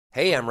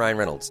Hey, I'm Ryan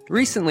Reynolds.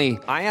 Recently,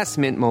 I asked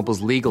Mint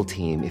Mobile's legal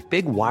team if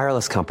big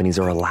wireless companies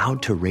are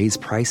allowed to raise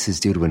prices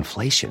due to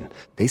inflation.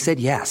 They said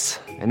yes.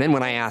 And then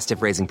when I asked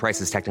if raising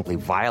prices technically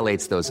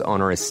violates those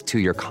onerous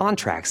two-year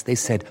contracts, they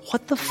said,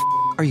 "What the f***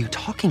 are you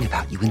talking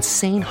about, you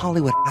insane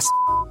Hollywood ass?"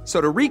 So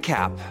to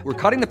recap, we're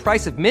cutting the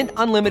price of Mint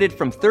Unlimited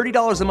from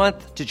 $30 a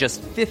month to just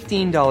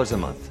 $15 a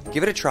month.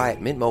 Give it a try at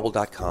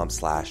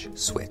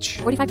mintmobile.com/switch.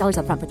 $45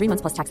 up front for 3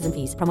 months plus taxes and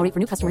fees. Promo rate for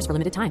new customers for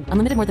limited time.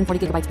 Unlimited more than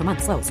 40 gigabytes per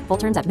month. Slows full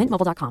terms at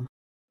mintmobile.com.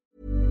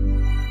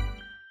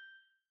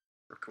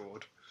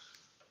 Record.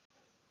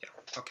 Yeah,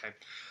 okay.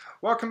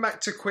 Welcome back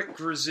to Quick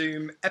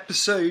Resume,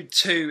 episode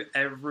 2,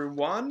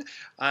 everyone.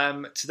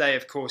 Today,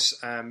 of course,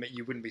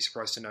 you wouldn't be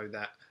surprised to know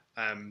that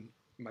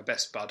my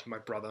best bud, my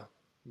brother,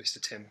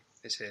 Mr. Tim,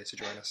 is here to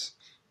join us.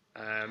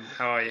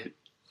 How are you?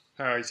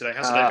 How are you today?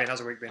 How's the day been? How's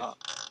the week been?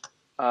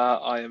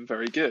 I am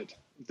very good.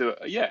 The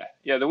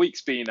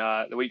week's been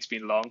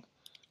long,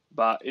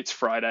 but it's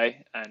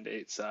Friday and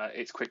it's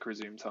quick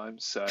resume time,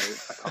 so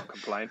I can't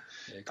complain.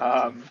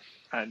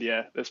 And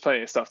yeah, there's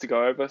plenty of stuff to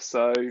go over.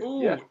 So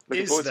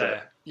looking forward to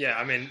it. Yeah,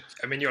 I mean,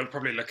 you're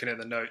probably looking at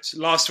the notes.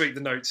 Last week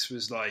the notes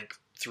was like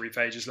 3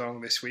 pages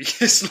long. This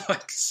week it's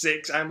like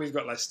 6, and we've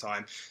got less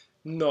time.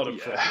 Not a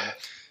problem.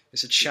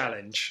 It's a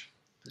challenge.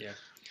 Yeah.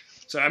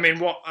 So I mean,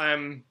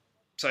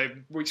 so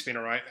week's been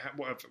alright.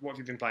 What have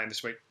you been playing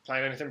this week?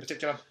 Playing anything in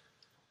particular?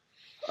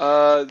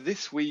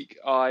 This week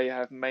I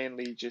have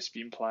mainly just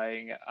been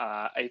playing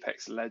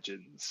Apex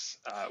Legends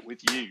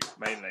with you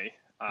mainly,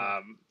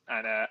 and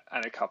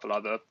a couple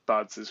other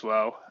buds as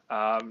well.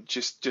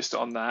 Just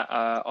on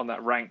that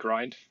rank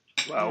grind.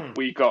 Well,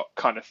 we got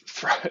kind of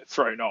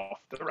thrown off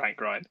the rank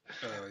grind,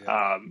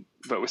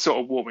 but we're sort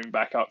of warming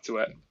back up to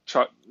it.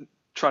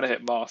 Trying to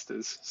hit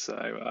masters, so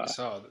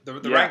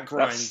the rank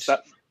grind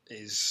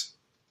is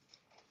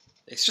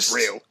just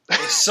real.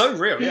 It's so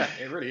real, yeah.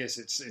 It really is.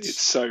 It's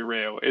so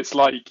real. It's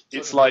like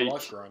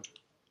life grind.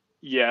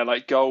 Yeah,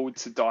 like gold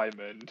to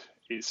diamond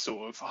is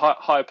sort of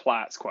high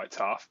plat's quite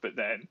tough, but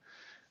then,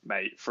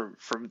 mate,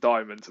 from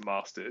diamond to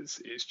masters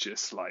is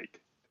just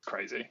like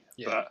crazy.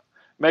 Yeah. But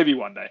maybe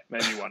one day.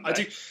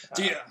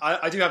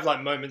 I do have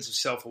like moments of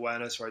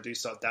self-awareness where I do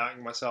start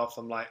doubting myself.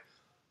 I'm like,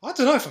 I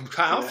don't know if I'm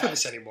cut out for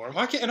this anymore. Am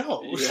I getting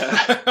old? Yeah.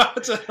 I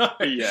don't know.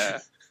 Yeah,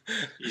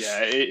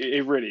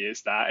 it really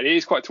is that. And it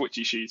is quite a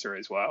twitchy shooter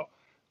as well.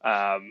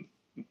 And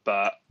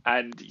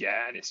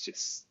it's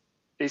just,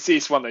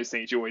 it's one of those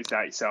things you always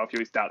doubt yourself. You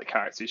always doubt the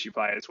characters you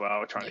play as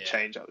well, trying to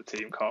change up the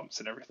team comps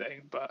and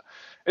everything. But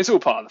it's all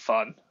part of the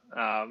fun.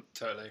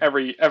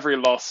 Totally. Every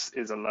loss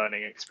is a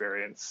learning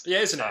experience. Yeah,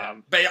 isn't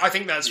it? But I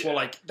think that's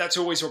that's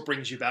always what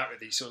brings you back with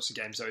these sorts of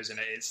games, though, isn't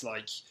it? It's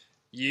like,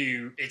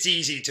 it's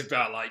easy to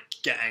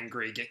get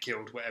angry, get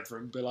killed, whatever,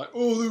 and be like,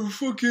 oh, they were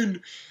fucking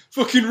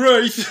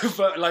Wraith.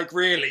 But like,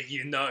 really,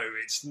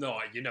 it's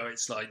not.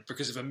 It's like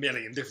because of a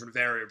million different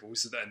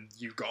variables, then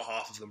you've got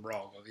half of them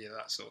wrong, or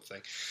that sort of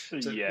thing.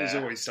 So there's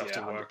always stuff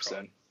to work 100%.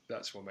 On.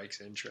 That's what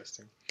makes it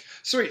interesting.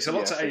 Sweet. So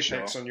lots of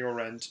Apex on your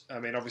end. I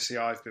mean, obviously,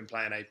 I've been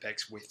playing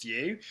Apex with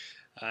you.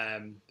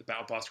 The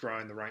Battle Pass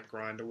grind, the rank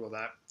grind, all of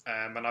that.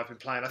 And I've been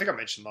playing, I think I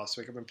mentioned last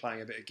week, I've been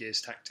playing a bit of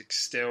Gears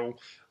Tactics still.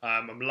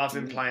 I'm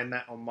loving playing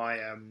that on my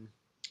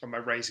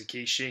Razer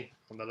Kishi,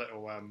 on the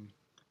little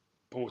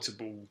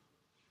portable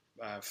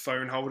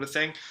phone holder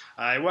thing.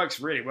 It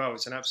works really well.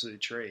 It's an absolute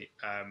treat.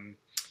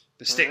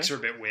 The sticks are a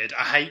bit weird.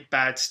 I hate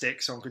bad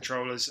sticks on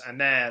controllers, and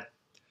they're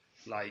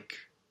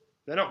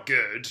not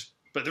good,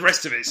 but the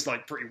rest of it's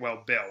like pretty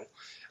well built.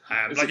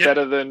 Is it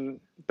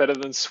better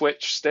than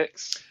Switch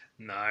sticks?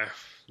 No,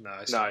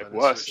 it's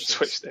worse than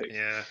Switch sticks.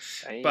 Yeah,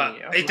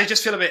 but they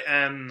just feel a bit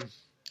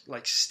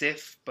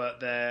stiff. But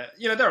they're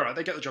they're alright.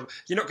 They get the job.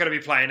 You're not going to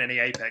be playing any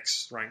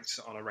Apex ranks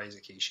on a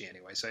Razer Kishi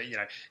anyway, so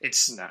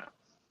it's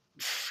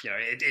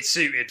it's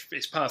suited.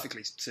 It's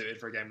perfectly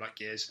suited for a game like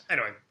Gears.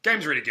 Anyway,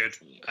 game's really good.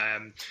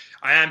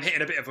 I am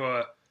hitting a bit of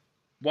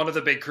one of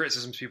the big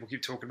criticisms people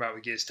keep talking about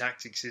with Gears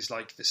Tactics is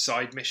like the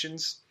side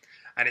missions,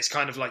 and it's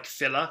kind of like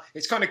filler.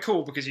 It's kind of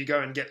cool because you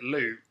go and get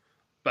loot.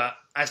 But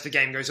as the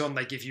game goes on,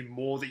 they give you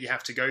more that you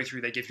have to go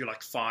through. They give you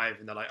like 5,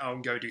 and they're like, "Oh,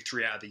 go do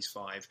 3 out of these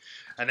 5."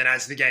 And then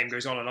as the game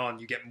goes on,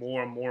 you get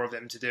more and more of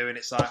them to do. And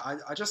it's like,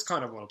 I just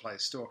kind of want to play a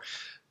story.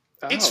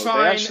 It's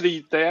fine.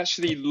 They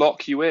actually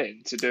lock you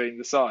in to doing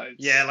the sides.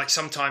 Yeah, like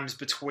sometimes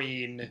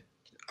between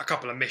a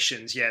couple of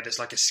missions, there's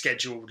like a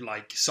scheduled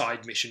like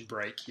side mission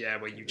break,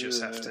 where you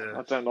just have to.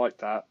 I don't like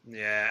that.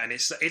 Yeah, and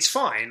it's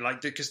fine,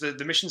 like because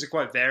the missions are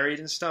quite varied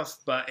and stuff,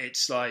 but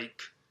it's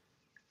like.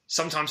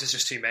 Sometimes it's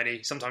just too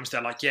many. Sometimes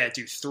they're like,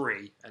 do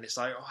 3. And it's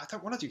like, I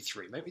don't want to do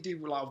 3. Maybe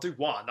I'll do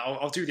 1.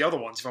 I'll do the other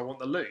ones if I want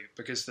the loot.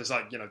 Because there's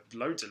like,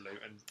 loads of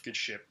loot and good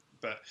shit.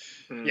 But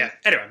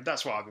anyway,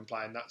 that's what I've been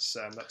playing. That's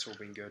all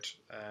been good.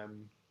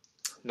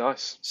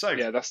 Nice. So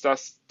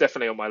that's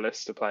definitely on my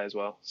list to play as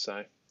well.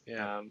 So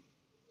I'll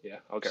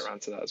get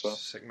around to that as well.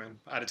 Sick, man.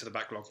 Add it to the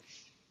backlog.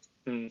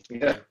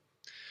 Yeah.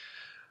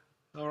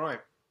 All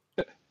right.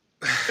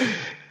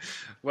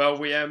 Well,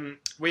 we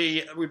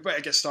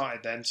better get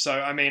started then. So,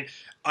 I mean,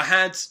 I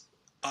had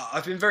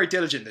I've been very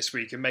diligent this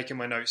week in making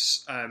my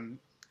notes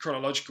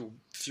chronological,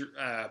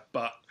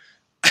 but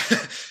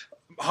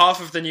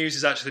half of the news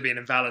has actually been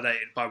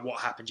invalidated by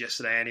what happened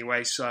yesterday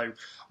anyway, so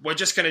we're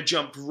just going to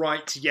jump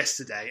right to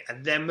yesterday,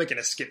 and then we're going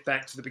to skip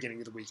back to the beginning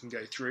of the week and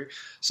go through.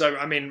 So,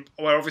 I mean,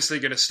 we're obviously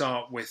going to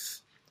start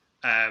with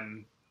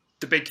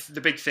the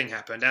big thing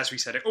happened, as we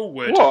said it all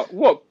would.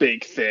 What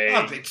big thing?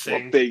 A big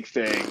thing. What big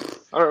thing?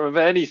 I don't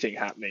remember anything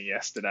happening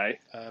yesterday.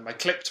 I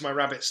clipped my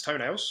rabbit's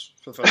toenails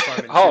for the first time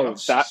in 2 Oh,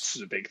 months. that's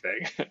a big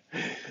thing.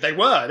 They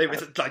were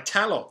like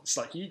talons,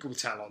 like eagle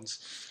talons.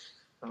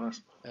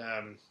 Nice.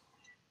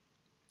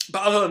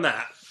 But other than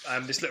that,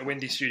 this little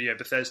indie studio,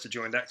 Bethesda,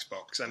 joined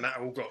Xbox, and that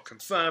all got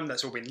confirmed.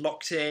 That's all been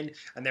locked in,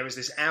 and there was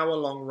this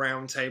hour-long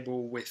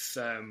roundtable with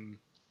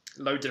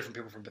loads of different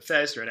people from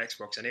Bethesda and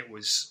Xbox, and it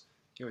was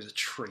a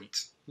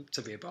treat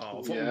to be a part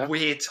of. What a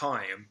weird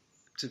time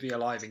to be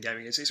alive in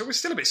gaming. It's always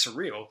still a bit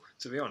surreal,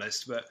 to be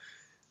honest, but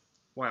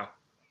wow.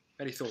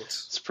 Any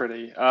thoughts? It's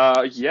pretty.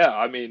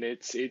 I mean,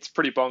 it's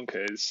pretty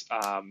bonkers.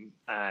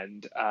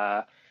 And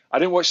I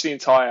didn't watch the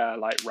entire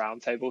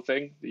roundtable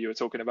thing that you were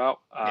talking about.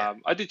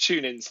 I did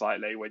tune in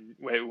slightly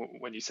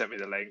when you sent me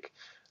the link.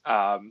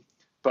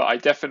 But I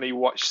definitely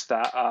watched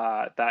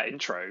that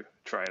intro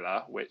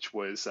trailer, which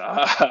was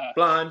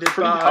blinded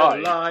by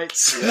the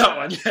lights. Yeah. That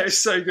one, it was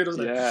so good,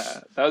 wasn't it?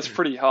 Yeah, that was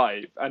pretty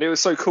hype, and it was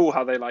so cool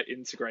how they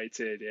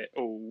integrated it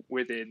all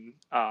within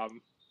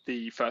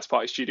the first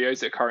party studios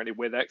that are currently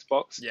with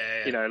Xbox.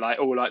 Yeah. You know,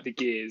 all the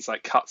Gears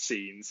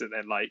cutscenes, and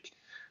then like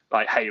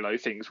Halo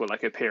things were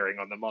appearing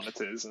on the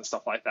monitors and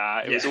stuff like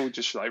that. It was all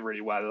just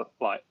really well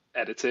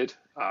edited,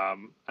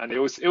 and it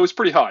was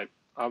pretty hype.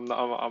 I'm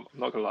not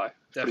gonna lie.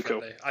 Definitely.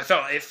 Pretty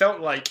cool. It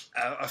felt like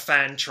a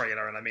fan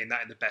trailer, and I mean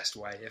that in the best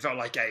way. It felt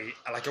like a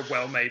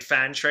well-made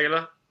fan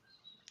trailer.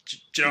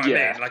 Do you know what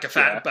I mean? Like a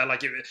fan,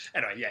 but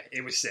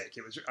it was sick.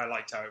 I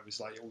liked how it was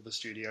all the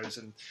studios,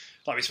 and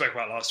like we spoke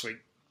about last week,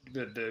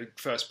 the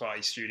first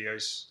party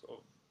studios, or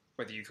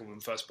whether you call them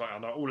first party or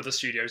not, all of the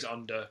studios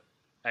under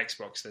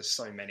Xbox. There's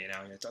so many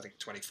now. I think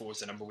 24 is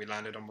the number we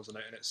landed on, wasn't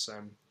it? And it's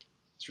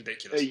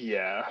ridiculous.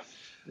 Yeah,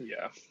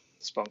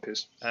 it's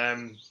bonkers.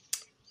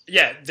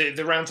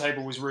 The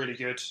roundtable was really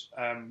good.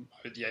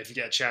 If you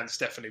get a chance,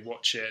 definitely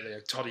watch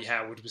it. Toddy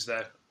Howard was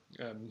there,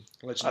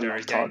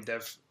 legendary game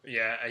dev.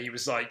 Yeah, he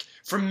was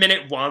from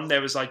minute one,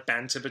 there was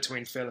banter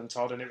between Phil and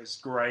Todd, and it was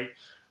great.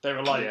 They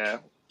were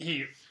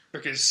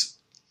because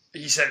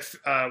he said,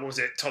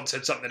 Todd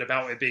said something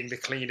about it being the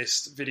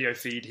cleanest video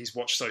feed he's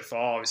watched so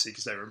far, obviously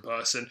because they were in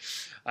person,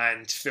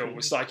 and Phil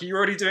was like, "Are you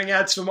already doing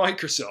ads for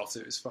Microsoft?"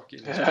 It was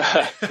fucking.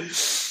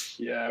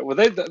 Yeah, well,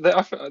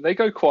 they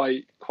go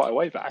quite a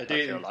way back. I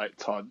feel like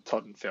Todd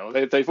and Phil.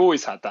 They've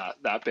always had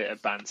that bit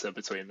of banter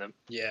between them.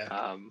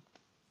 Yeah.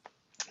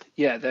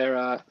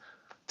 They're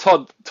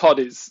Todd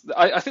is.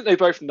 I think they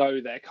both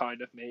know their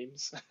kind of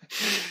memes,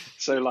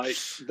 so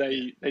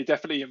they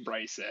definitely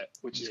embrace it,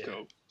 which is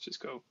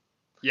cool.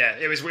 Yeah,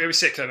 it was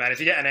sick though, man. If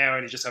you get an hour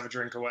and you just have a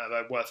drink or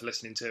whatever, worth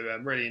listening to.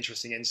 Really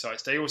interesting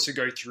insights. They also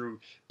go through.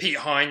 Pete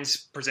Hines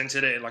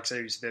presented it. Like I say,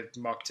 he was the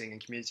marketing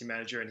and community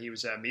manager, and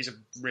he's a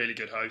really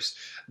good host.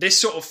 This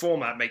sort of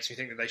format makes me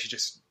think that they should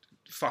just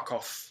fuck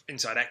off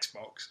Inside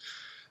Xbox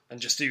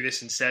and just do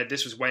this instead.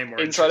 This was way more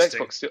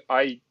interesting. Inside Xbox,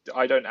 I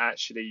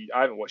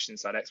haven't watched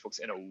Inside Xbox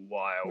in a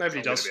while.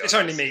 Nobody does. It's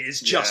only me. It's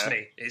just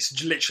me.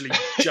 It's literally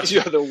just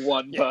You're the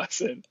one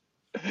person.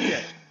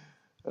 Yeah.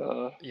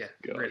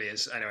 It really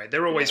is. Anyway,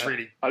 they're always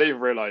really. I didn't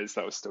even realise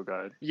that was still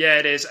going. Yeah,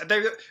 it is.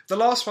 The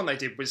last one they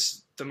did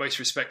was the most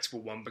respectable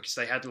one because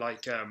they had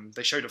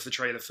they showed off the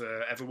trailer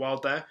for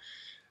Everwild there,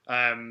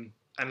 and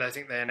I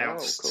think they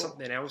announced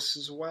something else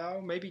as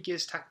well. Maybe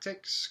Gears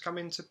Tactics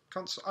coming to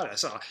console. I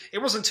don't know. It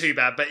wasn't too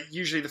bad, but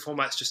usually the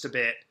format's just a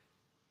bit.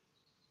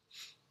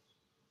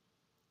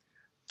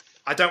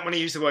 I don't want to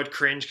use the word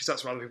cringe because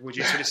that's what other people would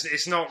use, but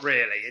it's not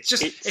really. It's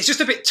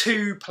just a bit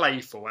too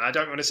playful, and I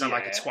don't want to sound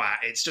like a twat.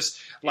 It's just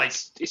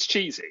it's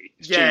cheesy.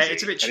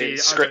 It's a bit cheesy. And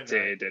it's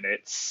scripted, and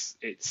it's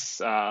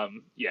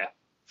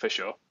for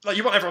sure.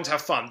 You want everyone to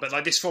have fun,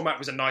 but this format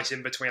was a nice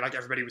in between.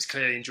 Everybody was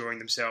clearly enjoying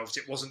themselves.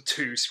 It wasn't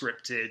too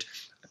scripted,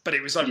 but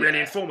it was really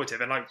informative.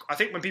 And I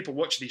think when people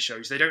watch these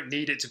shows, they don't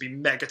need it to be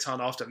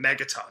megaton after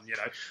megaton,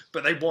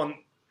 but they want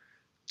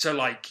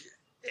to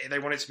they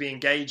want it to be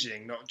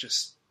engaging, not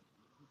just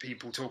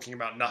people talking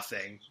about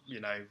nothing,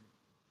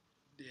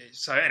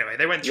 So anyway,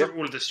 they went through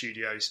all of the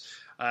studios,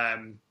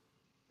 and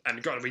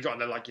we got to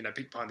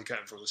peek behind the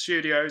curtain for all the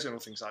studios and all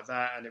things like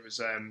that. And it was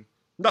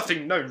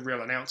no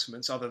real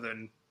announcements other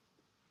than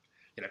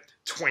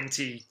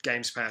 20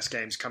 Games Pass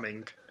games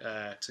coming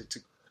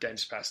to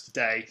Games Pass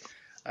today.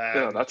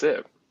 That's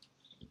it.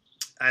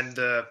 And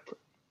the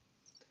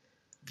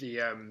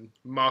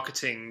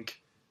marketing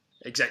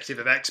executive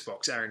of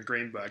Xbox, Aaron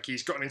Greenberg,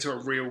 he's gotten into a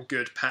real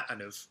good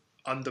pattern of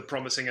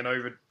under-promising and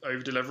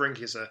over-delivering.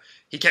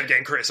 He kept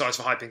getting criticised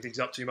for hyping things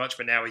up too much,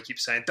 but now he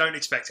keeps saying, don't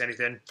expect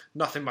anything,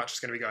 nothing much is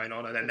going to be going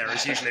on, and then there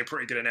is usually a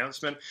pretty good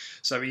announcement.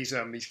 So he's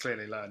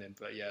clearly learning.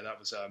 But yeah, that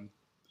was,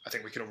 I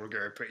think we can all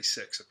agree, a pretty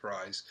sick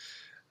surprise.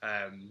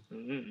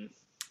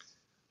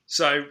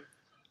 So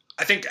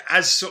I think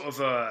as sort of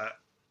a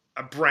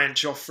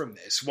branch off from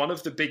this, one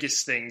of the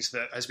biggest things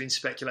that has been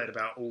speculated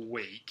about all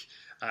week,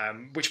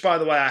 which, by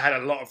the way, I had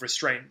a lot of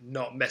restraint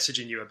not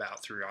messaging you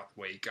about throughout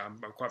the week. I'm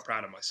quite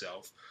proud of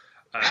myself.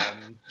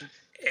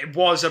 It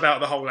was about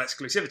the whole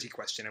exclusivity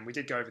question, and we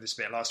did go over this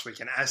bit last week,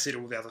 and as did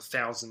all the other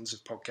thousands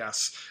of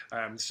podcasts,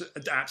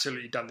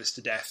 absolutely done this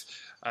to death.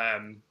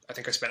 I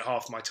think I spent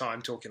half my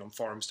time talking on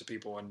forums to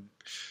people and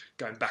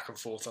going back and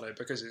forth on it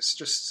because it's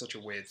just such a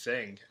weird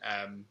thing.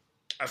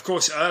 Of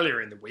course,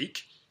 earlier in the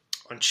week,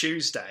 on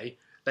Tuesday,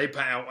 they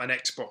put out an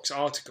Xbox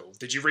article.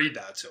 Did you read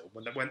that at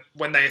all?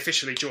 When they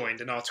officially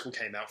joined, an article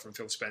came out from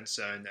Phil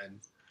Spencer and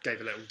gave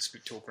a little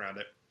talk around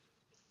it.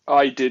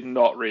 I did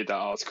not read that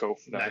article.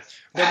 No.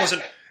 There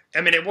wasn't.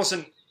 I mean, it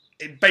wasn't.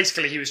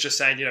 Basically, he was just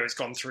saying, it's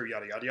gone through,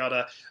 yada yada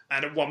yada.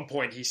 And at one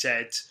point, he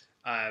said,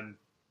 and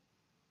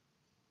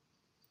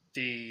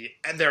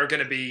there are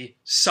going to be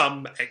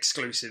some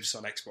exclusives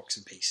on Xbox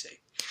and PC.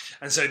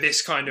 And so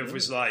this kind of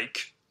was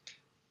like,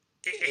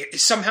 it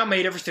somehow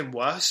made everything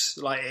worse.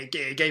 Like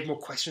it gave more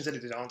questions than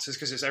it did answers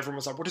because everyone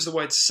was like, "What does the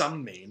word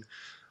 'some' mean?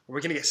 Are we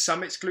going to get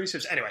some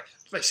exclusives?" Anyway,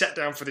 they sat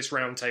down for this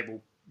round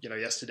table,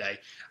 yesterday,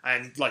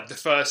 and like the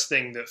first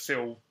thing that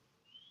Phil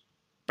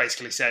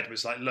basically said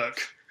was like, "Look,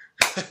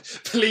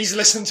 please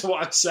listen to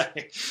what I'm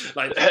saying.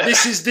 Like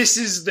this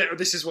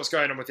is what's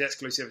going on with the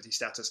exclusivity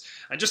status."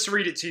 And just to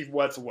read it to you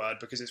word for word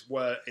because it's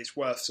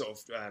worth sort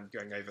of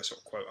going over sort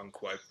of quote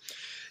unquote.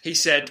 He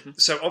said,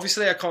 "So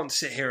obviously I can't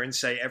sit here and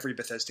say every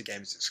Bethesda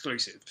game is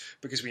exclusive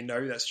because we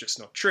know that's just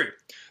not true.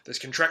 There's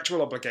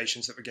contractual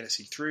obligations that we're going to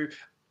see through,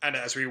 and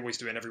as we always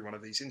do in every one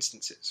of these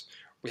instances.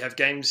 We have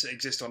games that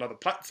exist on other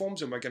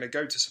platforms, and we're going to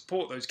go to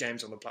support those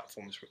games on the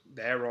platforms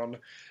they're on.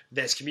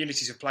 There's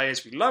communities of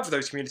players. We love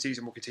those communities,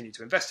 and we'll continue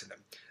to invest in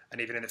them.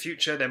 And even in the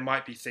future, there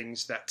might be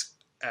things that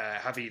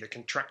have either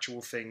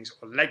contractual things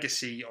or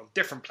legacy on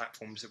different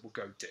platforms that we'll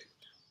go do.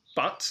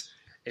 But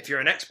if you're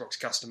an Xbox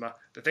customer,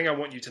 the thing I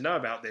want you to know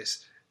about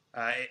this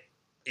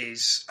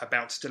is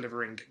about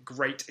delivering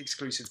great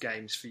exclusive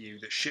games for you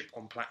that ship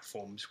on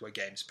platforms where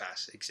Games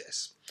Pass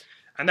exists."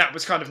 And that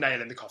was kind of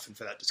nail in the coffin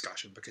for that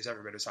discussion because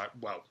everybody was like,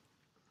 well,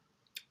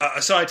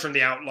 aside from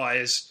the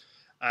outliers,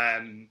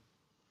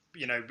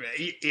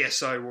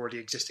 ESO already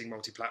existing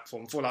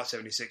multi-platform, Fallout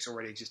 76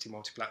 already existing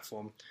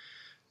multi-platform,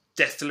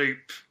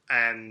 Deathloop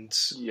and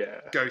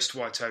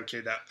Ghostwire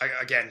Tokyo, that,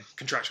 again,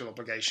 contractual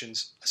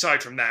obligations.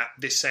 Aside from that,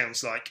 this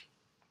sounds like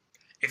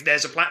if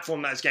there's a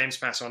platform that has Games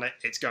Pass on it,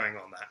 it's going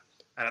on that.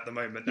 And at the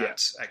moment,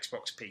 that's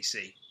Xbox,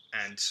 PC,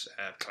 and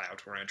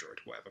cloud or Android,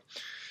 whatever.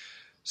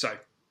 So,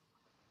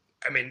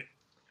 I mean,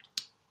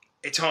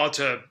 it's hard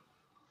to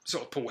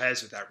sort of pull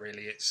hairs with that,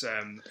 really. It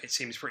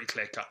seems pretty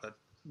clear-cut that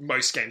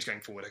most games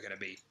going forward are going to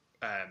be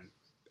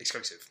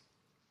exclusive.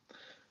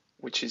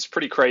 Which is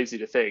pretty crazy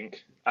to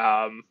think,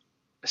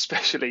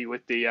 especially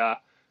with the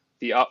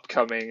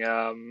upcoming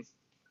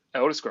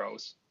Elder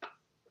Scrolls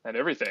and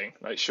everything.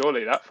 Like,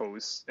 surely that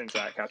falls into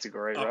that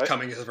category, right?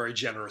 Upcoming is a very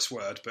generous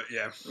word, but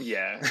yeah.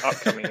 Yeah,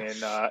 upcoming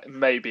in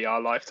maybe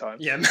our lifetime.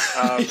 Yeah,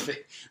 maybe.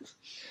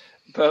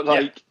 But,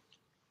 like...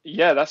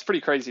 Yeah, that's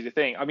pretty crazy to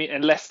think. I mean,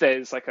 unless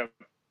there's like a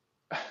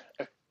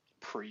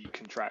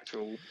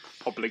pre-contractual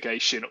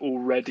obligation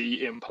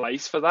already in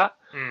place for that,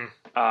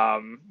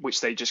 which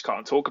they just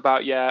can't talk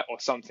about yet, or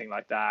something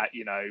like that.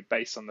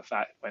 Based on the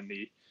fact when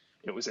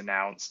it was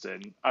announced,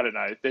 and I don't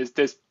know.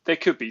 There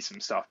could be some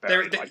stuff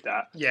buried like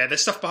that. Yeah,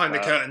 there's stuff behind the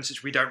curtains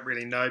which we don't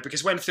really know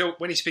because when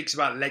he speaks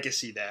about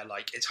legacy, there,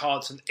 like it's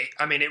hard to.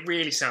 It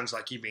really sounds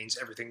like he means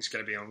everything's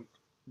going to be on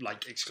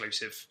like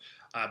exclusive.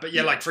 But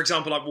yeah, like for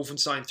example, like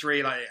Wolfenstein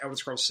 3, like Elder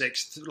Scrolls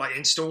 6, like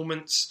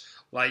installments,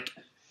 like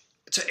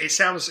it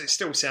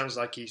still sounds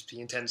like he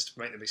intends to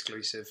make them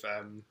exclusive.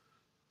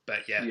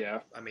 But yeah,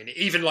 I mean,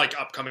 even like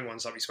upcoming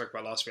ones like we spoke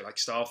about last week, like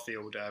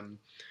Starfield,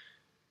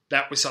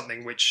 that was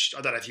something which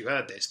I don't know if you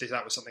heard this.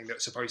 That was something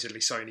that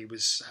supposedly Sony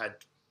had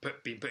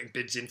been putting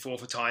bids in for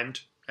timed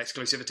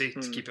exclusivity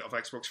to keep it off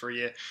Xbox for a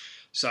year.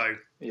 So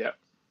yeah,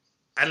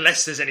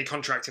 unless there's any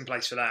contract in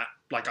place for that,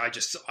 like I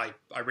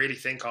really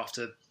think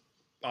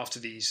after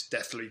these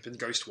Deathloop and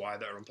Ghostwire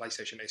that are on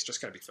PlayStation, it's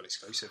just going to be full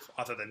exclusive,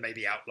 other than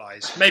maybe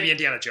Outliers, maybe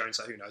Indiana Jones,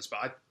 who knows,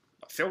 but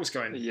Phil's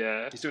going,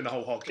 he's doing the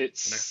whole hog.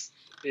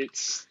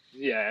 It's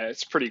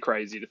pretty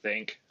crazy to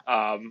think.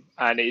 And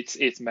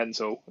it's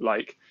mental.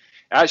 Like,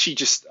 actually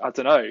just, I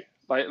don't know,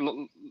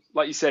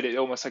 like you said, it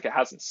almost like it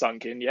hasn't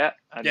sunk in yet.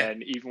 And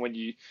then even when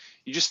you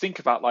just think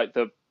about like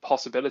the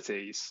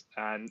possibilities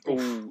and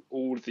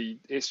all the,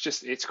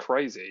 it's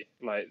crazy.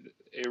 Like,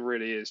 it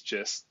really is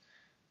just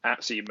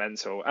absolutely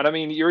mental. And I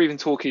mean, you're even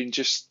talking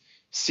just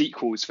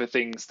sequels for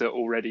things that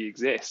already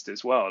exist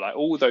as well. Like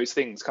all those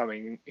things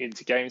coming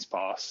into Games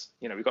Pass,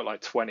 we've got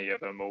like 20 of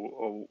them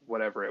or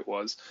whatever it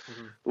was.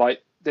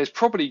 Like there's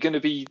probably going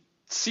to be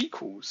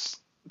sequels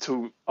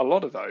to a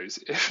lot of those,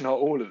 if not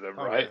all of them,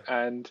 right?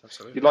 Yeah. And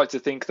absolutely. You'd like to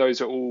think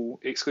those are all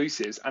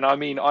exclusives. And I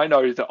mean, I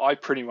know that I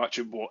pretty much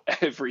have bought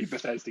every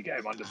Bethesda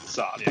game under the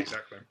sun,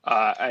 exactly,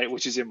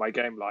 which is in my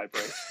game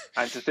library.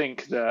 And to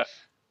think that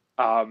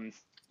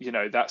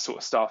that sort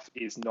of stuff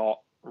is not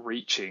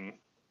reaching,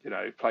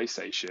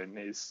 PlayStation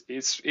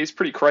is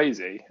pretty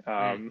crazy.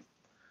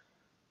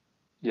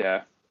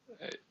 Yeah,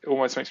 it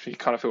almost makes me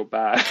kind of feel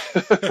bad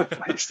for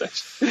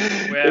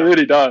PlayStation. Well, it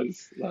really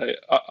does. Like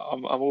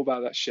I'm all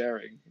about that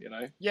sharing,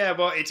 Yeah,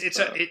 well, it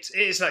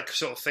is that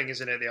sort of thing,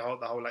 isn't it? The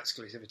whole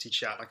exclusivity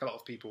chat. Like, a lot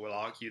of people will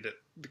argue that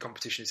the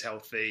competition is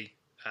healthy.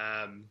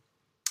 I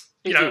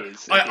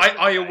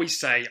always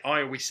say,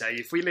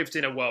 if we lived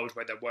in a world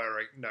where there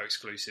were no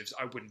exclusives,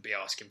 I wouldn't be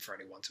asking for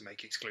anyone to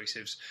make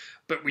exclusives,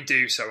 but we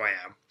do, so I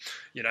am.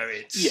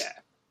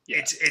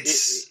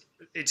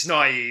 It's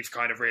naive,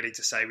 kind of, really,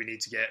 to say we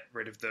need to get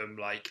rid of them.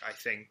 Like, I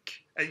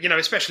think,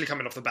 especially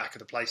coming off the back of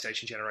the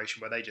PlayStation generation,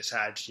 where they just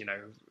had,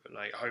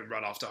 like, home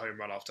run after home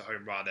run after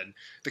home run, and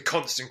the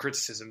constant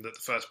criticism that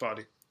the first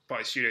party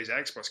studios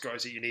at Xbox got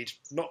is that you need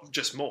not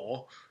just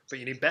more, but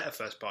you need better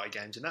first party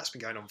games, and that's been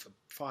going on for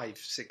 5,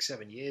 6,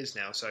 7 years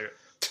now. So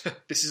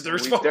this is the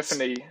response.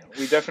 We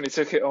definitely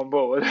took it on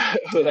board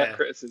with that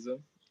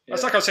criticism.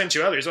 That's like I was saying to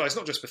you earlier as well. It's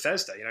not just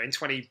Bethesda. In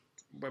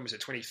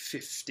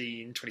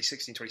 2015,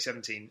 2016,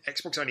 2017,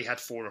 Xbox only had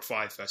 4 or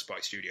 5 first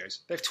party studios.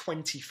 They have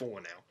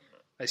 24 now.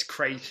 It's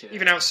crazy. Yeah.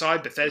 Even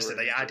outside Bethesda,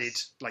 they added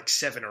like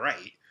 7 or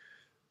 8.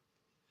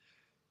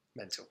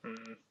 Mental.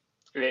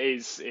 It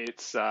is.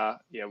 It's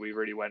we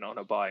really went on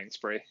a buying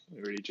spree.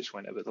 We really just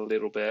went with a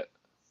little bit.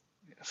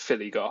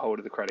 Philly got a hold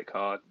of the credit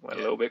card, went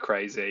a little bit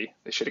crazy.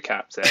 They should have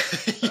capped it.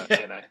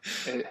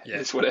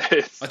 It's what it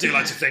is. I do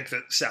like to think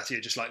that Satya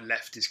just like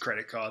left his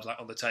credit card like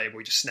on the table.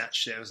 He just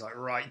snatched it. I was like,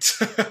 right.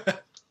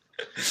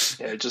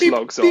 It just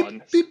logs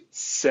on.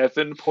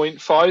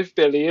 7.5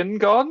 billion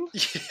gone.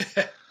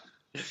 Yeah.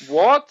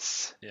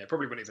 What? Yeah,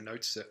 probably wouldn't even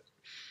notice it.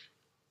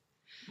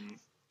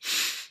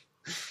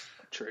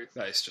 True.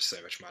 That is just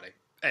so much money.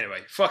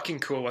 Anyway, fucking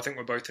cool. I think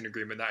we're both in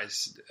agreement. That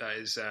is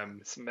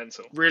it's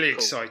mental. Really cool.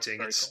 exciting.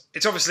 Very It's cool.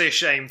 It's obviously a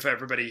shame for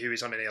everybody who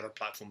is on any other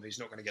platform who's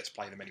not going to get to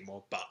play them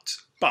anymore. But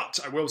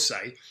I will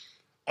say,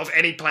 of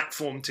any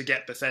platform to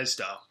get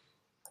Bethesda,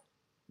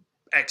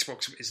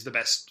 Xbox is the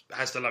best,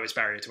 has the lowest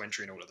barrier to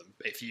entry in all of them.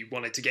 If you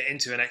wanted to get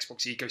into an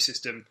Xbox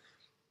ecosystem,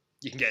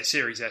 you can get a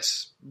Series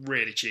S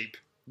really cheap.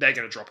 They're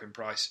going to drop in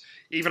price.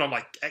 Even on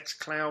like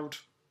xCloud,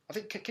 I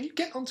think, can you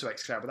get onto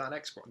xCloud without an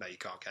Xbox? No, you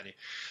can't, can you?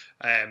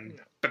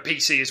 But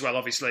PC as well,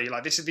 obviously.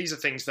 Like these are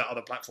things that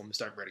other platforms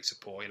don't really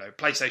support.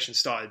 PlayStation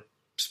started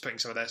putting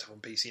some of their stuff on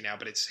PC now,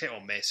 but it's hit or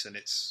miss, and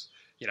it's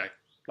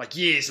like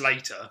years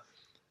later,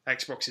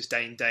 Xbox is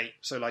day and date.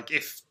 So like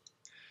if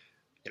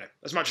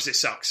as much as it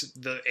sucks,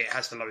 it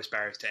has the lowest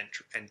barriers to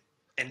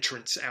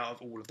entrance out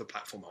of all of the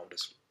platform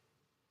holders.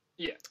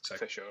 Yeah, so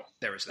for sure.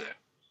 There is that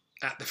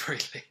at the very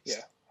least.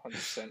 Yeah,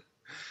 100%.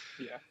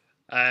 Yeah.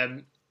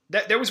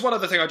 There was one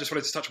other thing I just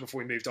wanted to touch on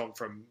before we moved on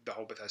from the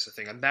whole Bethesda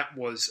thing, and that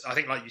was, I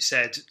think, like you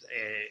said,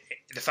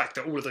 the fact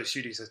that all of those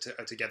studios are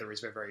together is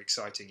very, very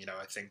exciting.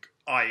 I think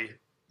I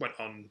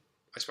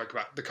spoke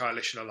about the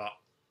Coalition a lot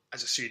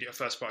as a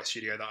first-party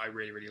studio that I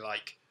really, really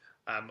like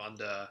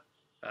under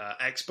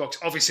Xbox.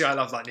 Obviously, I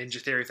love like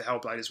Ninja Theory for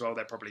Hellblade as well.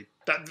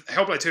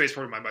 Hellblade 2 is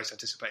probably my most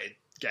anticipated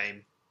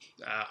game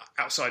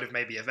outside of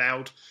maybe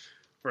Avowed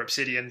for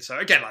Obsidian. So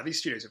again, like these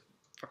studios are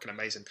fucking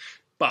amazing,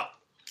 but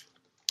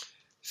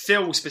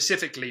Phil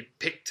specifically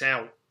picked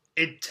out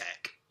id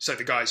Tech, so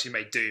the guys who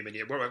made Doom, and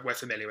we're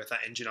familiar with that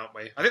engine, aren't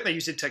we? I think they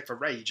used id Tech for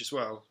Rage as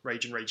well,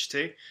 Rage and Rage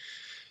 2.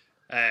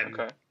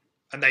 Okay.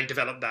 And they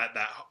developed that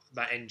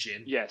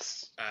engine.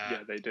 Yes. Yeah,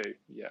 they do.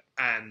 Yeah.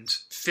 And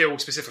Phil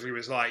specifically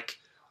was like,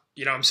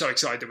 I'm so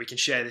excited that we can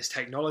share this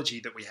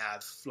technology that we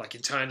have like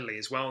internally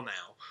as well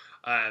now.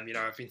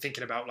 I've been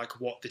thinking about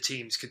like what the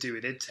teams could do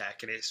with id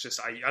Tech, and it's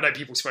just I know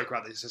people spoke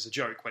about this as a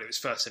joke when it was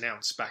first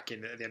announced back at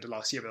the end of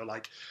last year. They were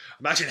like,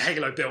 imagine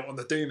Halo built on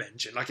the Doom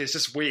engine. Like, it's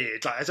just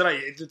weird. Like, I don't know,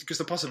 because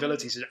the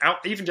possibilities are out,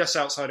 even just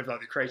outside of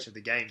like the creation of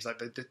the games.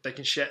 Like they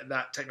can share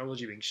that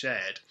technology being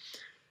shared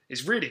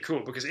is really cool,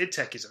 because id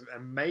Tech is an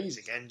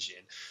amazing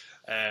engine.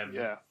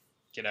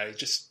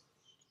 Just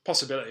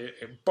possibility,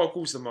 it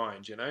boggles the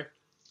mind.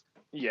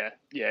 Yeah,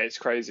 it's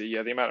crazy.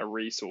 Yeah, the amount of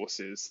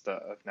resources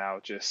that have now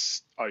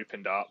just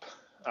opened up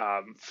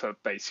for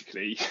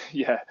basically,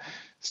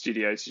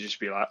 studios to just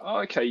be like, oh,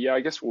 okay, yeah,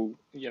 I guess we'll,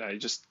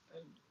 just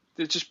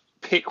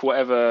pick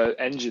whatever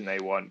engine they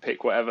want,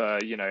 pick whatever,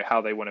 how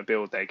they want to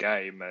build their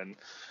game and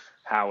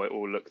how it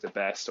will look the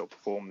best or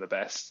perform the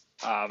best.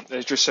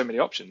 There's just so many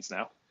options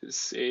now.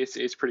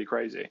 It's pretty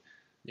crazy.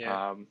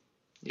 Yeah.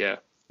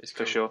 It's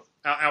for sure.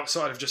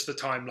 Outside of just the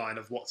timeline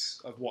of what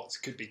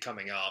could be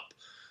coming up.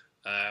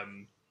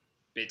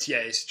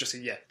 It's just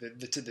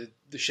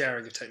the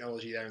sharing of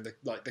technology there, and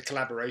the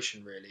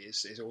collaboration really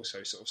is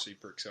also sort of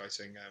super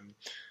exciting,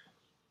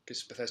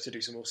 because Bethesda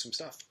do some awesome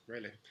stuff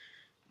really.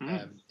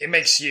 It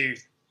makes you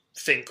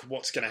think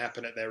what's going to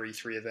happen at their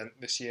E3 event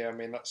this year. I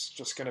mean, that's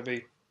just going to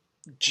be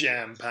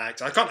jam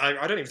packed. I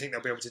don't even think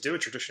they'll be able to do a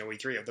traditional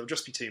E3. There'll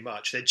just be too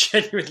much. There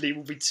genuinely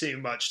will be too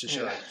much to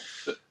show.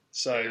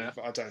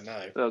 I don't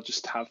know. They'll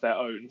just have their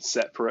own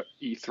separate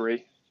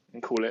E3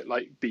 and call it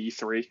like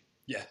B3.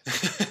 Yeah.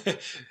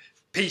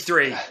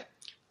 P3.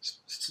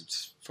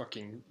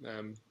 fucking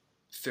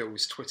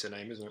Phil's Twitter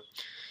name, isn't it?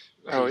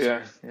 Oh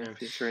P3.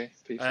 yeah,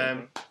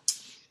 P3.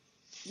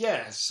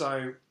 Yeah,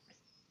 so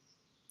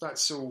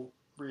that's all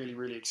really,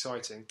 really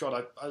exciting.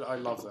 God, I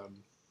love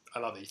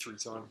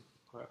E3 time.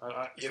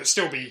 It'll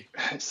still be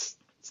It's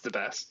the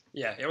best.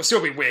 Yeah, it will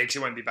still be weird because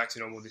it won't be back to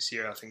normal this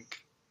year. I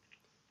think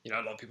a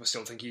lot of people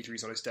still think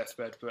E3's on its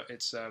deathbed, but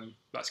it's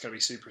that's going to be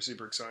super,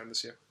 super exciting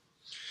this year.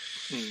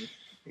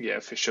 Yeah,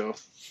 for sure.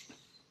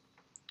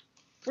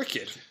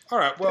 Wicked. All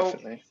right, well,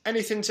 Definitely.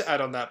 Anything to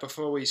add on that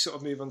before we sort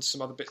of move on to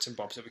some other bits and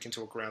bobs that we can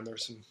talk around? There are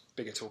some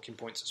bigger talking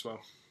points as well.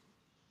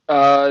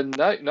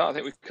 No, I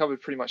think we've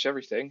covered pretty much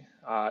everything.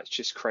 It's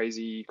just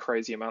crazy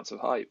amounts of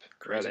hype.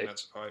 Crazy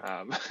amounts of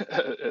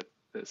hype.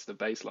 It's the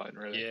baseline,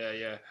 really.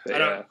 Yeah.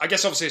 But, I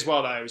guess obviously as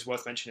well, though, it was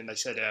worth mentioning. They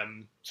said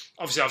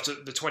obviously after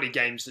the 20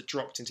 games that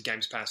dropped into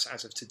Games Pass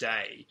as of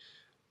today,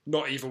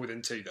 not Evil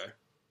Within 2 though.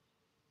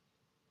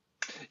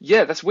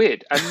 Yeah, that's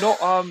weird. And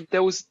not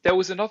there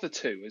was another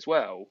 2 as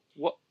well.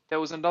 What? There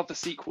was another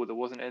sequel that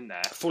wasn't in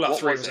there. Fallout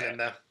 3 wasn't in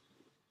there.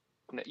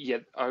 Yeah,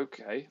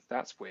 okay,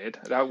 that's weird.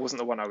 That wasn't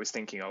the one I was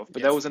thinking of,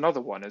 but there was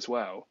another one as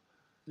well.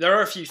 There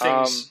are a few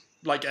things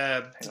like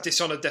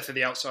Dishonored: Death of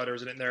the Outsider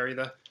isn't in there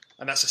either,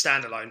 and that's a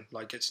standalone.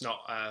 Like it's not.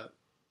 I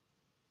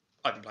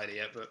haven't played it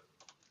yet, but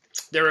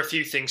there are a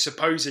few things.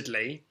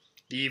 Supposedly,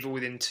 The Evil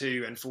Within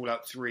 2 and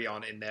Fallout 3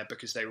 aren't in there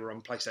because they were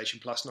on PlayStation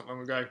Plus not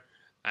long ago,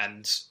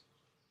 and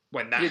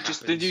when that happens,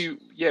 just the new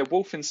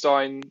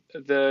Wolfenstein: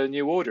 The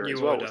New Order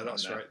as well.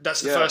 That's right.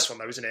 That's the first one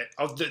though, isn't it?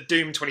 Oh, the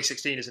Doom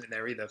 2016 isn't in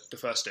there either. The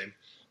first Doom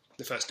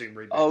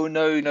reboot. Oh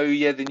no,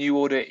 yeah, The New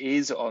Order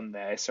is on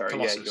there. Sorry,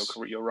 Colossus.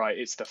 Yeah, you're right.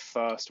 It's the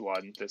first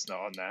one that's not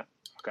on there.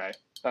 Okay,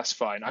 that's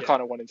fine. I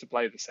kind of wanted to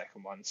play the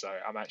second one, so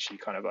I'm actually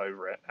kind of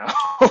over it now.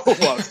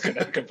 What I was going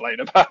to complain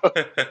about,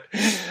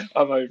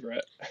 I'm over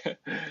it.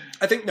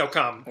 I think they'll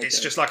come. Okay. It's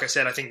just like I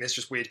said. I think there's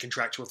just weird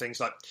contractual things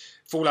like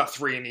Fallout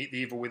 3 and The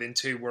Evil Within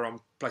 2 were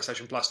on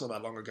PlayStation Plus not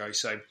that long ago.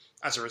 So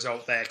as a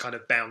result, they're kind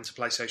of bound to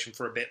PlayStation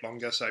for a bit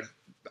longer. So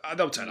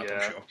they'll turn up,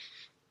 I'm sure.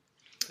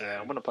 Yeah,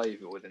 I want to play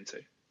Evil Within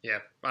 2. Yeah,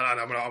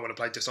 I want to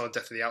play Dishonored: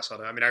 Death of the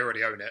Outsider. I mean, I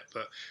already own it,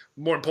 but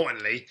more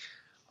importantly,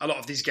 a lot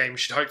of these games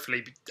should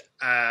hopefully be,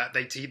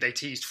 they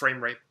teased frame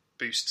rate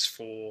boosts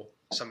for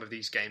some of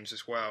these games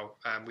as well.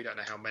 We don't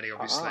know how many,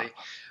 obviously,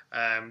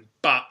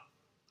 but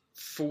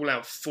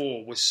Fallout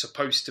 4 was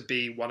supposed to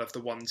be one of the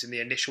ones in the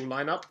initial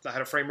lineup that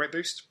had a frame rate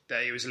boost.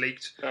 It was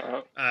leaked.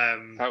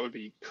 That would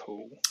be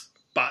cool.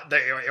 But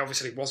it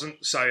obviously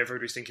wasn't, so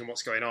everybody was thinking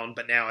what's going on.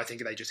 But now I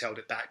think they just held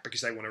it back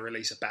because they want to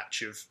release a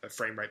batch of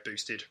frame rate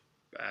boosted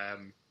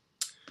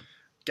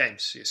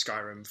games.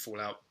 Skyrim,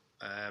 Fallout,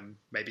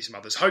 maybe some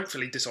others.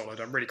 Hopefully Dishonored.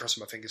 I'm really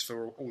crossing my fingers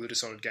for all the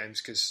Dishonored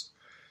games because...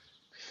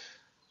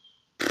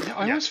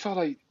 I always felt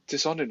like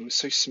Dishonored was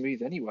so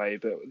smooth anyway,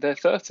 but they're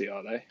 30,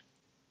 are they?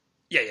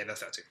 Yeah, they're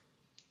 30.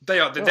 They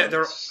are.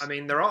 They're, I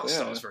mean, their art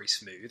style is very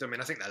smooth. I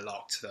mean, I think they're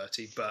locked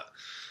 30, but...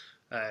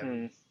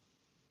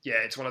 Yeah,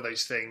 it's one of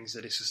those things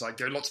that it's just like,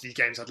 there are lots of these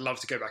games I'd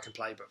love to go back and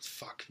play, but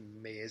fuck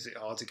me, is it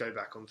hard to go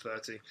back on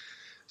 30.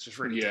 It's just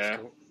really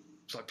difficult.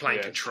 It's like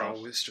playing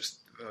Control. It's just,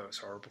 it's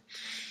horrible.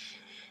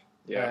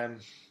 Yeah.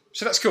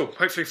 So that's cool.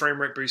 Hopefully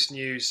frame rate boost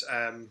news.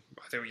 I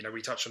think,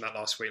 we touched on that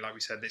last week. Like we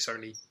said, it's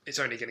only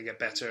going to get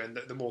better, and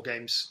the more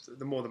games,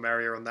 the more the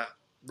merrier on that,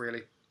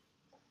 really.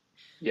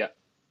 Yeah.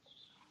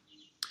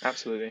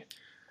 Absolutely.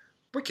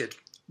 Wicked.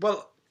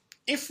 Well,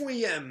 if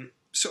we...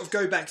 sort of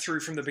go back through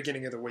from the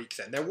beginning of the week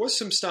then. There was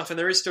some stuff, and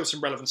there is still some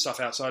relevant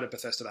stuff outside of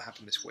Bethesda that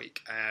happened this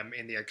week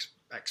in the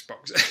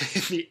Xbox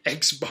in the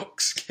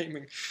Xbox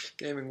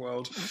gaming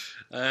world.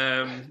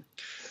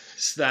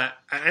 So that,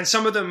 and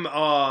some of them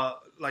are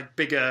like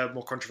bigger,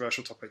 more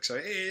controversial topics, so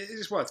it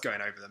is worth going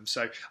over them.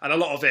 So, and a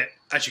lot of it,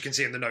 as you can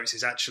see in the notes,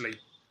 is actually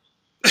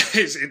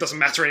it doesn't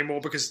matter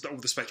anymore because all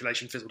the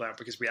speculation fizzled out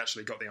because we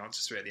actually got the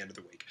answers to it at the end of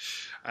the week.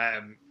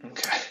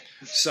 Okay.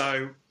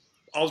 So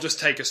I'll just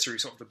take us through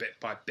sort of a bit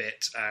by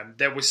bit.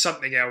 There was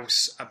something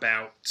else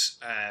about.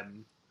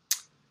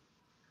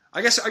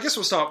 I guess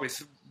we'll start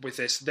with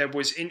this. There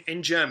was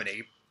in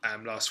Germany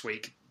last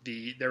week.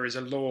 There is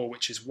a law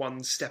which is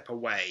one step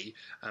away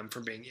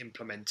from being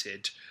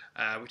implemented,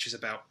 which is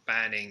about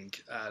banning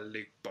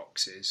loot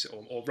boxes,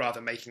 or rather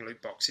making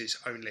loot boxes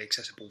only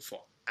accessible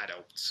for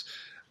adults.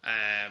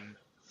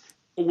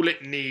 All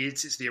it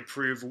needs is the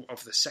approval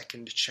of the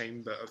second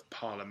chamber of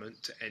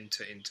Parliament to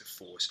enter into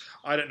force.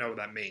 I don't know what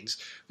that means,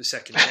 the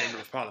second chamber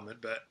of Parliament,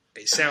 but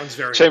it sounds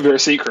very Chamber important.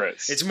 of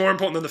Secrets. It's more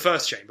important than the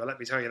first chamber, let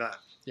me tell you that.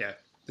 Yeah,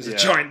 there's a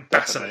giant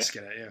basilisk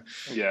in it,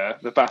 Yeah,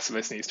 the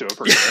basilisk needs to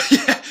approve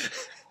it.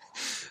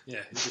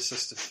 Yeah, he just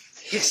has to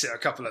hiss at a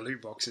couple of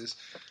loot boxes.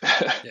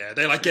 Yeah,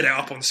 they get it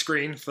up on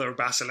screen for a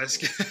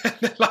basilisk.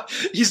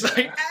 He's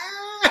like,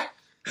 ah!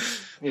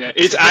 Yeah,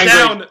 it's angry.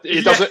 Down.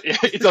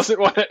 It doesn't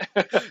want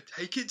it.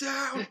 Take it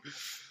down.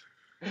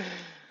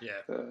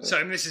 Yeah.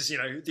 So this is,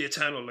 the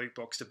eternal loot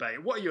box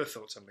debate. What are your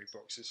thoughts on loot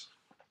boxes?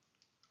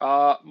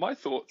 My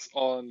thoughts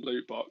on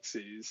loot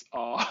boxes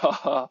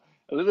are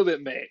a little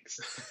bit mixed.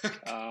 Go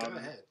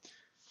ahead.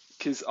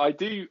 Because I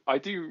do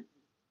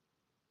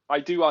I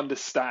do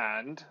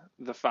understand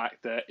the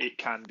fact that it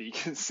can be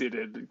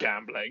considered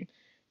gambling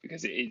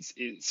because it's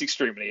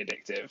extremely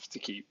addictive to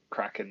keep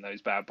cracking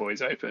those bad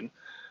boys open.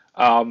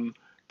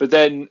 But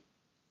then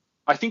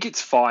I think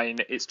it's fine.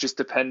 It's just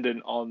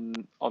dependent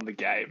on the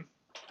game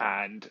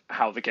and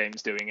how the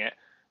game's doing it.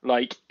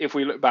 Like if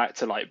we look back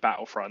to like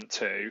Battlefront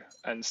 2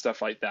 and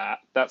stuff like that,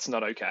 that's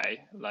not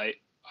okay. Like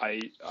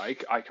I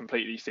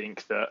completely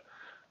think that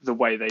the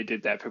way they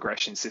did their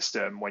progression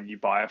system when you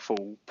buy a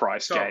full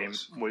price game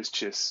was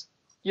just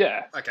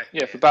Okay.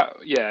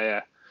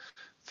 yeah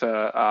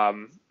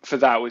for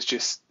that was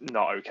just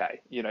not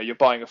okay. You know, you're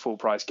buying a full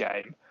price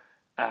game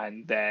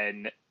and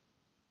then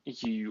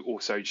you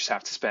also just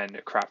have to spend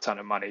a crap ton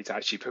of money to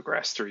actually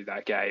progress through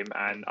that game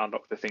and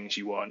unlock the things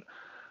you want.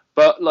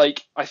 But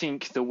like, I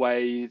think the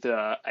way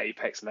the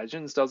Apex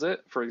Legends does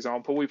it, for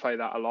example, we play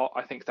that a lot.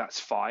 I think that's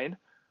fine.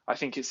 I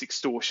think it's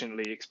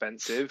extortionately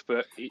expensive,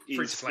 but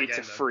it's a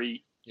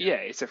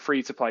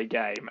free to play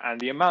game, and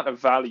the amount of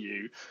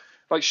value,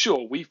 like,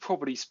 sure, we've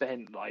probably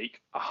spent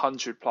like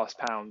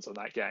 £100+ on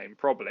that game,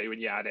 probably when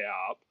you add it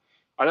up.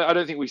 I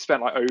don't think we've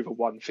spent like over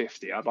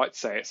 150. I'd like to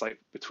say it's like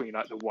between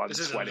like the 120. This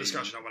isn't a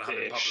discussion I want to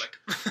have in public.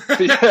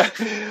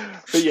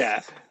 but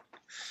yeah.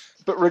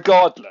 But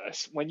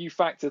regardless, when you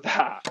factor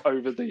that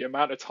over the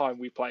amount of time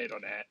we played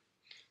on it,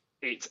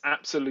 it's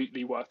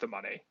absolutely worth the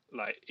money.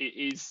 Like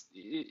it's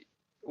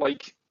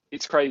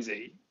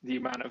crazy the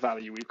amount of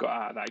value we've got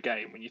out of that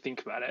game when you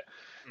think about it.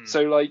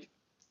 So like,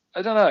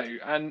 I don't know,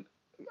 and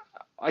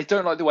I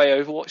don't like the way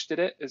Overwatch did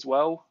it as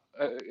well.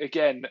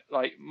 Again,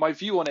 like my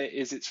view on it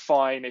is it's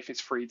fine if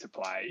it's free to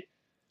play,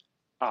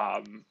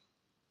 and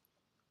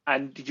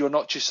you're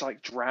not just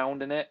like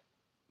drowned in it.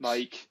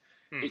 Like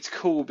it's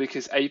cool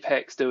because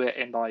Apex do it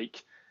in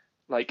like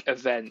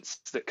events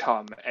that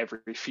come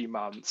every few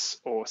months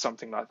or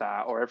something like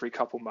that, or every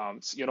couple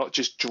months. You're not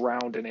just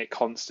drowned in it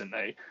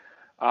constantly.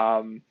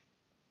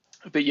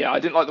 But yeah, I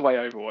didn't like the way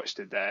Overwatch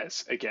did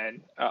theirs.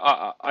 Again,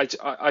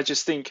 I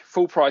just think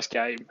full price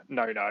game,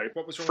 no.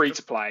 What was wrong free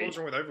to play. What was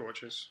wrong with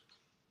Overwatch's?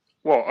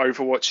 Well,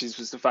 Overwatch's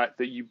was the fact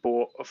that you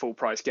bought a full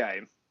price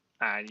game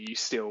and you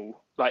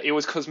still like it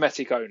was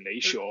cosmetic only.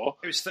 Sure,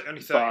 it was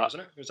only 30,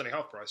 wasn't it? It was only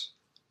half price.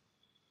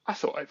 I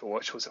thought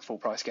Overwatch was a full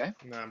price game.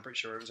 No, I'm pretty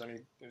sure it was only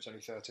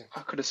 30.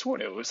 I could have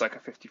sworn it was like a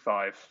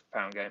 £55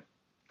 game.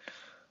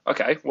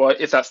 Okay, well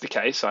if that's the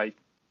case, I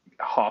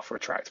half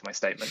retract my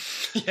statement,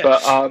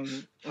 but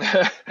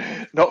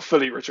not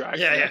fully retract.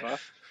 Yeah.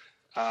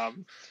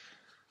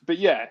 But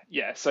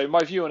yeah. So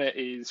my view on it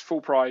is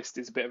full priced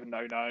is a bit of a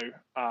no.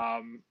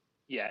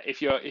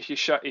 If you're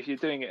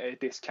doing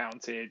it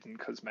discounted and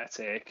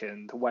cosmetic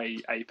and the way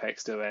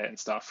Apex do it and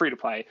stuff, free to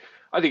play,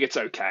 I think it's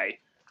okay.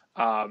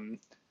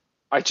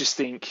 I just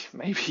think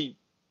maybe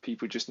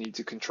people just need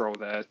to control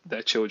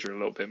their children a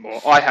little bit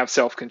more. I have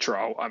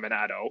self-control. I'm an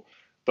adult,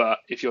 but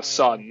if your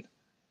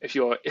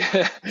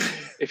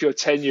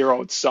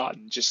 10-year-old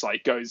son just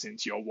like goes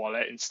into your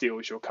wallet and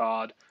steals your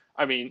card,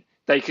 I mean,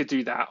 they could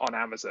do that on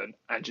Amazon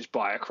and just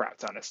buy a crap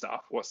ton of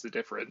stuff. What's the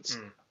difference?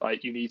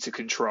 Like you need to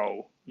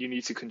control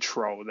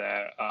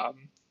their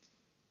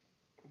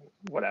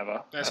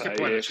whatever. That's a good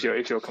point,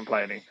 if you're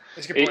complaining,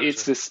 it's a good point,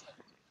 it's this.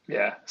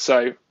 Yeah.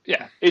 So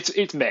yeah,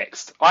 it's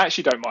mixed. I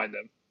actually don't mind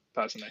them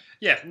personally.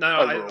 Yeah.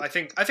 No. I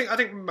think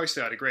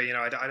mostly I'd agree. You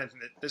know, I don't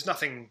think that there's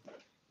nothing.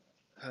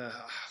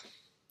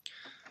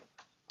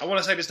 I want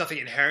to say there's nothing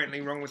inherently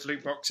wrong with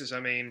loot boxes.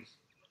 I mean,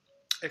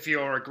 if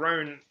you're a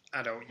grown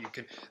adult, you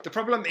can. The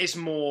problem is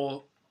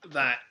more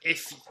that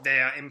if they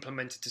are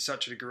implemented to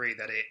such a degree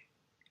that it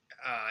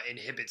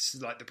inhibits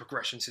like the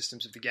progression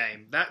systems of the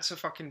game, that's a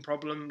fucking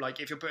problem. Like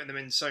if you're putting them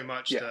in so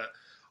much that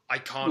I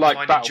can't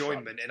find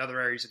enjoyment in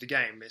other areas of the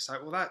game, it's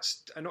like, well,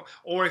 that's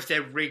or if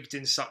they're rigged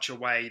in such a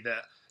way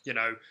that you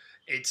know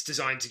it's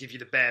designed to give you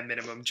the bare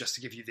minimum just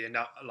to give you the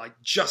enough, like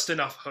just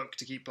enough hook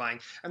to keep playing.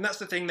 And that's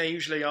the thing they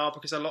usually are,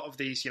 because a lot of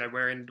these, you know,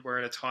 we're in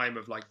a time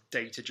of like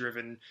data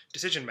driven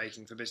decision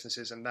making for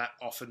businesses, and that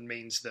often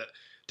means that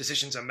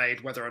decisions are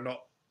made whether or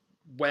not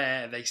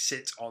where they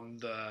sit on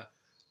the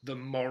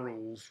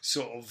moral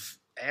sort of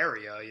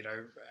area, you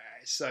know.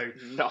 So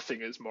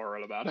nothing is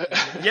moral about it.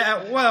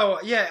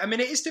 I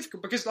mean, it is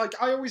difficult because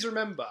like I always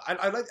remember,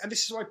 and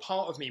this is why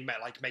part of me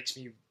makes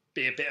me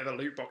be a bit of a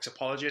loot box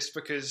apologist,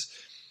 because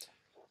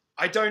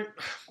I don't.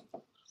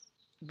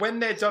 When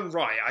they're done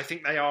right, I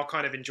think they are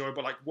kind of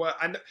enjoyable. Like,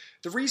 and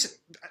the reason,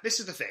 this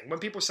is the thing, when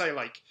people say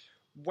like,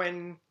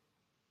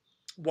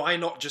 why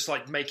not just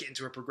like make it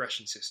into a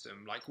progression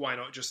system? Like, why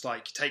not just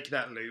like take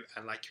that loot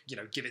and like, you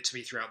know, give it to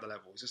me throughout the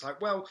levels? It's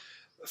like, well,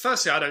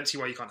 firstly, I don't see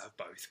why you can't have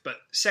both. But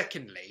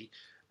secondly,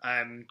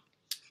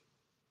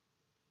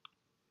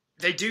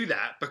 they do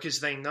that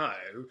because they know,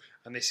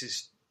 and this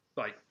is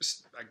like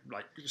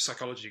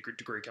psychology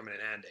degree coming in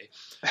handy.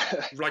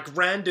 Like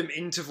random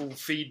interval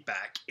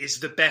feedback is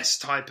the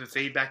best type of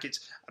feedback. It's,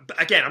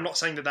 again, I'm not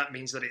saying that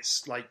means that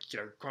it's like, you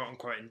know, quote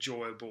unquote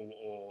enjoyable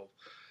or,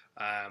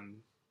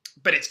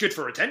 but it's good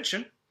for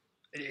retention.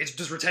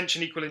 Does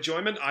retention equal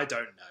enjoyment? I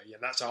don't know. Yeah,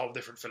 that's a whole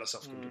different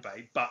philosophical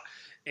debate. But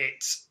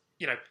it's,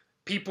 you know,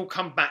 people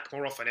come back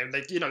more often, and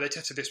they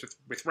tested this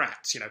with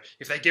rats.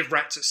 If they give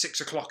rats at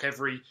 6 o'clock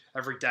every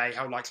day,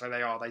 how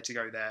likely are they to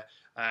go there?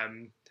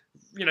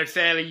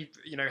 Fairly,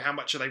 how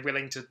much are they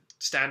willing to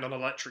stand on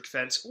an electric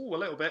fence? Oh, a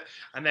little bit.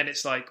 And then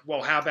it's like,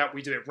 well, how about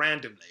we do it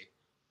randomly?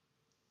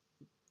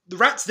 The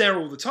rat's there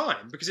all the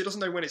time because it doesn't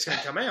know when it's going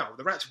to come out.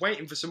 The rat's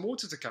waiting for some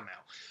water to come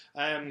out.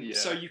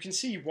 So you can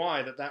see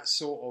why that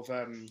sort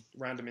of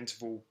random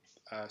interval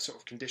sort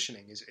of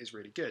conditioning is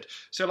really good.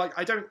 So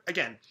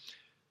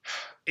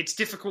it's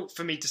difficult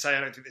for me to say I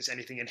don't think there's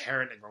anything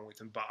inherently wrong with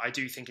them, but I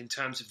do think in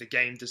terms of the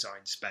game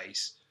design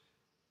space,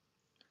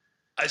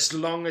 as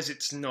long as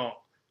it's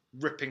not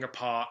ripping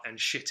apart and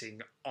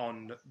shitting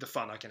on the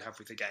fun I can have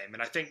with the game.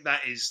 And I think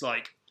that is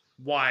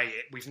why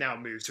we've now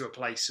moved to a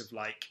place of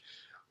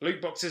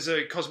loot boxes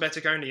are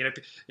cosmetic only.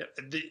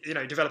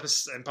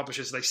 Developers and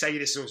publishers, they say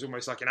this is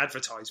almost like an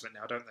advertisement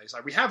now, don't they? It's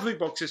like, we have loot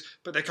boxes,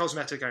 but they're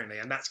cosmetic only.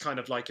 And that's kind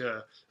of like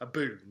a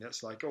boon.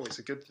 That's like, oh, it's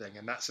a good thing.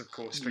 And that's, of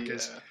course,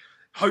 because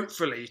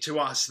hopefully to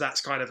us,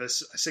 that's kind of a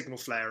signal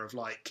flare of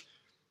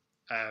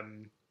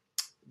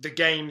the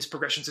game's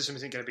progression system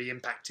isn't going to be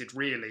impacted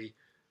really,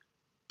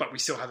 but we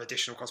still have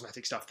additional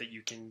cosmetic stuff that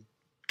you can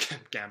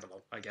gamble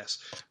on, I guess.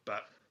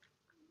 But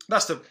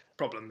that's the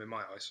problem in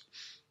my eyes.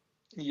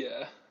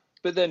 Yeah.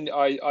 But then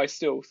I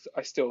still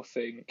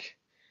think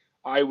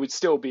I would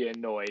still be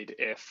annoyed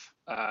if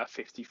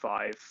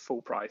 55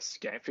 full price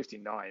game,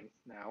 59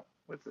 now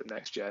with the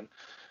next gen,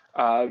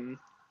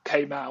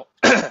 came out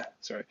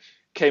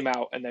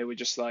and they were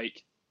just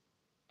like,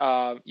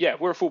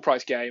 we're a full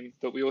price game,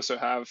 but we also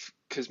have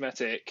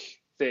cosmetic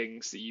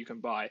things that you can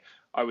buy.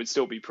 I would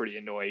still be pretty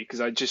annoyed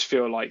because I just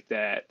feel like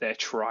they're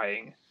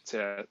trying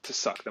to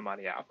suck the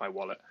money out of my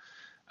wallet.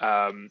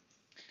 I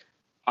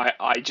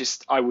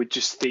would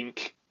just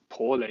think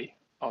poorly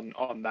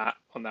on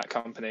that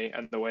company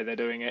and the way they're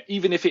doing it.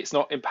 Even if it's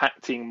not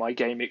impacting my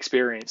game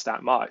experience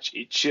that much,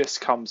 it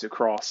just comes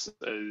across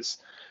as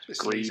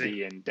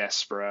greedy and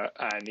desperate,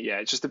 and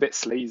it's just a bit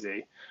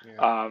sleazy.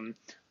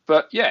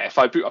 But if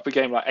I boot up a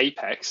game like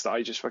Apex that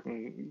I just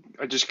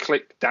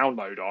click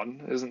download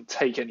on, it doesn't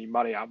take any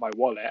money out of my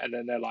wallet, and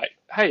then they're like,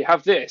 hey,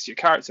 have this, your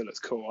character looks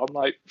cool, I'm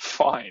like,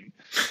 fine,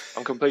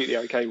 I'm completely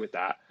okay with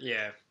that.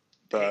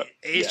 But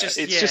it's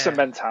just a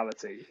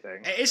mentality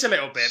thing. It is a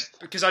little bit,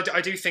 because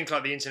I do think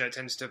the internet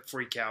tends to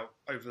freak out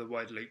over the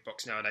word loot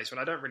box nowadays, but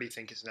I don't really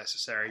think it's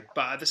necessary.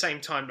 But at the same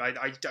time,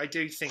 I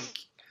do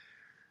think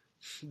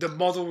the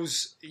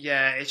models,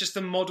 it's just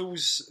the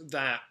models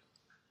that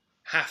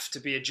have to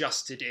be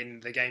adjusted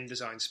in the game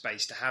design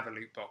space to have a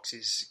loot box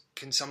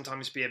can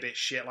sometimes be a bit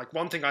shit.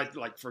 One thing I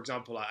like, for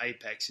example, at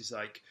Apex is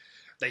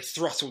they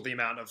throttle the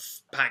amount of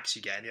packs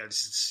you get.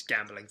 This is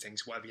gambling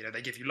things, whatever.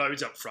 They give you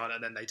loads up front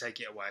and then they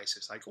take it away. So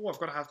it's like, oh, I've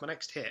got to have my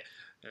next hit.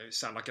 It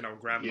sound like an old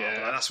grandma,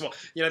 but that's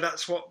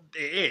what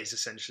it is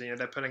essentially.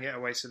 They're putting it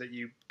away so that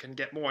you can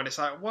get more. And it's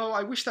like, well,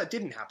 I wish that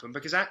didn't happen,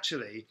 because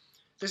actually,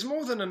 there's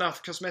more than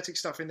enough cosmetic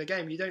stuff in the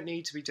game. You don't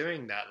need to be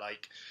doing that.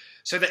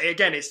 So that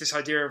again, it's this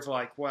idea of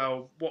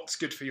well, what's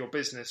good for your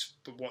business,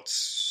 but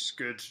what's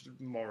good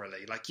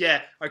morally?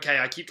 Okay,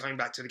 I keep coming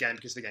back to the game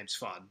because the game's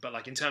fun,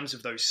 but in terms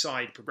of those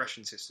side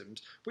progression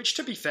systems, which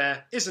to be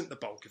fair isn't the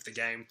bulk of the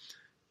game,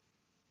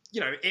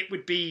 it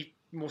would be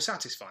more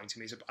satisfying to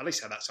me. At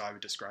least that's how I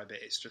would describe it.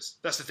 It's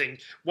just, that's the thing.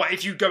 What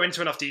if you go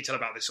into enough detail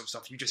about this sort of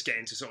stuff, you just get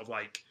into sort of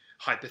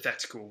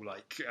hypothetical,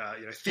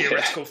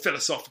 theoretical,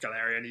 philosophical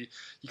area, and you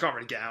can't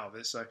really get out of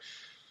it. So it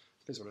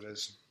is what it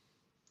is.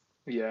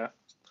 Yeah.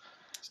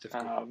 It's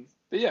difficult.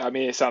 But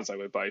it sounds like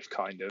we're both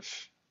kind of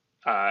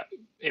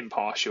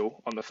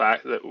impartial on the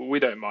fact that we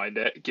don't mind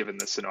it given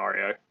the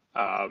scenario.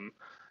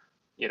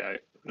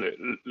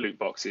 Loot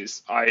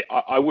boxes,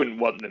 I wouldn't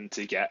want them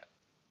to get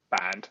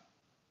banned.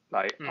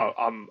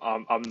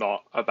 I'm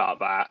not about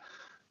that.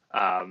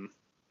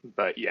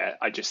 But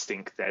I just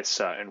think there's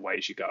certain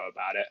ways you go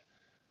about it.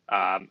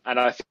 And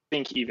I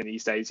think even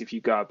these days, if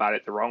you go about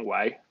it the wrong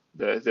way,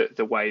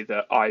 the way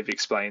that I've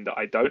explained that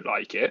I don't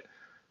like it,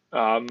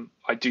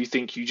 I do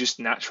think you just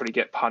naturally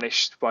get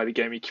punished by the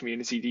gaming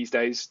community these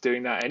days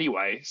doing that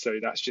anyway. So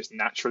that's just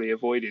naturally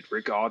avoided,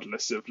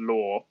 regardless of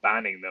law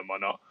banning them or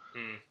not.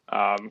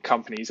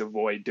 Companies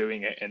avoid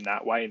doing it in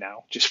that way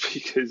now, just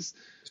because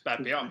it's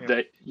bad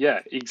PR.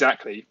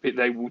 Exactly.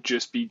 They will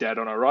just be dead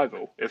on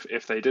arrival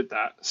if they did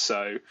that.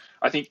 So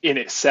I think in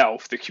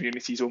itself, the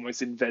community's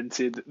almost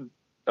invented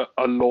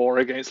a law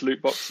against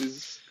loot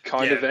boxes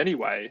kind of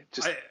anyway,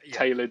 just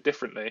tailored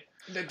differently.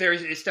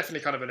 It's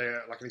definitely kind of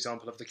an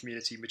example of the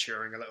community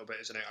maturing a little bit,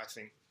 isn't it? I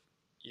think,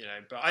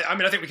 but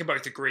I think we can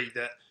both agree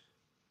that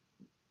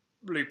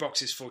loot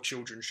boxes for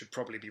children should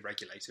probably be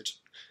regulated.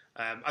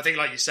 I think,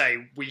 like you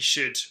say, we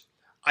should.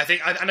 I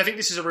think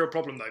this is a real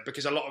problem though,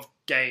 because a lot of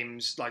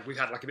games, we've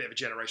had a bit of a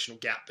generational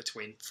gap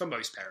between, for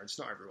most parents,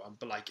 not everyone,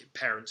 but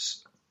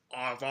parents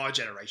of our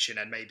generation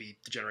and maybe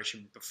the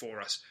generation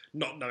before us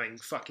not knowing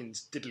fucking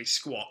diddly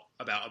squat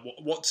about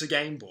what's a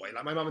Game Boy.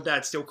 Like my mum and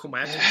dad still call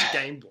my Xbox a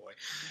Game Boy,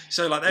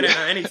 so like they don't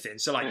know anything.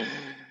 So like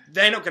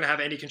they're not going to have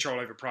any control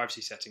over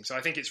privacy settings. So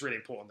I think it's really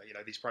important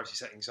that these privacy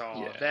settings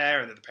are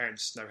there and that the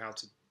parents know how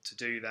to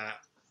do that.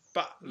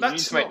 But you need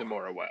to make them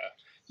more aware.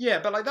 Yeah,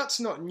 but like that's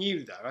not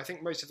new though. I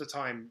think most of the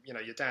time,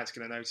 your dad's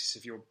going to notice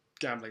if you're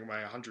gambling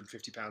away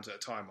 £150 at a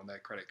time on their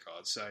credit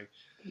card. So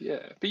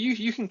yeah, but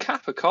you can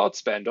cap a card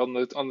spend on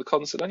the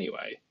console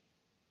anyway.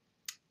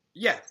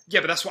 Yeah,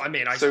 but that's what I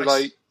mean.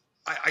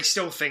 I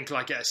still think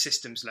like at a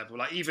systems level,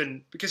 like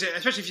even because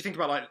especially if you think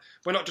about like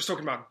we're not just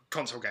talking about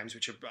console games,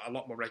 which are a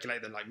lot more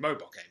regulated than like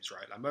mobile games,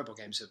 right? Like mobile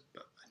games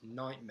are a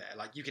nightmare.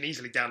 Like you can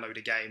easily download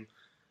a game,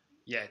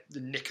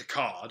 nick a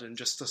card and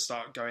just to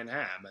start going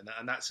ham,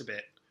 and that's a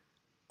bit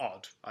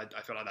odd. I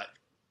feel like that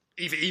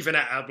even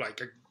at like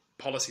a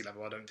policy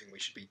level, I don't think we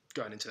should be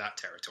going into that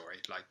territory.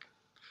 Like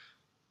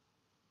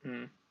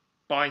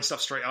buying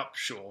stuff straight up,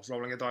 sure.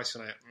 Rolling a dice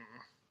on it,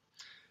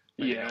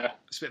 not.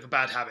 It's a bit of a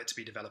bad habit to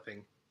be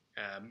developing.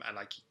 And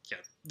like,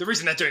 the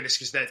reason they're doing this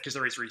is because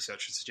there is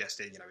research that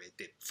suggested,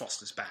 it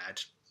fosters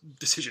bad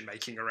decision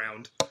making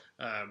around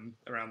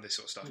this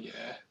sort of stuff. Yeah.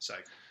 So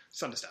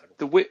it's understandable.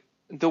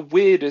 The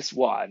weirdest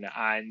one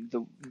and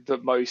the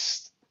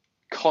most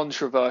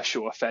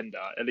controversial offender,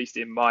 at least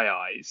in my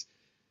eyes,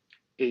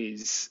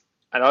 is,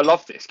 and I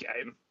love this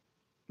game,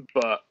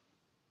 but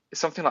it's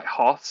something like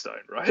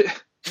Hearthstone, right?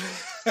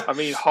 I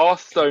mean,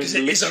 Hearthstone because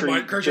it is a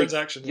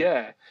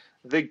microtransaction.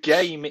 The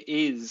game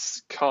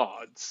is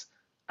cards,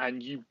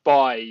 and you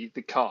buy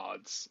the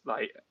cards,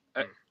 like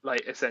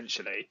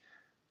essentially.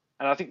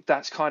 And I think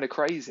that's kind of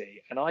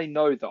crazy. And I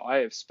know that I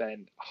have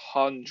spent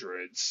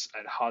hundreds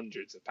and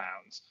hundreds of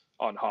pounds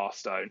on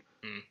Hearthstone,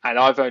 and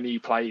I've only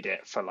played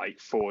it for like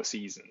 4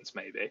 seasons,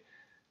 maybe.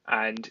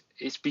 And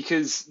it's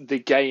because the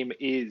game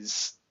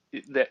is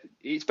that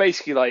it's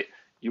basically like,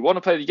 you want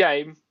to play the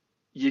game,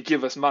 you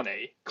give us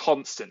money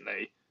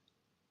constantly.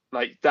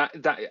 Like that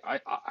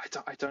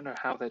I don't know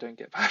how they don't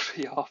get bad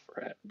PR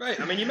for it. Right.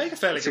 I mean, you make a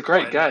fairly it's good a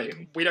great point. game.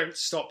 Like, we don't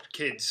stop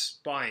kids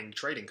buying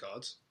trading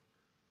cards.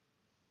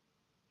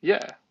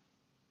 Yeah.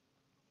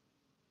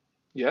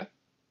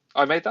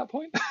 I made that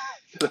point.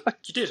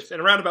 You did. In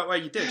a roundabout way,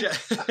 you did, yeah.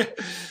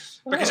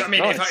 Because,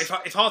 nice.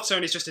 if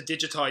Hearthstone is just a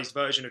digitized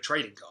version of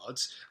trading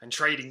cards, and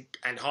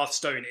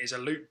Hearthstone is a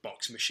loot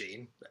box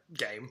machine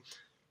game,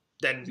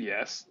 then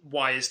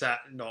why is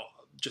that not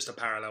just a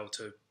parallel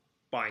to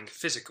buying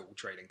physical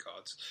trading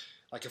cards?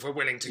 Like, if we're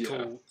willing to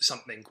call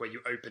something where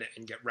you open it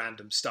and get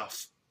random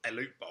stuff a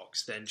loot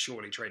box, then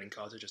surely trading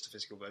cards are just a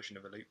physical version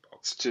of a loot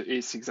box.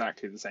 It's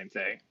exactly the same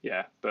thing,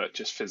 but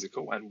just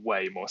physical and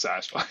way more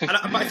satisfying.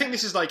 But I think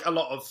this is like a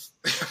lot of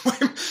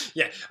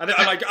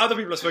I like other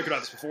people have spoken about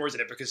this before, isn't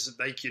it? Because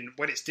they can,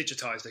 when it's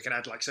digitized, they can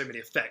add like so many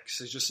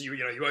effects. It's just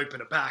you open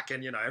a pack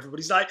and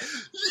everybody's like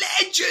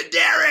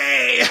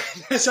legendary.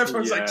 So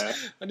everyone's like,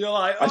 and you're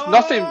like,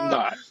 nothing.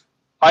 No.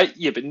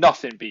 But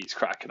nothing beats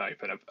cracking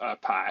open a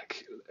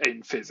pack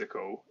in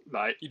physical.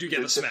 Like, you do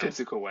get the smell.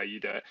 Physical way you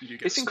do it.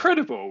 It's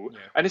incredible,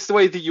 and it's the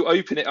way that you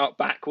open it up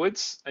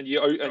backwards, and you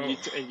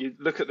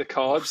look at the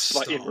cards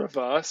like in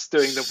reverse,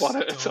 doing the one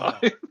at a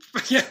time.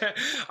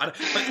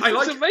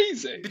 It's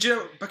amazing.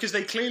 But because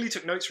they clearly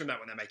took notes from that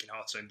when they're making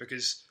Hearthstone,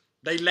 because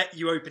they let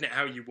you open it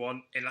how you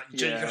want, and like you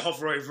can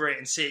hover over it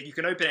and see it. You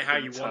can open it how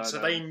you want,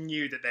 so they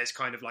knew that there's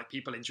kind of like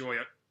people enjoy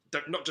it,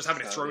 not just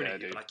having it thrown at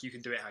you, but like you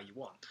can do it how you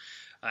want.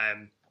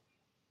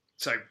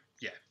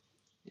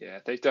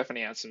 They've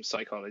definitely had some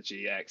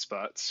psychology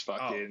experts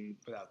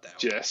without doubt.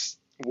 Just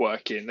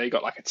working. They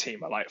got like a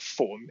team of like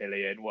 4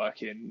 million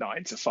working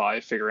 9 to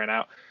 5, figuring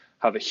out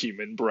how the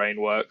human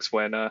brain works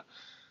when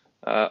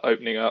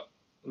opening up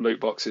loot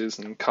boxes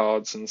and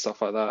cards and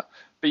stuff like that.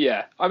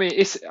 But I mean,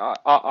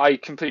 I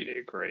completely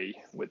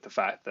agree with the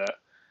fact that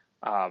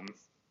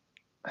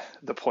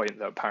the point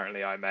that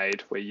apparently I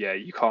made, where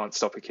you can't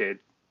stop a kid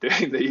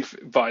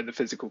buying the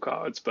physical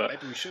cards, but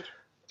maybe we should.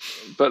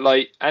 But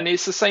like, and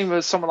it's the same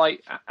as someone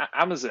like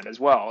Amazon as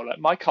well. Like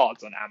my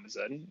card's on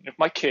Amazon. If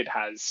my kid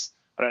has,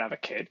 I don't have a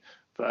kid,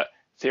 but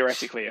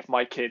theoretically, if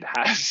my kid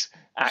has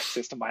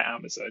access to my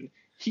Amazon,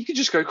 he could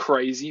just go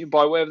crazy and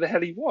buy whatever the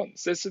hell he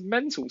wants. There's some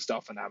mental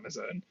stuff on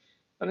Amazon,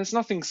 and there's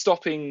nothing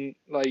stopping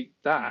like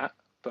that.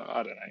 But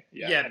I don't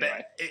know. Anyway.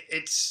 But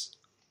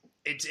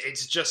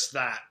it's just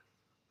that.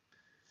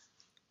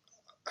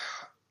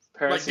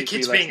 Parents like the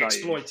kids being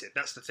exploited.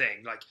 That's the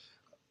thing. Like.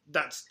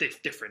 That's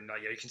different.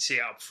 Like, you can see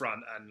it up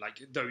front, and like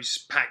those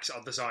packs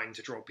are designed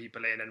to draw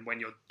people in. And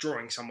when you're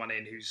drawing someone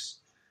in who's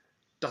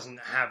doesn't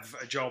have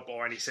a job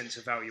or any sense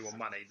of value or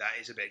money, that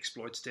is a bit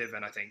exploitative.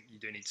 And I think you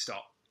do need to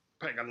start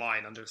putting a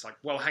line under. It's like,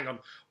 well, hang on,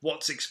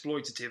 what's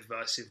exploitative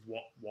versus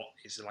what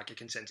is like a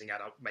consenting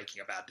adult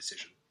making a bad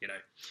decision?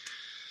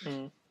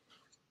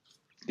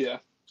 Yeah.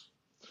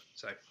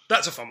 So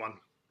that's a fun one.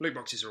 Loot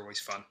boxes are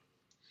always fun.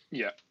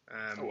 Yeah.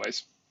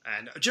 Always.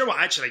 And do you know what?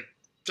 Actually.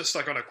 Just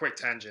like on a quick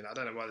tangent, I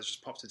don't know why this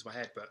just popped into my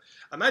head, but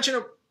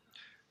imagine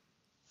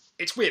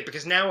it's weird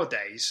because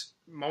nowadays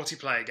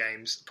multiplayer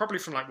games, probably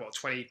from like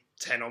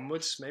 2010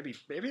 onwards, maybe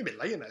a bit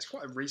later than that. It's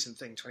quite a recent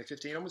thing,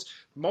 2015 onwards.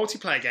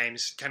 Multiplayer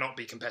games cannot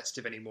be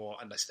competitive anymore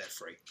unless they're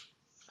free.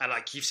 And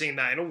like you've seen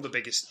that in all the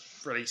biggest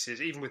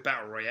releases, even with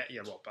Battle Royale.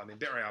 Yeah, well, I mean,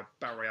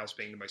 Battle Royale's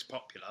being the most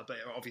popular, but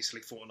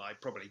obviously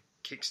Fortnite probably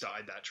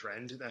kickstarted that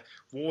trend.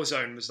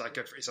 Warzone was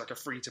it's like a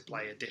free to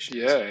play edition.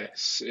 Yeah,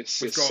 it's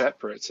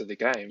separate to the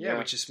game. Yeah,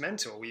 which is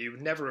mental. You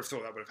would never have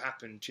thought that would have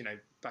happened.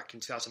 Back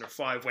in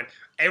 2005 when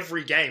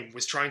every game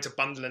was trying to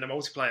bundle in a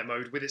multiplayer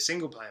mode with its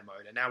single player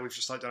mode, and now we've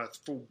just like done a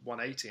full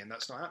 180, and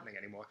that's not happening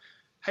anymore.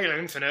 Halo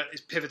Infinite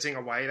is pivoting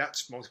away.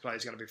 That's multiplayer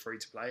is going to be free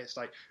to play. It's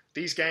like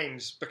these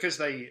games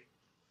because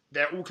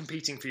they're all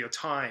competing for your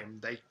time.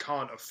 They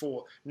can't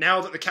afford...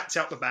 Now that the cat's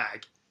out the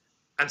bag,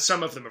 and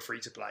some of them are free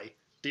to play,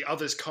 the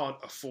others can't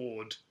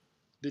afford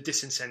the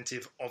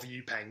disincentive of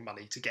you paying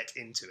money to get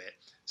into it.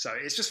 So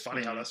it's just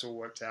funny how that's all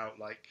worked out.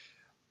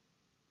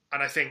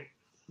 And I think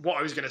what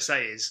I was going to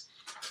say is,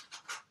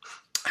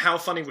 how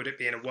funny would it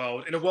be in a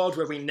world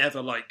where we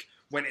never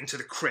went into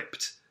the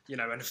crypt,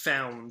 and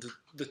found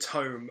the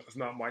tome of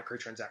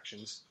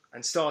microtransactions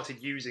and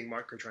started using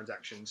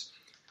microtransactions.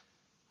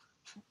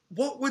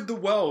 What would the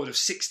world of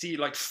 60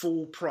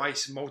 full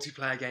price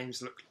multiplayer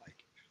games look like?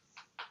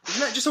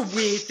 Isn't that just a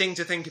weird thing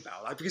to think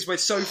about? Because we're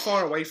so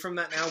far away from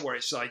that now, where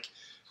it's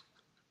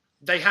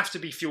they have to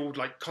be fueled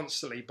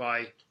constantly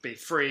by be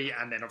free,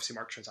 and then obviously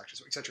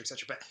microtransactions, etc.,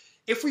 etc. But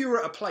if we were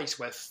at a place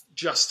where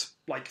just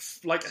like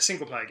a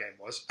single player game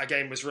was, a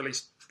game was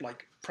released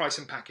price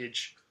and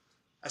package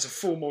as a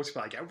full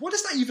multiplayer game, what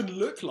does that even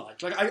look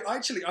like?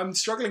 I'm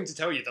struggling to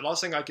tell you. The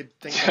last thing I could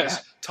think of is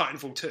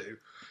Titanfall 2.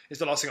 Is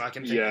the last thing I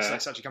can think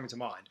that's actually coming to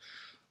mind.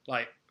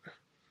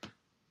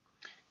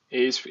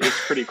 It's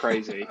pretty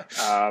crazy.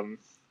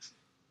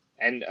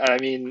 And I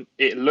mean,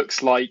 it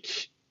looks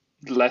like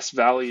less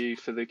value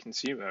for the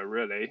consumer,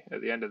 really,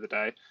 at the end of the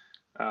day.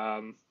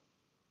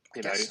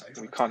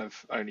 We kind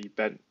of only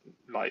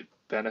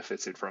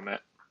benefited from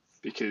it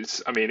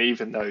because, I mean,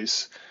 even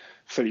those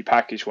fully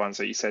packaged ones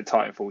that you said,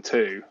 Titanfall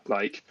 2,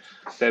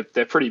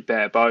 they're pretty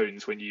bare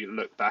bones when you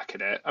look back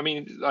at it. I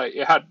mean,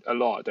 it had a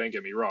lot, don't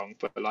get me wrong,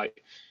 but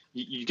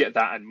you get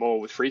that and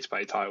more with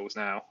free-to-play titles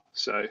now.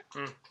 So,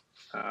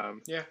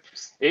 it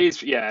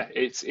is. Yeah,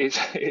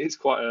 it's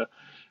quite a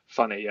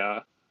funny.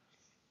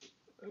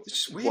 It's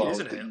just weird,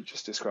 isn't it? You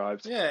just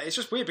described. Yeah, it's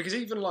just weird because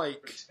even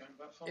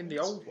in the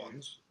old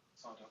ones.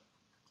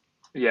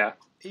 Yeah.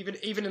 Even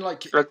in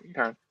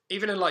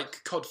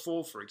COD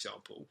 4, for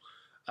example,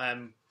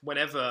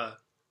 whenever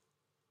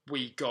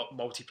we got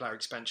multiplayer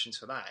expansions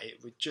for that,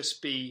 it would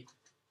just be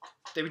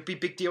they would be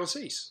big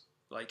DLCs.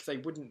 They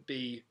wouldn't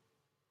be.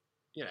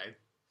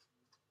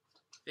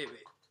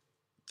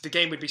 The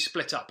game would be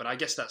split up, and I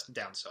guess that's the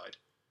downside.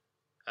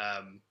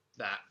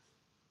 That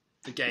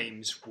the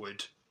games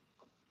would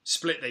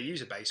split their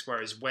user base,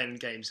 whereas when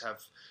games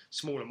have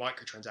smaller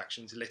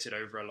microtransactions littered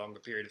over a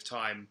longer period of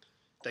time,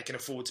 they can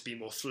afford to be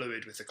more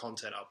fluid with the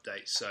content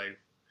updates. So,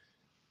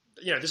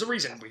 there's a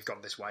reason we've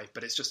gone this way,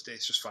 but it's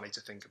just funny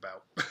to think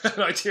about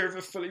an idea of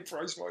a fully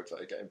priced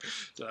multiplayer game.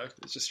 So it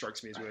just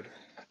strikes me as weird.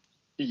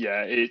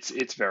 Yeah,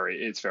 it's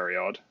very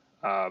odd.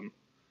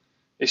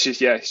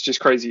 It's just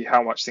crazy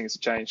how much things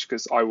have changed,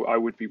 because I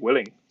would be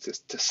willing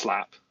to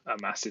slap a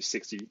massive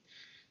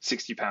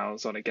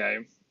 £60 on a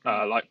game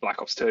like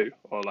Black Ops 2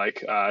 or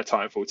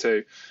Titanfall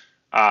 2,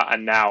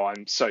 and now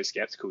I'm so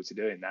skeptical to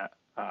doing that.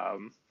 But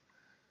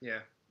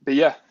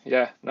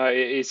no,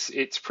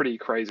 it's pretty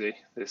crazy.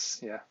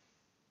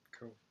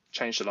 Cool.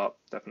 Changed a lot,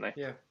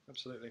 definitely. Yeah,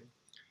 absolutely.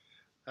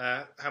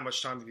 How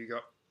much time have you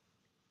got?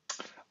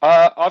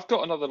 I've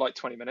got another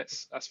 20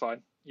 minutes. That's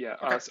fine. Yeah,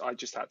 okay. I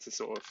just had to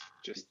sort of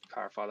just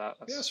clarify that.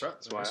 That's right.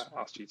 That's why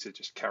I asked you to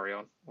just carry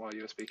on while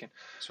you were speaking.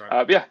 That's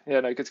right.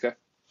 No, good to go.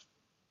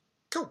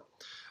 Cool.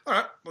 All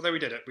right. Well, there we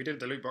did it. We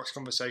did the loot box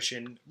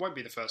conversation. Won't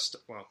be the first.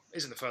 Well,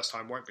 isn't the first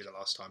time. Won't be the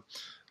last time.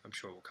 I'm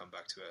sure we'll come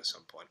back to it at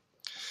some point.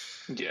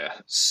 Yeah.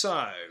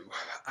 So,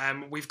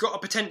 we've got a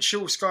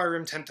potential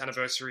Skyrim 10th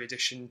anniversary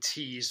edition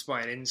teased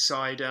by an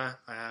insider.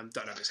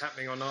 Don't know if it's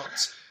happening or not.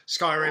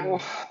 Skyrim.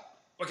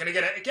 We're going to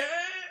get it again.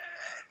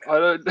 I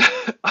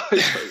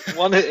don't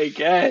want it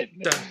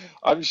again.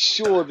 I'm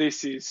sure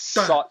this is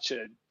such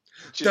a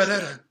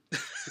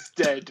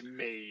dead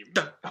meme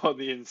on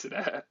the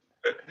internet.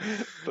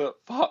 But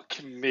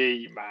fuck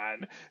me,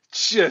 man.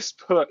 Just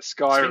put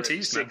Skyrim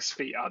teased, 6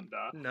 feet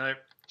under. No.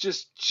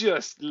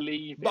 Just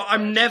leave it. But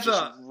I'm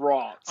never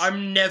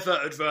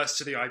adverse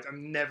to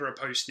I'm never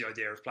opposed to the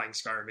idea of playing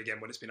Skyrim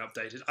again when it's been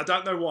updated. I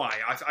don't know why.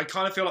 I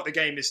kind of feel like the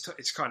game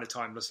it's kind of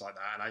timeless like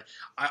that, and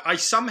I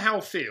somehow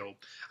feel,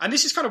 and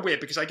this is kind of weird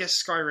because I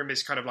guess Skyrim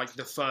is kind of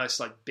the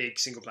first big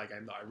single player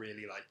game that I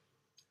really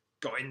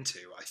got into.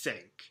 I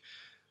think,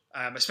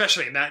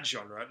 especially in that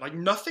genre,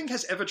 nothing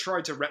has ever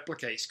tried to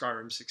replicate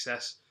Skyrim's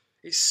success.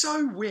 It's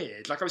so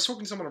weird. I was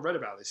talking to someone on Reddit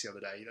about this the other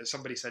day.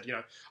 Somebody said,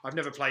 I've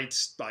never played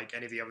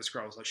any of the other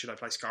Scrolls. Should I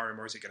play Skyrim,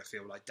 or is it going to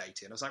feel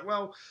dated? And I was like,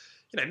 well,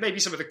 maybe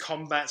some of the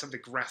combat, some of the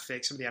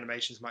graphics, some of the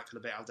animations might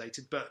feel a bit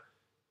outdated, but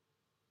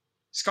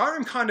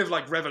Skyrim kind of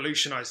like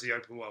revolutionized the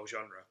open world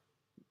genre.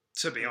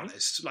 To be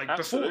honest, like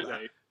Absolutely. before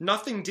that,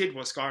 nothing did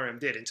what Skyrim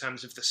did in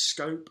terms of the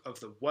scope of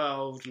the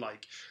world,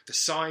 like the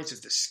size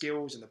of the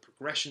skills and the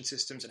progression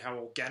systems and how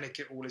organic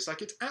it all is.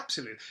 Like it's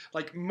absolute.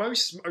 Like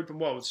most open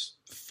worlds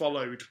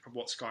followed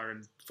what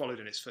Skyrim followed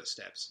in its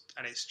footsteps,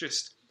 and it's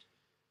just.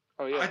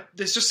 Oh yeah.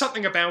 There's just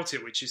something about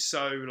it which is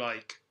so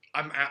like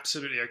I'm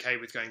absolutely okay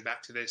with going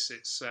back to this.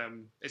 It's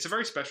a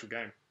very special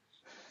game.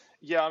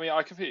 Yeah, I mean,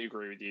 I completely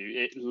agree with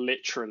you. It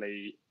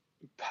literally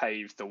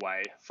paved the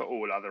way for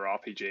all other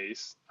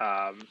RPGs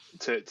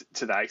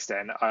to that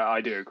extent.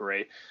 I do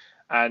agree,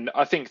 and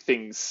I think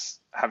things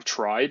have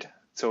tried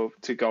to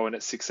go on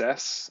its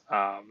success.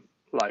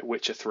 Like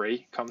Witcher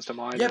 3 comes to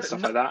mind and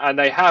stuff like that, and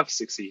they have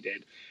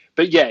succeeded.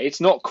 But yeah,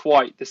 it's not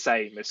quite the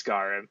same as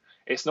Skyrim.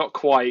 It's not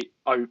quite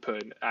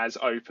open,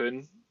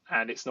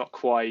 and it's not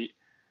quite.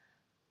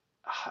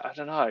 I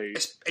don't know.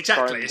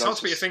 Exactly. It's hard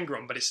to put your finger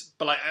on, but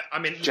like I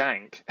mean,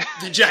 jank.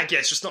 The jank, yeah,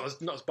 it's just not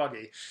as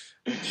buggy,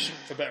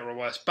 for better or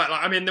worse. But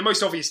like, I mean, the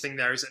most obvious thing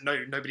there is that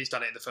nobody's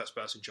done it in the first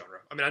person genre.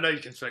 I mean, I know you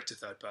can flick to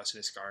third person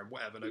in Skyrim,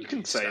 whatever. You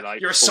can say that.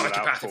 Like you're a Fallout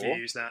psychopath 4. if you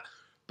use that.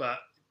 But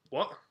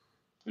what?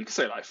 You can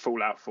say like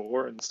Fallout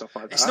 4 and stuff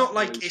like that. It's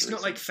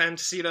not like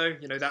fantasy though.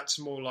 You know, that's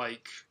more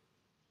like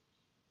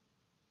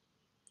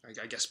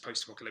I guess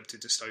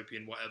post-apocalyptic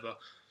dystopian, whatever.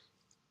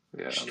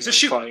 Yeah, it's a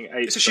shooter.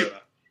 It's a shooter.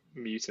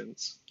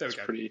 Mutants. There we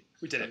go.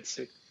 We did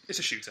fancy. it. It's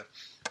a shooter.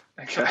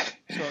 Okay.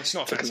 Well, it's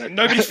not fancy.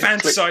 Nobody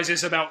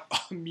fantasizes about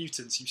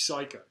mutants, you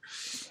psycho.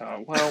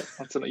 Oh, well,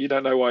 I don't know. You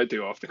don't know what I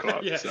do after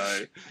club, yeah.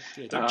 So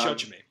don't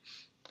judge me.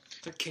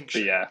 Don't kink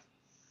shame.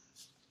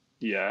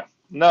 Yeah.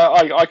 No,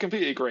 I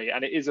completely agree,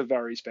 and it is a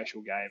very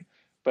special game.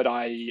 But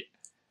I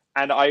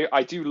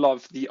do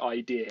love the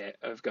idea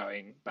of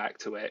going back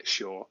to it,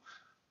 sure.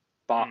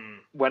 But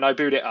when I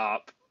boot it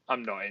up,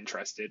 I'm not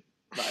interested.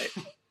 Like,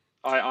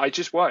 I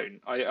just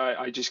won't.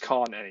 I just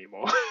can't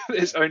anymore.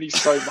 There's only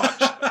so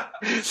much.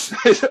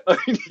 There's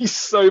only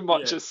so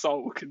much a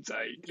soul can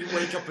take. You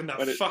wake up in that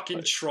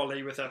fucking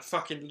trolley with that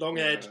fucking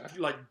long-haired,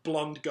 like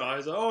blonde guy.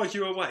 Like, oh,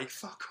 you're awake.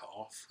 Fuck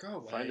off. Go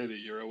away. Finally,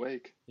 you're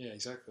awake. Yeah,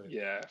 exactly.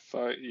 Yeah.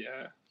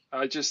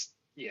 I just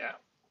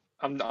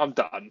I'm done. I'm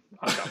done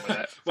with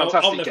it. Well,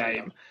 Fantastic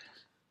game.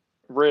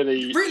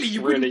 Really,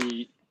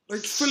 like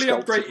fully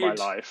sculpted upgraded, my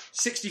life.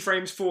 60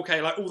 frames,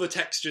 4K, like all the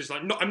textures.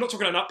 Like, I'm not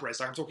talking an upres.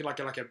 Like, I'm talking like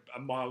a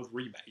mild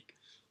remake.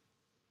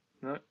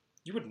 No,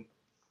 you wouldn't.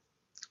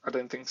 I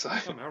don't think so.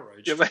 I'm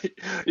outraged.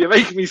 You're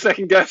making me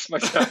second guess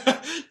myself.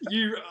 I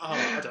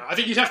don't know. I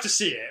think you'd have to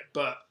see it,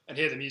 and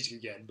hear the music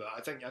again. But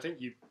I think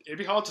it'd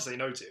be hard to say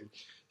no to,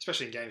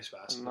 especially in Games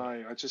Pass. No,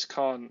 I just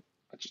can't.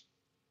 I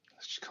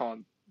just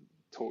can't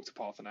talk to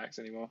Parthenax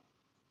anymore.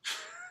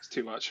 It's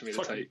too much for me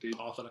to take, dude.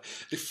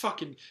 The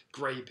fucking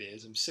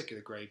greybeards. I'm sick of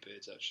the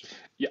greybeards, actually.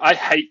 Yeah, I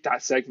hate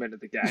that segment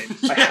of the game.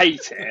 I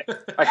hate it.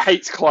 I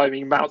hate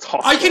climbing Mount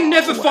Hoffman. I can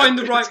never find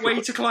the right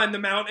way to climb the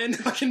mountain.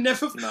 I can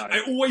never. No.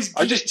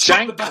 I just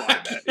jank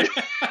climb it.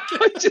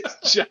 I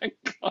just jank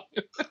climb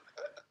it.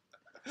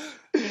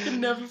 I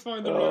can never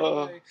find the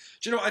right way.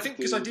 Do you know what? I think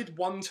because I did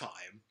one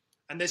time,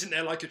 and isn't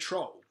there like a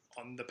troll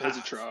on the path?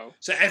 There's a troll.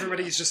 So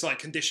everybody's just like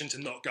conditioned to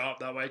not go up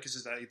that way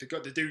because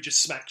the dude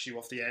just smacks you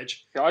off the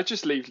edge. Yeah, I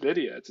just leave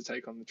Lydia to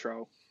take on the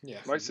troll. Yeah.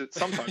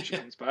 Sometimes she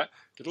comes back.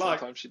 Good luck.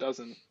 Sometimes she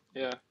doesn't.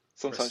 Yeah.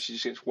 Sometimes she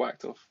just gets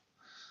whacked off.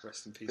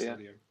 Rest in peace,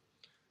 Lydia.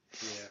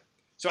 Yeah.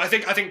 So I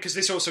think because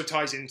this also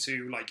ties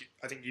into, like,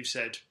 I think you've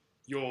said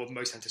your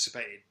most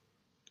anticipated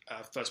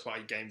first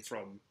party game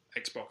from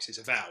Xbox is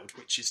Avowed,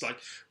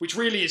 which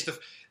really is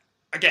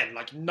again,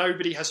 like,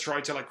 nobody has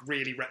tried to like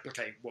really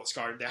replicate what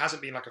Skyrim. There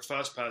hasn't been like a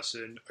first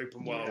person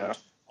open world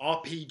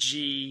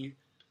RPG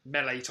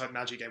melee type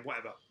magic game,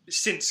 whatever,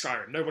 since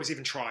Skyrim. Nobody's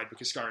even tried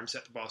because Skyrim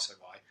set the bar so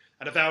high.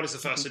 And Avowed is the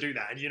first to do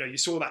that. And you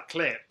saw that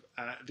clip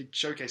the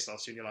showcase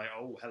last year, and you're like,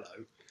 oh,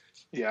 hello.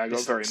 Yeah, I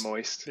got very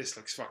moist. This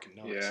looks fucking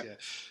nice. Yeah.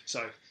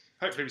 So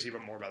hopefully we'll see a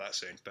bit more about that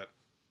soon. But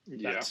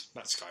that's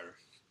Skyrim.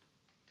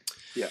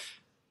 Yeah.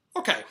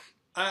 Okay.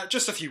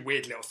 Just a few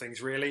weird little things,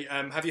 really.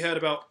 Have you heard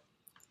about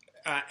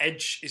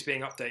Edge is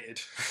being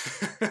updated?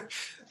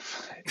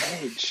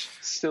 Edge?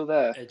 Still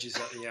there? Edge is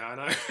I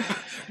know.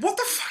 What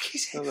the fuck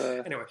is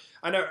it? Anyway,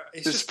 I know.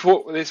 This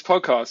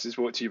podcast is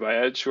brought to you by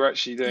Edge. We're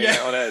actually doing it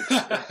on Edge.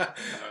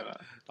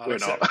 No. We're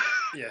not.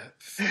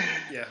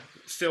 Yeah.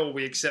 Phil,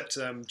 we accept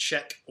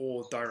check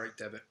or direct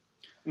debit.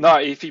 No,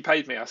 if he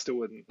paid me, I still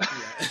wouldn't. Yeah,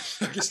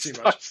 it's too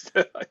much.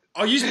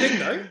 I'll use Bing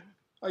though.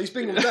 I use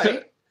Bing all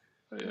day.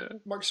 Yeah.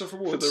 Microsoft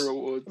Rewards. For the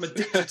rewards. I'm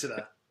addicted to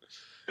that.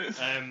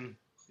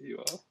 You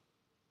are.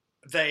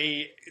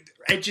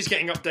 Edge is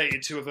getting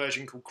updated to a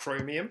version called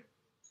Chromium.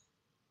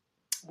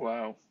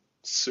 Wow.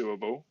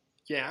 Suable.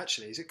 Yeah,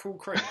 actually, is it called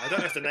Chromium? I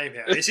don't have the name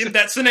here.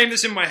 That's the name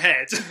that's in my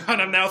head,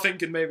 and I'm now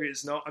thinking maybe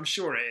it's not. I'm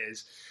sure it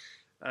is.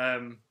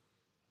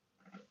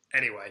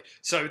 Anyway,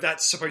 so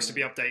that's supposed to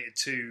be updated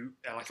to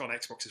like on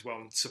Xbox as well,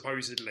 and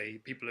supposedly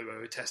people who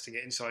are testing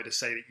it insiders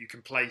say that you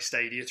can play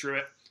Stadia through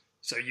it.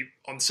 So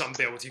on some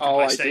builds you can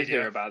play Stadia did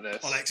hear about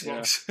this. on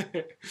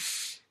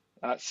Xbox.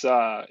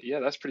 Yeah.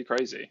 That's pretty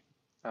crazy.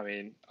 I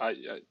mean,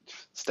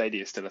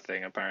 Stadia is still a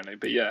thing apparently,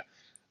 but yeah,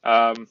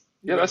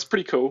 that's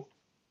pretty cool.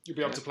 You'll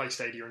be able to play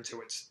Stadia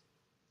until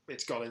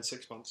it's gone in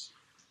 6 months.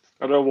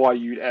 I don't know why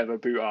you'd ever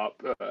boot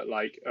up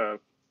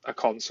a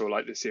console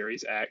like the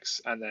Series X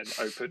and then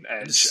open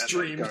Edge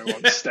and then go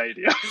on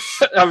Stadia.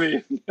 I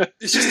mean,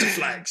 it's just a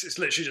flex. It's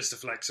literally just a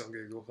flex on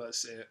Google.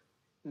 That's it.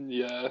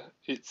 Yeah,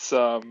 it's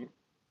but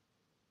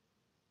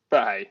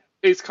hey,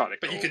 it's kind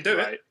of cool. But you can do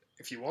it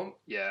if you want.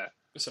 Yeah,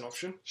 it's an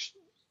option.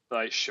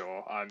 Like,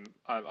 sure,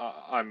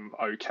 I'm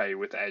okay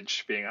with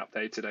Edge being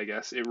updated. I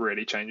guess it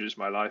really changes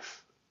my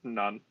life.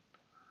 None.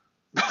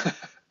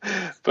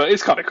 But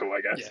it's kind of cool,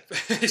 I guess. Yeah,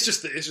 it's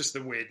just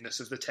the weirdness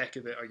of the tech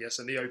of it, I guess,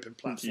 and the open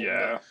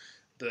platform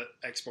that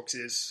Xbox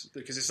is,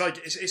 because it's like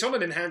it's on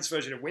an enhanced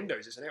version of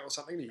Windows, isn't it, or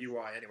something? The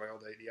UI anyway, or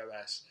the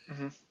OS.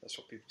 Mm-hmm. That's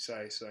what people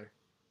say. So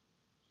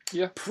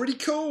yeah, pretty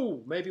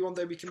cool. Maybe one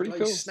day we can play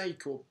cool.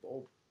 Snake or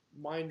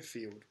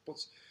Minefield.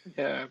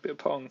 A bit of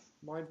Pong.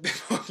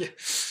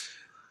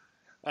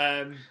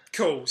 Yeah.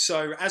 Cool.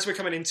 So as we're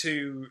coming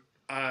into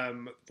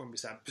when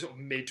was that? Sort of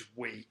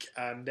midweek.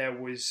 There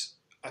was.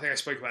 I think I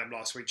spoke about him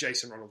last week.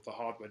 Jason Ronald, the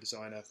hardware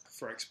designer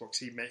for Xbox,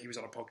 he was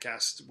on a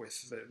podcast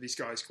with these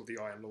guys called the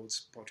Iron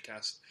Lords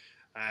podcast,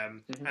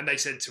 and they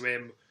said to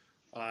him,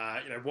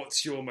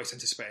 what's your most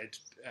anticipated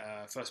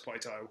first-party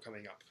title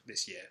coming up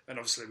this year? And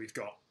obviously we've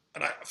got,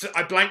 and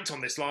I blanked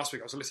on this last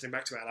week. I was listening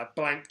back to it, and I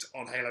blanked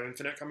on Halo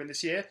Infinite coming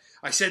this year.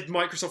 I said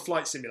Microsoft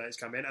Flight Simulator's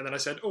coming, and then I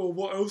said, oh,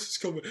 what else is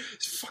coming?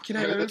 It's fucking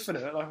Halo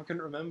Infinite. I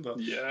couldn't remember.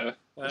 Yeah,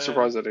 I'm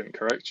surprised I didn't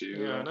correct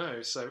you. Yeah, I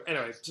know. So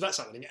anyway, so that's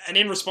happening. And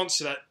in response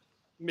to that,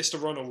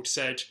 Mr. Ronald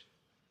said,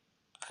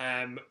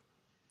 my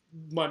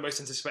most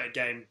anticipated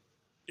game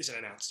isn't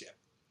announced yet.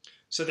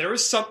 So there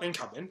is something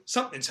coming.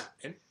 Something's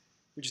happening.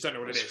 We just don't know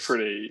what it is.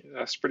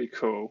 That's pretty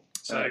cool.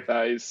 So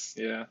that is,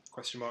 yeah.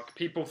 Question mark.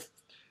 People,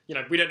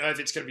 we don't know if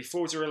it's going to be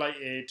Forza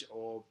related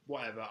or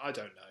whatever. I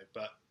don't know.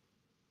 But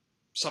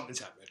something's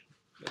happening.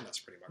 And that's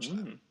pretty much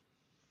that.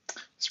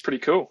 It's pretty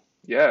cool.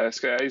 Yeah,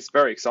 it's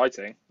very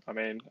exciting. I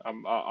mean,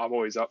 I'm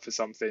always up for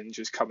something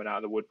just coming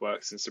out of the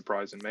woodworks and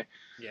surprising me.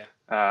 Yeah.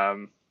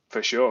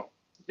 For sure.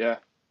 Yeah.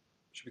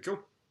 Should be cool.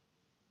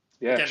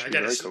 Yeah.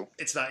 Again, very cool.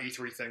 It's that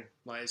E3 thing.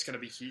 Like, it's going to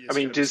be. I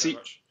mean, does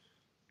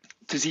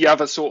he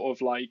have a sort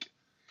of like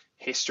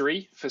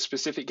history for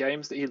specific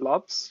games that he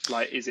loves?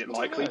 Like, is it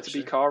likely to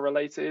be car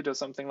related or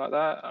something like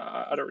that?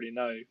 I don't really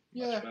know.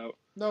 Yeah. About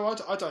no,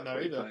 I don't know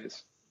either.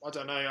 I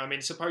don't know. I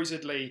mean,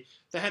 supposedly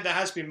there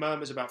has been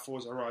murmurs about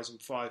Forza Horizon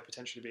 5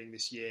 potentially being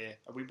this year.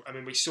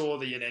 We saw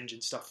the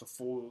in-engine stuff for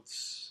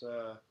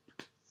Forza.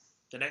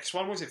 The next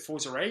one was it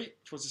Forza 8?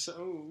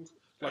 The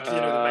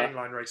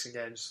mainline racing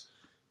games.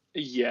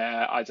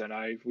 Yeah, I don't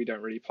know. We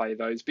don't really play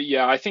those, but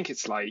yeah, I think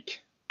it's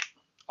like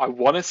I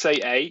want to say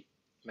 8,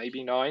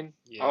 maybe 9.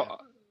 Yeah,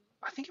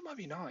 I think it might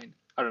be 9.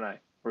 I don't know.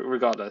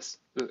 Regardless,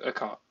 a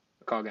car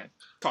game.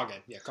 Car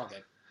game.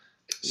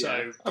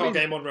 So car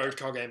game on road,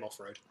 car game off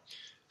road.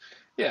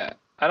 Yeah,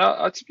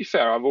 and to be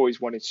fair, I've always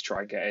wanted to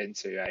try and get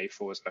into a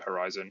Forza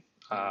Horizon.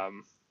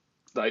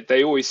 Like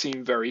they always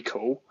seem very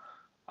cool.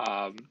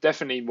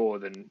 Definitely more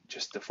than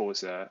just the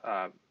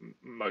Forza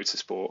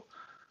Motorsport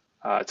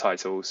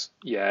titles.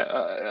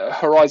 Yeah,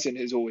 Horizon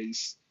has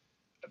always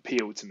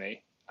appealed to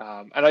me,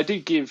 and I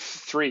did give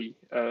 3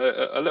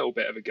 a little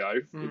bit of a go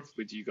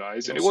with you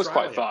guys, and it was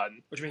quite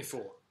fun. What do you mean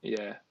 4?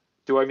 Yeah.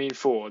 Do I mean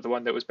 4? The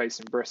one that was based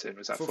in Britain,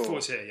 was that 4?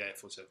 4's here, yeah,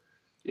 4's here.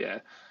 Yeah.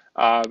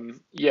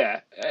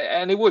 Yeah,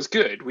 and it was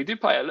good. We did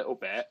play a little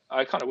bit.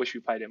 I kind of wish we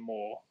played it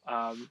more.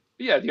 But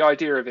yeah, the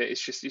idea of it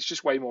is it's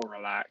just way more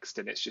relaxed,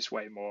 and it's just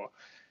way more.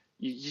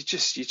 You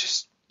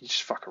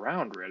just fuck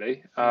around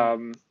really.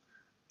 And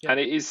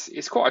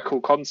it's quite a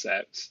cool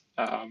concept.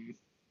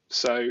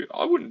 So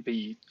I wouldn't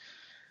be,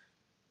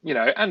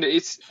 and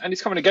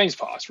it's coming to Games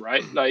Pass,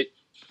 right? Like,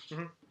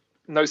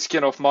 no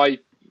skin off my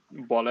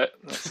wallet.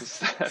 That's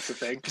the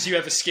thing. Because you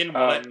have a skin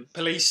wallet.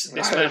 Police,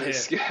 this man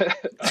here.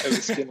 I have a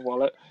skin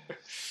wallet.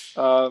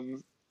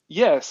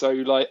 Yeah, so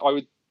like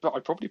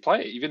I'd probably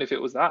play it even if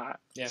it was that.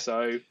 Yeah.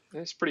 So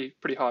it's pretty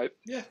hype.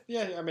 Yeah.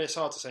 I mean, it's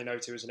hard to say no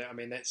to, isn't it? I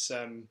mean, it's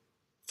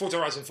Forza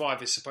Horizon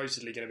 5 is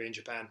supposedly going to be in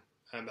Japan,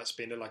 and that's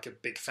been a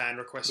big fan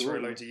request for a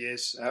load of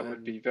years. That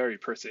would be very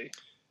pretty.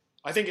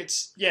 I think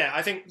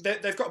I think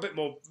they've got a bit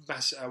more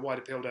wide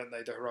appeal, don't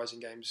they? The Horizon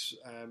games.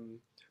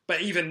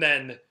 But even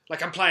then,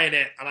 like, I'm playing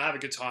it and I have a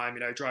good time,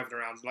 driving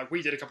around. Like,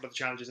 we did a couple of the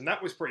challenges and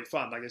that was pretty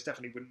fun. Like, I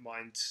definitely wouldn't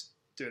mind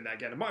doing that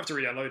again. I might have to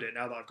re-download it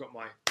now that I've got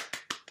my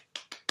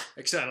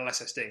external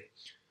SSD.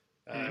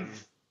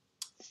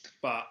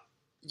 But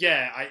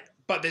yeah,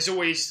 but there's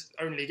always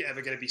only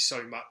ever going to be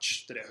so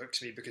much that it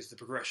hooks me because the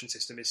progression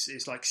system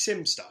is like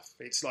sim stuff.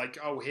 It's like,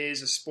 oh,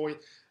 here's a spoil.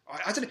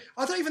 I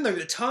don't even know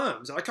the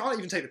terms. I can't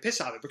even take the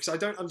piss out of it because I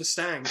don't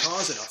understand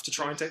cars enough to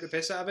try and take the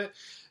piss out of it.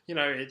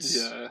 It's...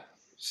 Yeah.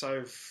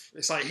 So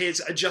it's like, here's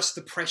adjust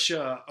the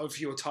pressure of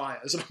your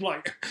tyres. And I'm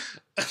like,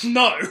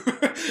 no,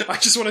 I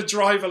just want to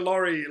drive a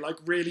lorry like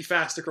really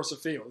fast across a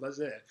field. That's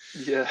it.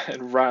 Yeah,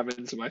 and ram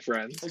into my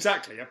friends.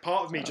 Exactly. A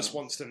part of me just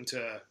wants them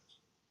to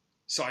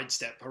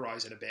sidestep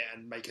Horizon a bit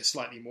and make a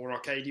slightly more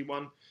arcadey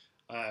one.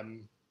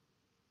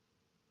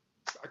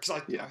 Because I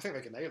think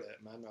they can nail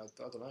it, man. I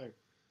don't know.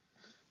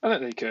 I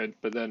think they could,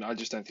 but then I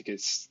just don't think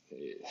it's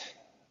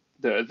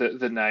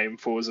the name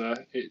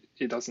Forza.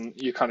 It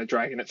doesn't. You're kind of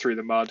dragging it through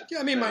the mud. Yeah,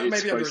 I mean,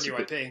 maybe under a new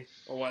IP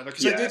or whatever.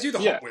 Because they do the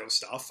Hot Wheels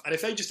stuff, and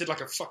if they just did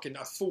like a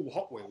full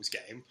Hot Wheels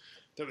game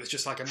that was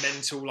just like a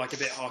mental, like a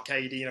bit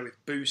arcadey,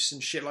 with boosts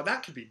and shit like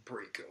that, could be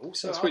pretty cool.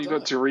 So that's what you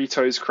got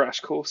Doritos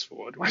Crash Course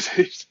for, my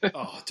dude.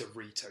 Oh,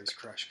 Doritos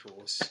Crash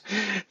Course,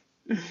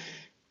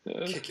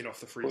 kicking off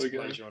the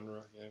free-to-play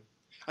genre. Yeah.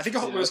 I think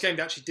a Hot Wheels game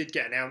actually did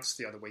get announced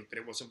the other week, but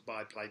it wasn't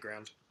by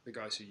Playground, the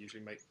guys who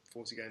usually make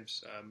Forza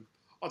games.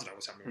 I don't know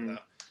what's happening with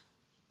that.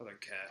 I don't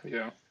care.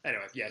 Yeah.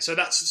 Anyway, so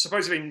that's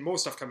supposedly more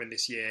stuff coming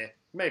this year.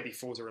 Maybe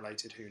Forza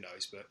related, who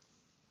knows? But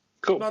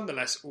cool.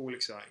 Nonetheless, all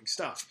exciting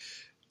stuff.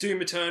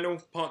 Doom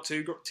Eternal Part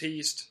 2 got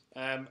teased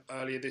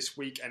earlier this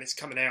week, and it's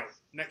coming out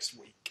next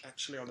week,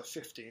 actually on the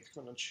 15th.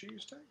 Coming on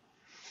Tuesday?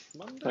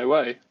 Monday? No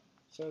way.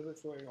 So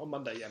on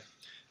Monday, yeah.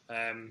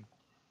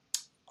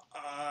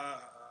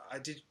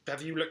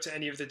 Have you looked at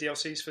any of the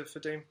DLCs for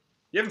Doom?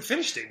 You haven't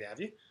finished Doom yet,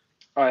 have you?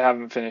 I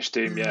haven't finished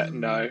Doom yet.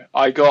 No,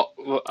 I got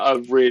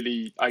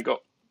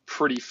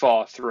pretty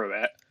far through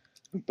it,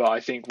 but I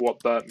think what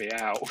burnt me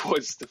out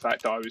was the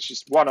fact that I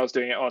was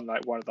doing it on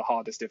like one of the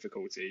hardest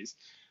difficulties,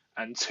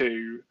 and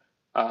two,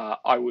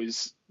 I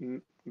was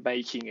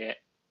making it.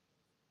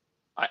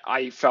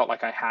 I felt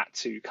like I had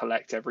to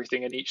collect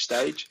everything in each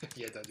stage.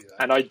 Yeah, don't do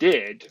that.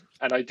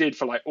 And I did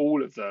for like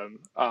all of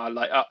them,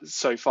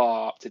 so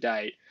far up to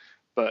date.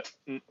 But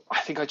I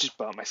think I just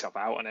burnt myself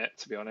out on it,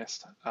 to be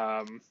honest.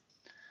 I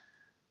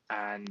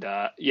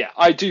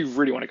do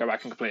really want to go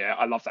back and complete it.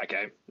 I love that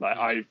game. Like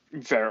I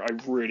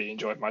really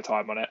enjoyed my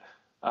time on it.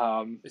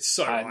 It's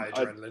so high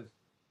adrenaline.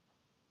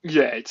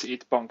 It's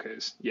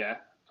bonkers. Yeah.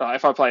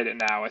 If I played it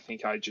now, I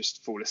think I'd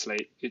just fall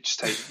asleep. It just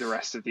takes the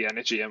rest of the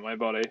energy in my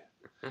body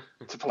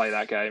to play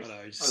that game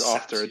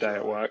after a day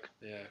at work.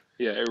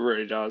 Yeah, it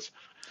really does.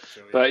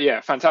 But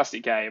yeah,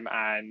 fantastic game.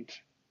 And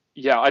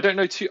yeah, I don't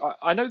know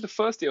I know the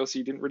first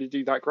DLC didn't really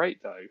do that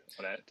great though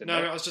on it. No,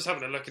 I was just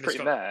having a look, and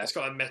it's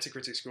got a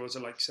Metacritic scores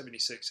of like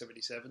 76,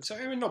 77. So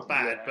I mean, not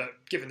bad, but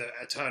given that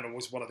Eternal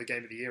was one of the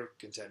Game of the Year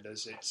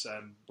contenders, it's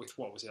with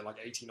what was it, like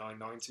 89,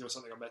 90 or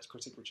something on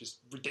Metacritic, which is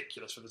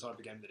ridiculous for the type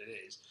of game that it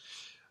is.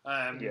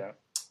 It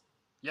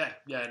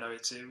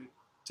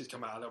did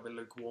come out a little bit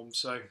lukewarm.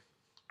 So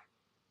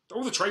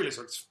all the trailers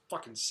look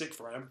fucking sick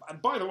for it.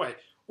 And by the way,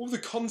 all the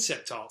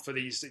concept art for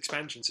these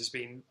expansions has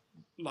been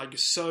like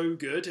so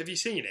good. Have you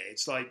seen it?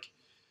 It's like,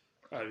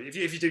 if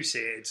you do see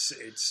it,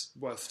 it's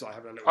worth like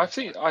having a little. I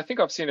think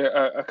I've seen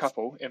a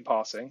couple in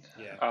passing.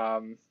 The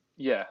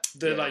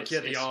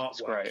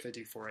artwork they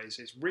do for it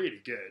is really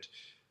good.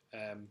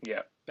 But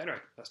anyway,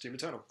 that's Doom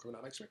Eternal coming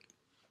out next week.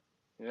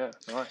 Yeah,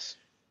 nice.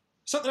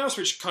 Something else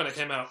which kind of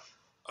came out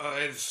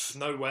of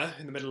nowhere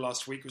in the middle of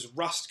last week was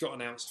Rust got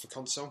announced for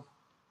console.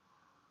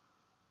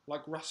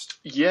 Like Rust?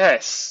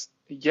 Yes.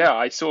 Yeah,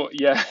 I saw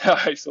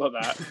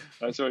that.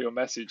 I saw your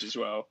message as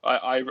well.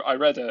 I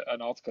read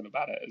an article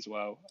about it as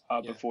well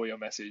before your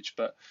message,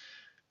 but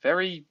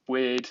very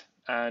weird.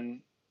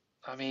 And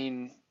I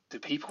mean, do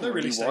people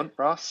really want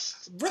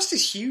Rust? Rust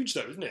is huge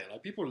though, isn't it?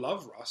 Like people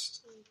love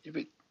Rust. Yeah,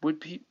 but would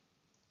people?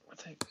 I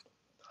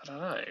don't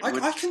know.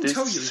 I can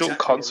tell you sort exactly of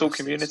console what Rust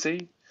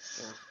community.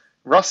 Yeah.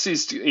 Rust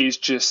is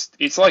just,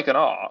 it's like an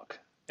Ark.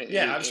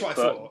 That's what I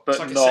thought. But it's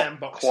like not a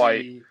sandboxy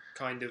quite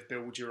kind of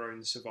build your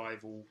own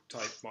survival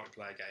type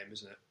multiplayer game,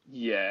 isn't it?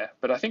 Yeah,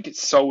 but I think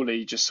it's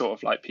solely just sort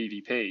of like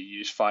PvP.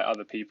 You just fight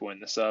other people in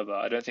the server.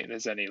 I don't think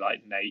there's any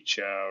like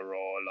nature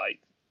or like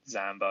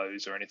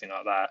Zambos or anything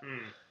like that.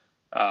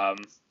 I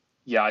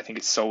think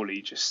it's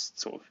solely just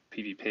sort of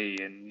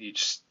PvP, and you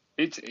just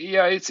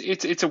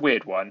it's a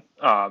weird one.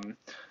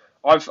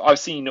 I've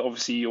seen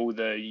obviously all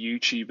the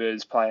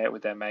YouTubers play it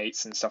with their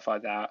mates and stuff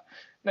like that.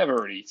 Never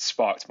really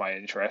sparked my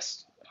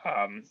interest,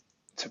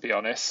 to be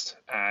honest.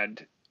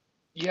 And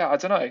yeah, I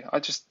don't know. I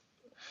just,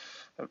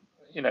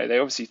 they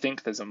obviously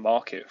think there's a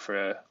market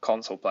for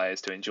console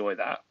players to enjoy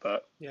that,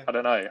 but I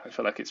don't know. I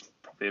feel like it's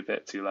probably a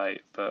bit too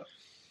late. But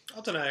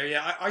I don't know.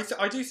 Yeah,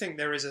 I do think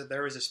there is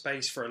a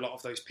space for a lot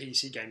of those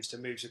PC games to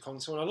move to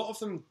console, and a lot of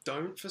them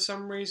don't for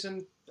some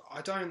reason. I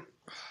don't.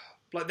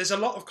 Like, there's a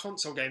lot of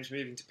console games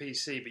moving to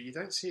PC, but you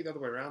don't see it the other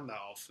way around that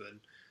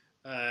often.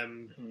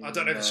 I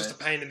don't know if it's just a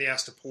pain in the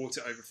ass to port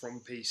it over from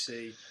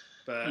PC,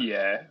 but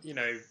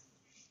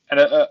And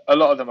a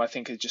lot of them, I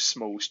think, are just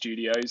small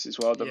studios as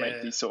well that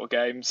make these sort of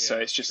games. So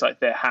it's just like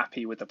they're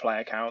happy with the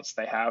player counts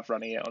they have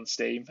running it on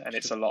Steam, and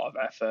it's a lot of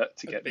effort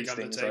to get these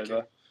things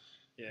over.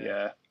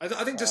 Yeah. I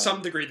think to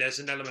some degree there's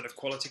an element of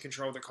quality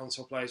control that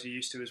console players are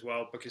used to as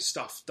well, because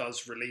stuff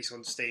does release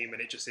on Steam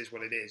and it just is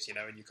what it is, and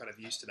you're kind of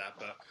used to that.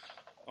 But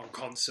on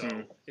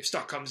console, if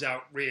stuff comes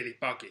out really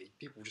buggy,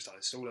 people just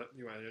uninstall it.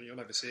 You'll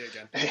never see it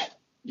again.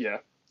 Yeah,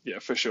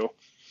 for sure.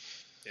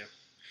 Yeah,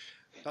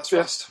 that's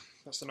Rust.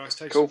 That's the nice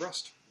taste of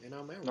Rust in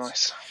our mouths.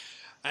 Nice.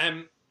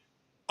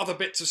 other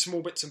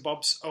small bits and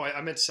bobs. Oh,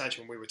 I meant to say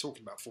when we were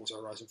talking about Forza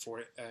Horizon 4,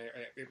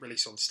 it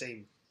released on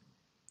Steam.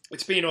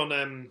 It's been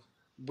on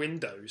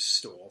Windows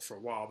Store for a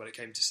while, but it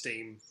came to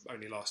Steam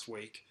only last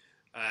week.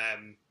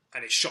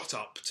 And it shot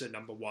up to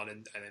number 1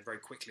 and then very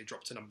quickly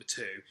dropped to number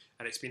 2.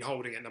 And it's been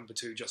holding at number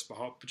 2 just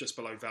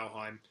below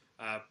Valheim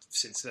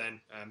since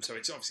then. So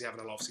it's obviously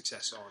having a lot of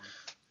success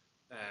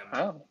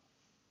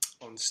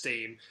on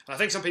Steam. And I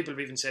think some people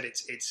have even said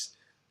its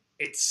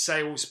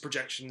sales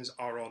projections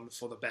are on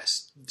for the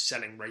best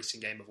selling racing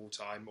game of all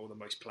time, or the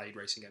most played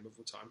racing game of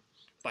all time.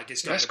 Like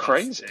That's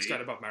crazy. It's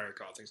going above Mario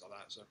Kart, things like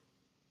that. So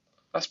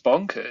that's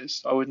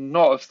bonkers. I would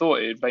not have thought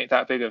it'd make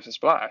that big of a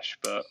splash,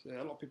 but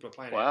yeah, a lot of people are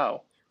playing it.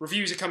 Wow.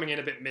 Reviews are coming in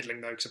a bit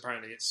middling though, because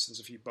apparently there's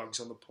a few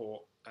bugs on the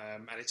port,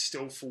 and it's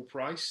still full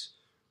price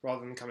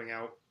rather than coming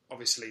out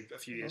obviously a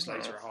few years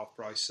later at half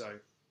price. So,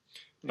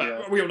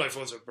 but we all know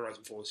Forza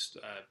Horizon 4 is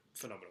a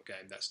phenomenal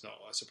game. That's not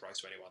a surprise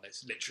to anyone.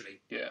 It's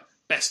literally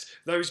best.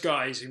 Those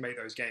guys who make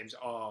those games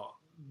are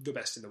the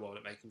best in the world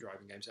at making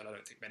driving games, and I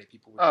don't think many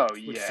people would fight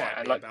me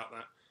about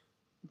that.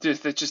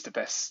 They're just the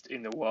best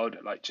in the world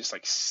at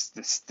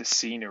the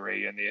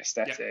scenery and the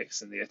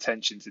aesthetics and the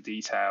attention to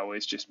detail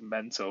is just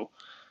mental.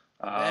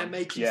 They're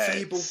making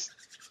Fable.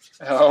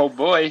 Oh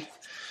boy.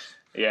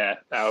 Yeah,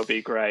 that would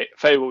be great.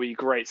 Fable would be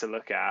great to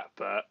look at,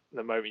 but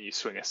the moment you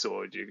swing a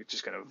sword, you're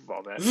just going to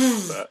vomit.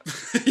 But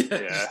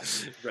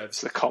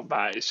the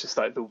combat is just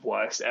like the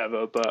worst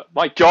ever. But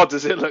my God,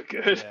 does it look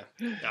good?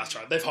 Yeah, that's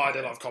right. They've hired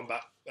a lot of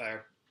combat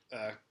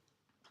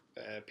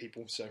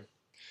people, so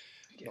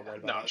not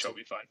worried about that. I'm sure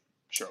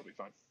it'll be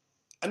fine.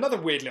 Another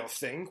weird little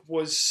thing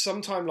was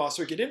sometime last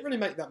week, it didn't really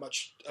make that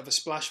much of a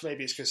splash,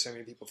 maybe it's because so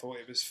many people thought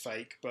it was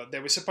fake, but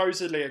there was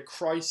supposedly a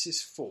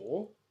Crysis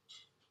 4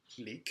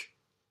 leak.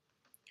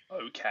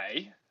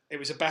 Okay. It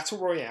was a battle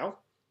royale.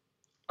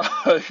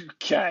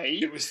 Okay.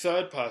 It was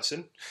third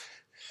person.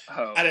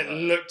 And it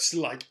looked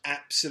like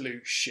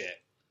absolute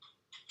shit.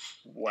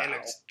 Wow. It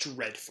looked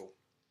dreadful.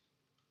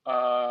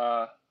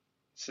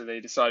 So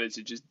they decided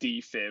to just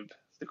defib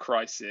the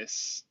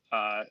Crysis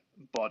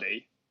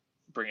body.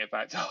 Bring it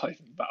back to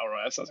Battle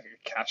Royale. Sounds like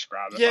a cash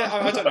grab. Yeah,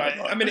 I don't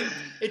know. I mean,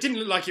 it didn't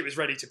look like it was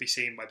ready to be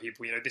seen by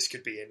people. You know, this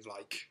could be in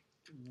like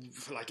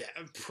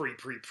a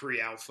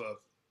pre-alpha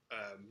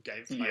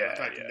game. I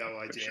had no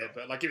idea, sure.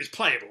 But like it was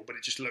playable, but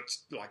it just looked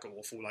like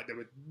awful. Like there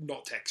were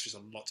not textures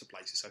on lots of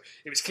places, so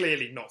it was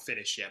clearly not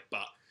finished yet.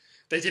 But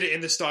they did it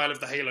in the style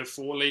of the Halo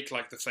 4 leak,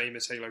 like the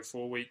famous Halo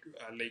 4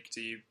 leak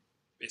to you.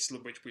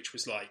 Which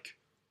was like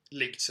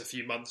leaked a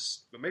few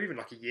months, or maybe even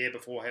like a year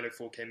before Halo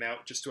 4 came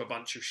out, just to a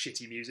bunch of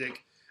shitty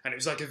music. And it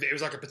was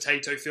like a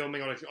potato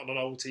filming on an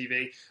old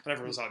TV, and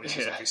everyone was like, "This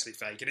is obviously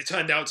fake." And it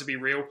turned out to be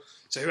real.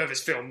 So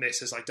whoever's filmed this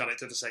has like done it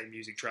to the same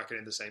music track and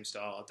in the same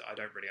style. I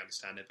don't really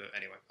understand it, but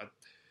anyway,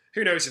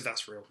 who knows if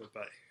that's real?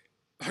 But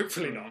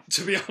hopefully not,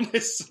 to be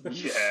honest.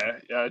 Yeah,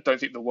 I don't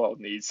think the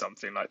world needs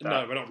something like that.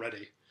 No, we're not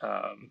ready.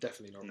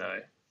 Definitely not.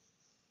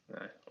 No,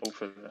 all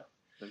for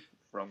the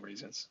wrong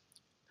reasons.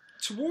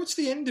 Towards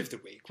the end of the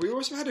week, we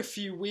also had a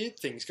few weird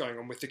things going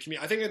on with the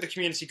community. I think that the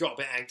community got a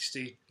bit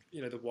angsty,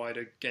 you know, the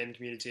wider game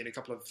community, and a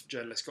couple of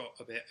journalists got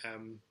a bit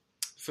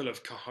full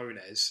of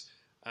cojones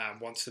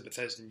once the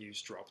Bethesda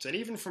news dropped. And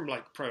even from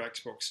like pro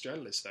Xbox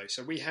journalists, though.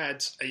 So we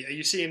had, are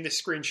you seeing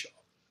this screenshot?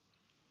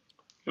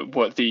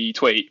 What, the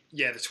tweet?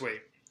 Yeah, the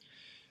tweet.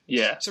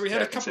 Yeah. So we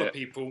had a couple of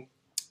people.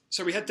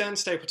 So we had Dan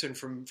Stapleton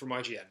from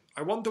IGN.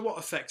 I wonder what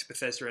effect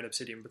Bethesda and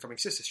Obsidian becoming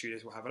sister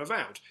studios will have on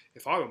Avowed.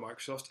 If I were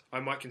Microsoft, I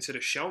might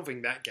consider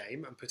shelving that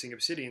game and putting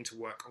Obsidian to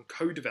work on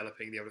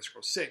co-developing The Elder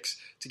Scrolls 6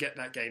 to get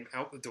that game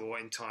out the door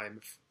in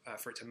time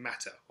for it to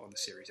matter on the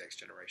Series X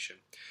generation.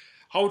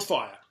 Hold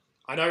fire.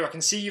 I know, I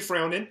can see you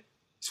frowning.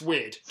 It's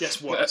weird.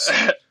 Guess what?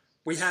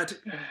 We had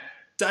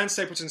Dan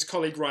Stapleton's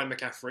colleague Ryan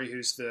McCaffrey,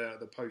 who's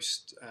the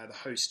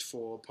host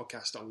for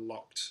Podcast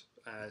Unlocked,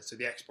 so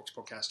the Xbox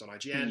podcast on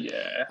IGN.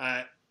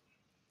 Yeah.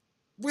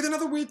 With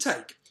another weird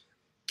take.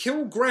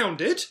 Kill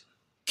Grounded.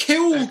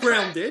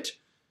 Jesus.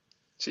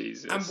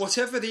 And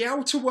whatever the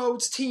Outer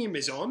Worlds team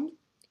is on,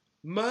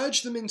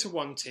 merge them into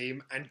one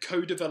team and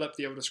co-develop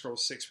The Elder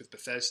Scrolls 6 with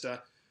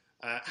Bethesda.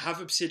 Have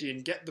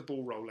Obsidian get the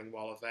ball rolling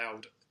while the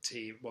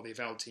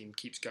Avowed team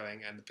keeps going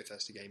and the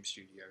Bethesda game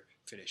studio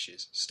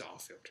finishes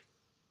Starfield.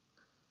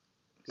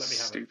 Let me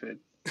have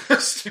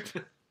it.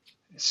 Stupid.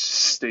 It's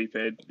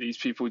stupid. These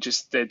people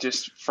they're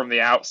just from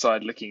the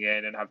outside looking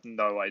in and have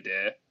no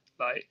idea.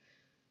 Like,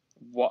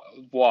 what?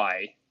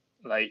 Why?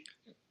 Like,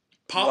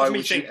 part of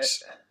me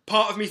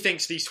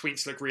thinks these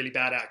tweets look really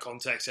bad out of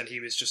context, and he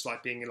was just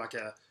like being like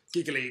a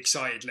giggly,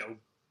 excited little.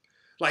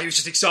 Like, he was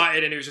just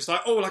excited, and he was just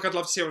like, "Oh, like I'd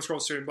love to see Elder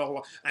Scrolls soon," blah blah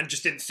blah, and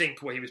just didn't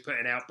think what he was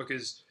putting out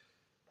because,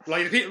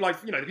 like, the people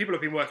who've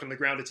been working on the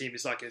Grounded team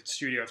is like a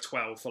studio of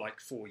 12 for like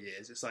 4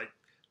 years. It's like,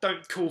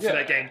 don't call for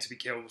their game to be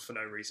killed for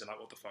no reason. Like,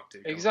 what the fuck,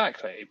 dude?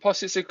 Exactly.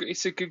 Plus, it's a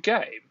good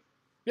game.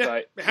 Yeah,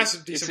 like, it has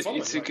a decent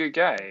following. It's a good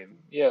game.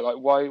 Yeah, like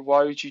why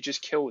would you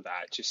just kill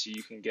that just so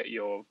you can get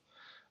your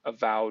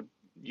Avowed,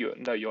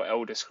 your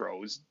Elder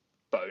Scrolls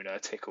boner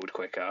tickled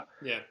quicker?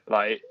 Yeah.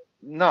 Like,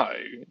 no,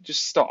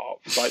 just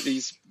stop. Like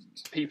these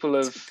people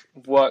have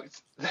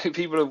worked,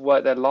 people have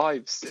worked their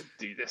lives to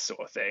do this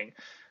sort of thing.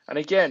 And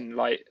again,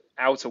 like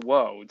Outer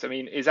Worlds. I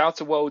mean, is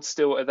Outer Worlds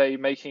still? Are they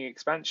making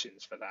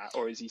expansions for that,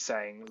 or is he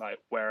saying like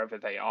wherever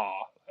they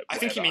are? Like, I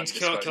think he means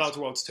Kill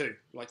Outer Worlds 2,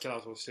 like Kill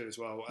Outer Worlds 2 as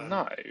well.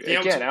 No,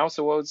 again,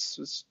 Outer Worlds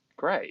was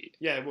great.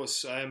 Yeah, it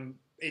was.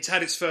 It's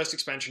had its first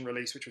expansion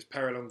release, which was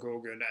Peril on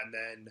Gorgon, and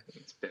then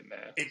it's been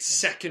there. Its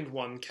second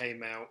one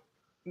came out.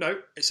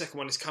 No, its second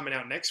one is coming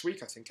out next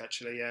week, I think.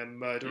 Actually,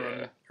 Murder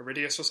on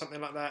Iridius or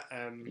something like that.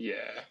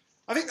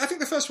 I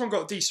think the first one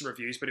got decent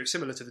reviews, but it was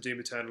similar to the Doom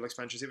Eternal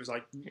expansions. It was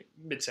like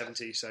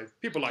mid-70s, so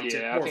people liked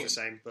it. More of the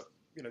same, but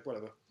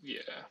whatever.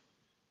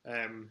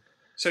 Yeah.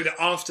 So that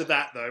after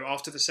that, though,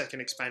 after the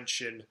second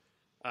expansion,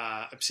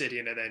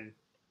 Obsidian are then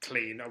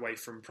clean away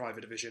from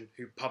Private Division,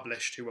 who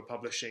were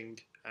publishing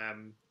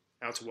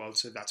Outer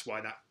Worlds, so that's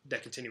why they're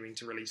continuing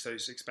to release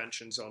those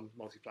expansions on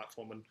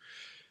multi-platform and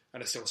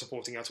are still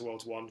supporting Outer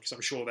Worlds 1, because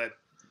I'm sure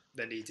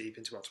they're knee-deep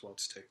into Outer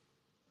Worlds 2.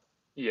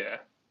 Yeah.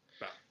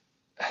 But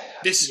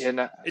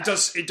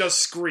it does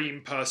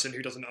scream person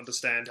who doesn't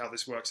understand how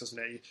this works, doesn't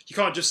it? You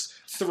can't just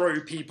throw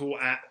people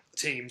at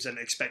teams and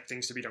expect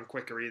things to be done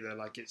quicker either.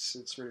 Like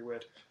it's really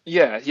weird.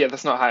 Yeah,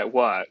 that's not how it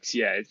works.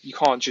 Yeah, you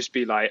can't just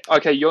be like,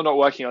 okay, you're not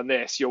working on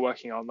this, you're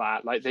working on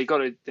that. Like they got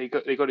to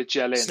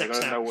gel in. They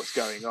got to know what's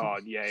going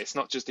on. Yeah, it's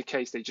not just a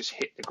case they just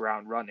hit the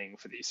ground running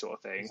for these sort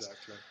of things.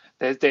 Exactly.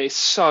 They're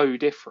so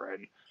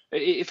different.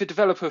 If a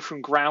developer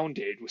from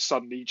Grounded was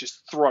suddenly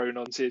just thrown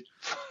onto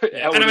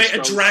animate a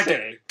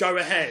dragon, go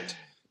ahead.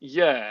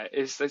 Yeah,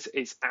 it's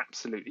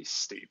absolutely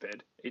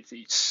stupid. It's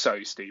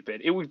so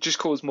stupid. It would just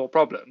cause more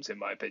problems, in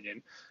my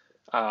opinion.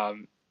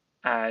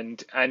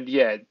 And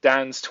yeah,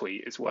 Dan's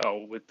tweet as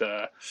well with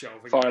the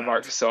fire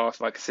Microsoft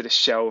might consider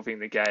shelving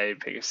the game,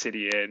 pick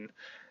Obsidian.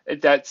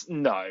 That's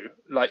no.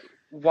 Like,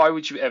 why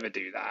would you ever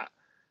do that?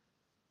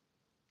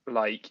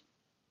 Like,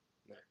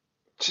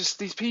 just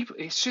these people.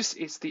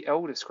 It's the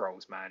Elder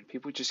Scrolls, man.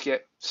 People just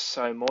get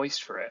so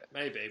moist for it.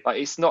 Maybe. Like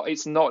it's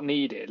not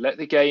needed. Let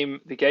the game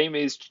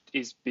is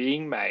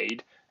being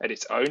made at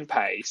its own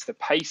pace. The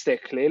pace they're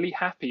clearly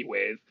happy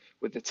with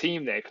the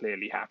team they're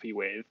clearly happy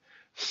with.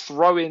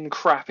 Throwing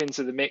crap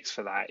into the mix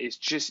for that it's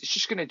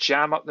just going to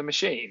jam up the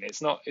machine.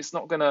 It's not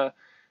going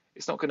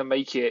to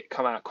make it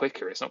come out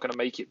quicker. It's not going to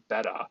make it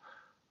better.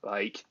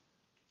 Like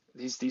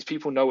these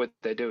people know what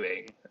they're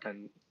doing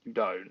and you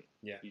don't.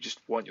 Yeah. You just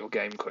want your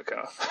game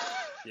quicker.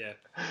 Yeah.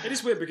 It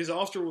is weird because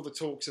after all the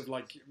talks of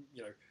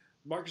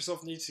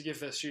Microsoft needs to give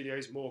their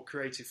studios more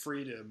creative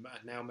freedom,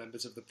 and now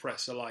members of the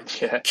press are like,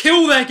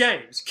 kill their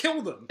games,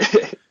 kill them.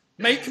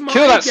 Make my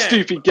kill that game.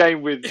 Stupid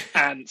game with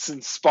ants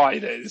and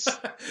spiders.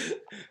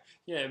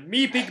 Yeah,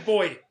 me big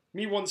boy.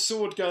 Me want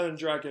sword, gun, and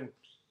dragon.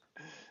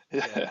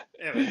 Yeah.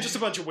 Anyway, just a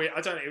bunch of weird. I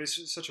don't know. It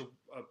was such a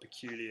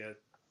peculiar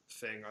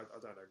thing. I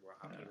don't know what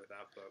happened with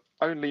that, but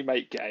only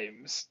make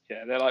games.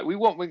 Yeah, they're like, we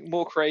want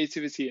more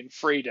creativity and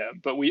freedom,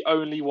 but we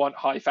only want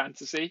high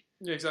fantasy.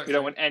 Yeah, exactly. We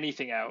don't want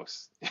anything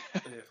else.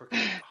 Fucking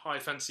high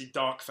fantasy,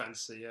 dark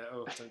fantasy. Yeah.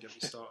 Oh, don't get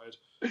me started.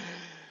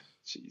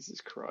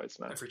 Jesus Christ,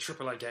 man. Every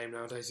AAA game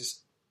nowadays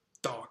is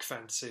dark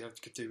fantasy. I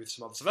could do with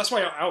some other stuff. That's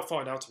why I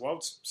find Outer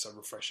Worlds so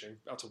refreshing.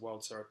 Outer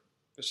Worlds are.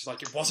 It's just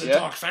like it wasn't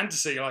dark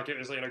fantasy. Like it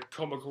was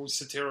comical,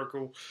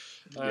 satirical,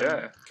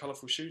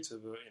 colourful shooter.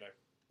 But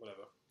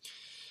whatever.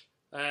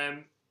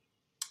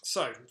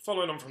 So,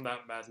 following on from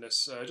that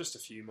madness, just a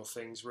few more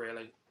things,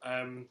 really.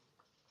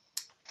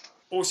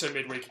 Also,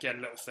 midweek, again,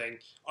 little thing.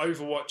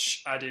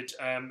 Overwatch added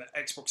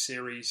Xbox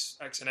Series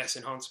X and S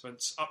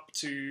enhancements up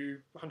to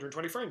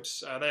 120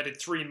 frames. They added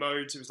 3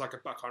 modes. It was like I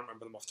can't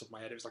remember them off the top of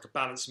my head. It was like a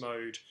balance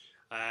mode,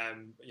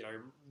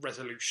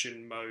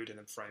 resolution mode, and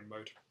then frame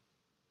mode.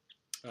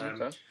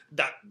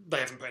 That they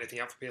haven't put anything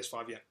out for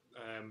PS5 yet.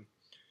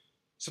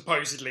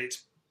 Supposedly,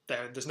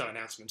 there's no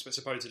announcements, but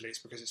supposedly it's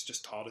because it's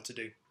just harder to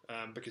do.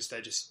 Because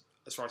they're just,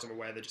 as far as I'm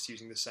aware, they're just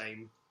using the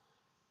same,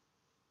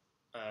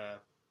 the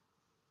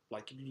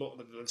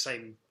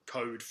same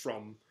code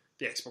from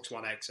the Xbox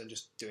One X and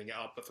just doing it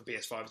up. But for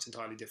PS5, it's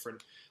entirely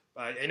different.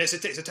 And it's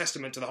a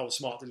testament to the whole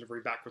smart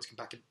delivery backwards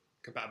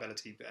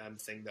compatibility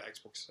thing that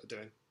Xbox are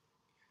doing.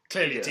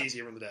 Clearly, it's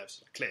easier on the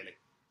devs. Clearly.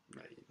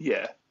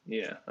 Yeah.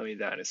 I mean,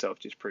 that in itself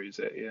just proves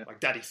it. Yeah. Like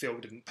Daddy Phil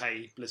didn't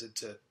pay Blizzard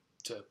to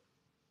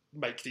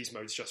make these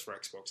modes just for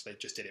Xbox. They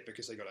just did it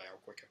because they got it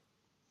out quicker.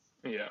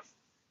 Yeah.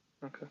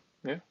 Okay.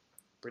 Yeah.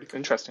 Pretty cool.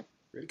 Interesting.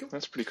 Really cool.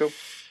 That's pretty cool.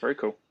 Very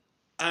cool.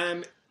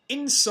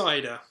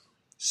 Insider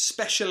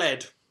Special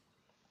Ed.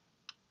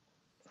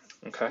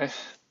 Okay.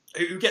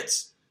 Who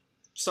gets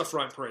stuff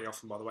right pretty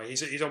often, by the way.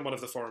 He's on one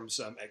of the forums,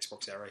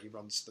 Xbox Era. He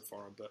runs the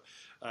forum, but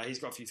he's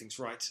got a few things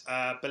right.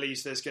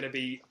 Believes there's going to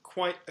be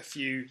quite a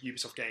few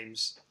Ubisoft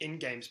games in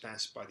Games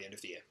Pass by the end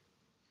of the year.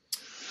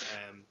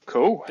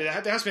 Cool. There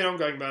has been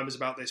ongoing murmurs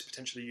about this,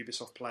 potentially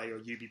Ubisoft Play or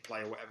Ubi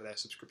Play or whatever their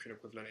subscription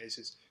equivalent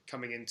is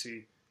coming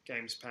into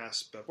Games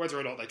Pass. But whether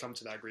or not they come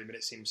to that agreement,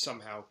 it seems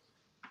somehow,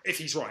 if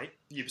he's right,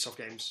 Ubisoft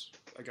games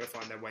are going to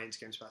find their way into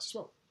Games Pass as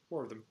well.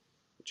 More of them.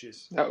 which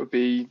is That would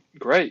be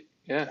great.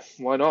 Yeah,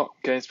 why not?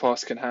 Games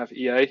Pass can have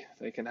EA,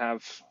 they can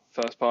have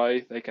First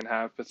Party, they can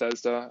have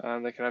Bethesda,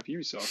 and they can have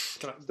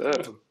Ubisoft. all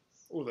of them,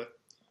 all of it.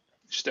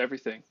 Just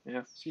everything.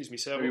 Yeah. Excuse me,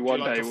 sir. Maybe What would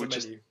you one like day off the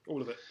we'll menu?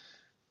 All of it.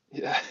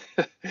 Yeah.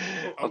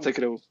 I'll take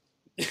it all.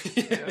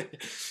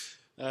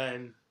 Yeah.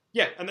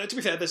 Yeah, and to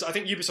be fair, I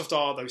think Ubisoft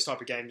are those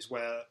type of games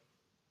where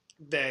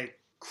their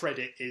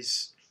credit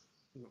is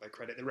not their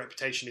credit. Their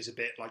reputation is a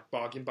bit like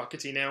bargain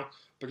buckety now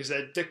because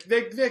they're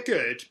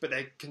good, but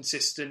they're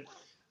consistent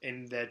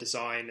in their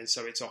design, and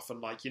so it's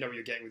often like you know what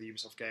you're getting with a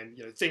Ubisoft game.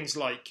 You know, things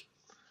like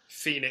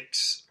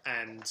Phoenix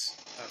and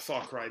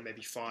Far Cry,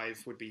 maybe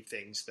 5, would be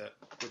things that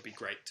would be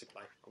great to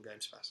play on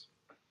Games Pass.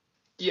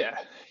 Yeah,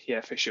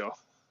 for sure.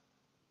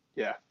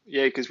 Yeah,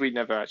 because we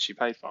never actually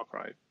played Far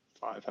Cry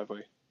 5, have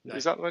we? No.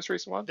 Is that the most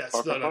recent one? That's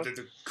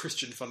the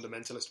Christian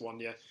fundamentalist one,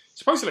 yeah.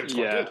 Supposedly it's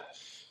quite good.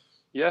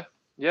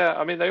 Yeah.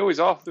 I mean, they always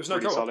are. There's no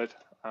really solid.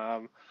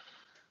 No,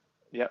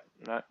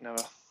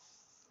 never.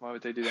 Why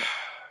would they do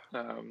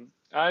that?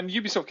 And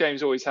Ubisoft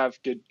games always have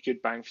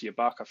good bang for your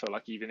buck. I feel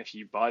like even if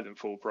you buy them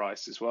full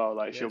price as well,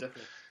 like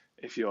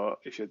if you're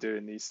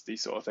doing these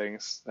sort of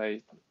things,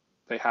 they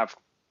have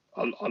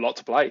a lot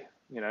to play.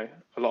 You know,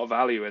 a lot of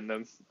value in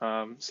them.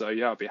 So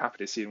yeah, I'd be happy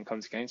to see them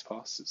come to Games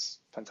Pass. It's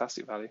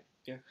fantastic value.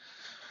 Yeah.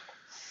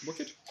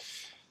 Wicked.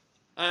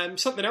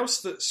 Something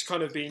else that's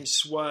kind of been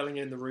swirling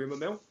in the rumour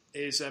mill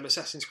is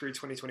Assassin's Creed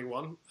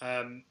 2021.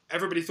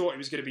 Everybody thought it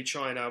was going to be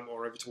China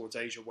or over towards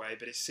Asia way,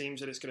 but it seems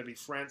that it's going to be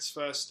France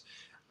first.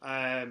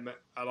 A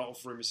lot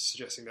of rumours are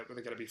suggesting that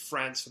they're going to be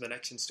France for the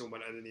next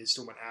instalment, and then the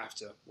instalment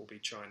after will be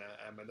China.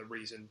 And the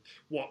reason,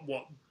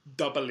 what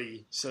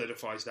doubly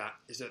solidifies that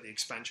is that the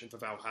expansion for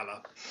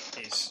Valhalla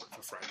is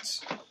for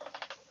France.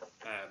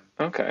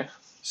 Okay.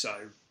 So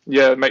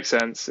yeah, it makes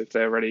sense if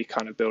they're already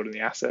kind of building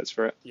the assets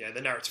for it. Yeah,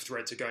 the narrative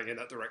threads are going in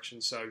that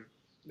direction. So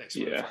next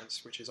one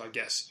France, which is, I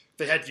guess,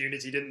 they had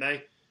Unity, didn't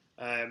they?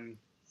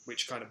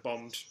 Which kind of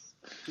bombed.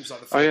 It was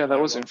like that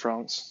was in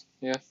France.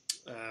 Yeah.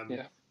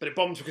 But it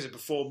bombed because it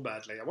performed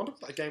badly. I wonder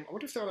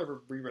if they'll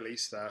ever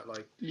re-release that.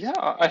 Yeah,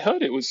 I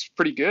heard it was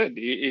pretty good.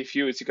 If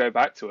you were to go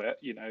back to it,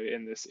 you know,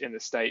 in the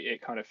state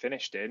it kind of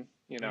finished in,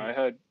 you know, I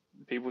heard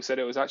people said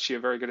it was actually a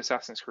very good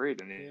Assassin's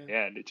Creed, and in the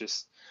end, it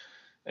just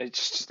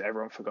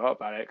everyone forgot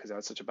about it because it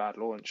had such a bad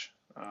launch.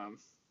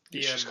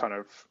 It's just kind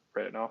of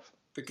written off.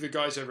 The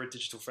guys over at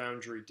Digital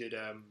Foundry did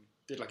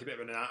like a bit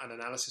of an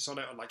analysis on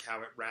it, on like how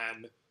it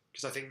ran.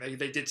 Because I think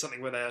they did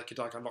something where they could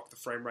like unlock the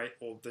frame rate,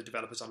 or the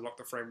developers unlocked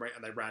the frame rate,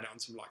 and they ran it on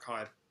some like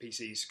higher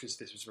PCs because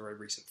this was a very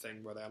recent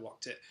thing where they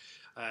unlocked it.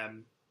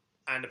 And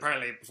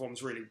apparently it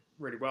performs really,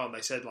 really well. And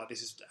they said like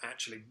this is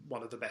actually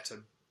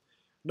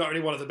not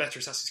only one of the better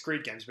Assassin's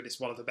Creed games, but it's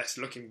one of the best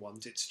looking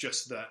ones. It's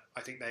just that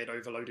I think they had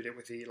overloaded it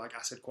with the like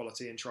asset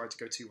quality and tried to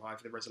go too high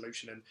for the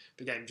resolution, and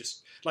the game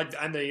just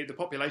and the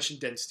population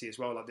density as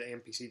well, like the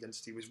NPC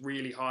density was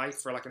really high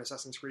for like an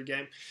Assassin's Creed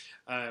game,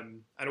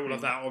 and all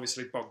of that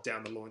obviously bogged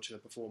down the launch and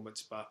the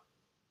performance. But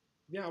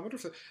yeah, I wonder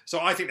if so.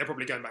 I think they're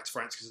probably going back to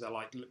France because they're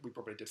like, we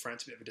probably did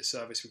France a bit of a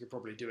disservice. We could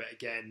probably do it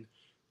again,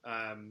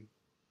 and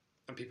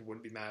people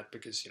wouldn't be mad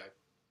because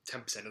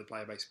 10% of the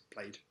player base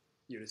played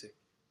Unity.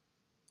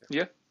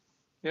 Yeah.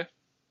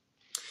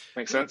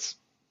 Makes sense.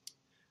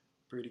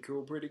 Pretty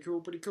cool.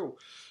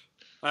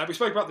 We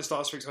spoke about this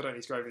last week, so I don't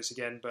need to go over this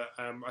again, but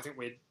I think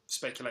we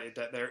speculated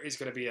that there is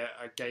going to be a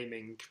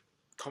gaming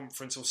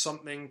conference or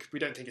something. We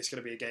don't think it's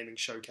going to be a gaming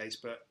showcase,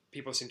 but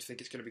people seem to think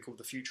it's going to be called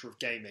the Future of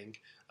Gaming,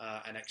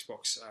 an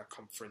Xbox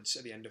conference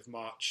at the end of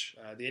March.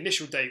 The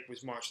initial date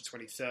was March the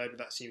 23rd, but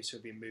that seems to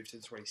have been moved to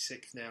the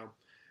 26th now.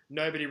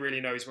 Nobody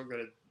really knows what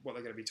they're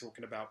going to be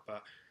talking about,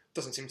 but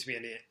doesn't seem to be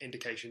any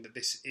indication that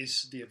this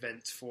is the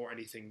event for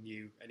anything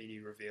new, any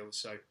new reveals.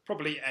 So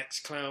probably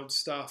xCloud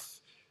stuff,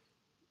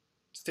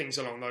 things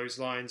along those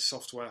lines,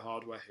 software,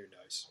 hardware, who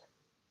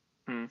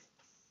knows?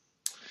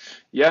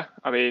 Yeah,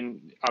 I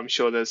mean, I'm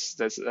sure there's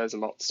a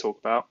lot to talk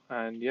about,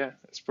 and yeah,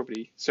 it's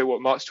probably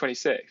March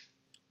 26th.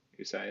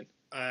 You're saying?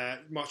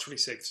 March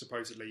 26th,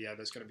 supposedly. Yeah,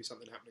 there's going to be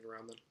something happening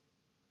around then.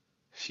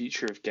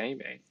 Future of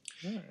gaming.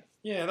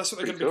 Yeah, that's what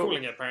they're going to be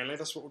calling it. Apparently,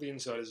 that's what all the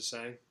insiders are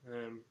saying.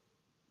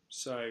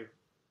 So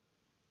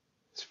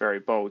it's a very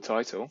bold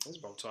title. It's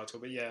a bold title,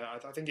 but yeah,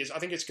 I think it's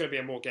going to be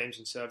a more games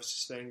and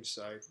services thing.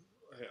 So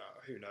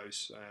who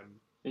knows?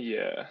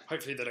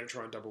 Hopefully they don't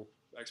try and double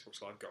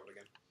Xbox Live Gold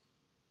again.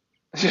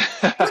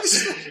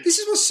 This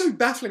is what's so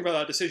baffling about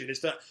that decision,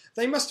 is that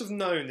they must have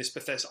known this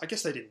Bethesda. I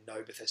guess they didn't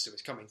know Bethesda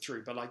was coming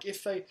through, but like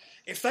if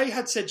they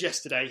had said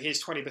yesterday, here's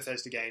 20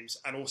 Bethesda games,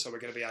 and also we're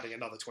going to be adding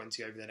another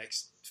 20 over the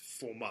next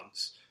 4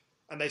 months,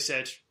 and they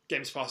said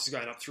Games Pass is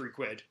going up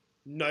 £3,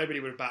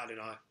 nobody would have batted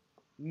an eye.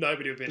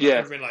 Nobody would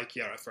have been like,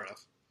 yeah, right, fair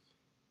enough.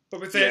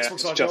 But with the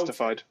Xbox Live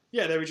justified.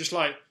 Gold, they were just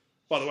like,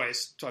 by the way,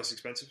 it's twice as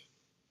expensive.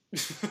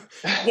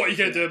 What are you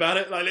going to do about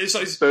it? Like, I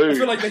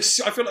feel like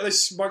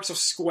Microsoft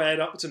squared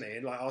up to me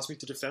and like asked me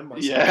to defend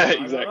myself. Yeah,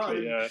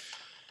 exactly. Yeah.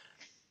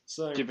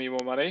 So give me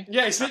more money.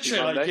 Yeah, it's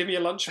literally like give me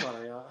your lunch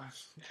money.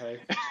 Okay.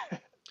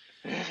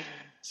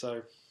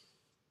 So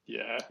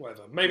yeah,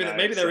 whatever.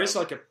 Maybe there is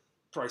like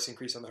price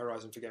increase on the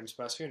horizon for Games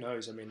Pass. Who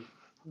knows? I mean,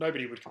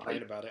 nobody would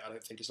complain about it, I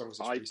don't think, as long as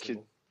it's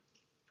reasonable.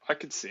 I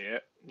could see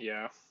it,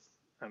 yeah.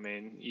 I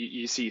mean,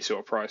 you see sort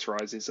of price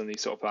rises on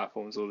these sort of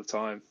platforms all the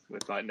time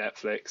with like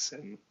Netflix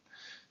and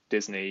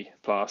Disney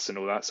Plus and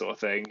all that sort of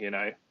thing, you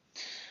know,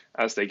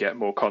 as they get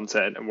more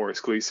content and more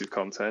exclusive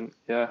content.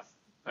 Yeah,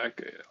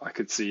 I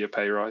could see a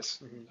pay rise,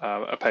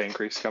 a pay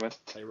increase coming.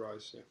 Pay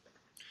rise, yeah.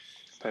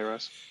 Pay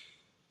rise.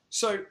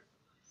 So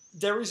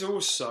there is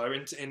also,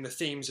 in the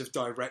themes of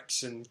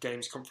directs and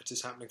games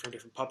conferences happening from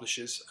different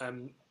publishers,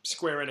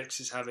 Square Enix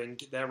is having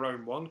their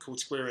own one called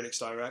Square Enix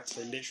Direct.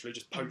 They literally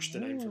just poached the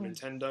name from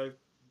Nintendo.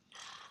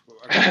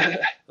 Okay,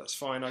 that's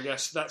fine, I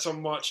guess. That's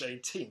on March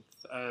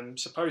 18th.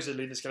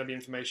 Supposedly there's going to be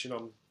information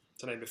on,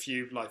 to name a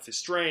few, Life is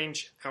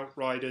Strange,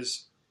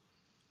 Outriders,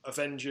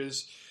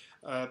 Avengers,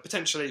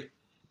 potentially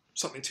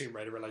something Tomb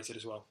Raider related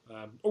as well.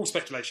 All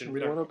speculation. We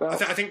don't. I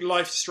think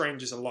Life is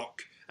Strange is a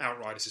lock.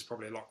 Outriders is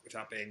probably a lock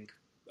without being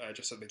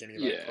just at the beginning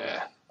of April.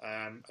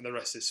 And the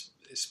rest is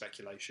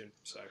speculation.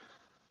 So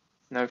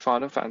no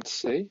Final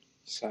Fantasy.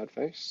 Sad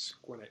face.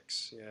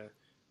 Squenix,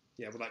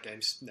 yeah. Well, that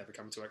game's never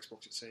coming to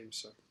Xbox, it seems.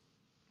 So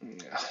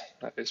yeah,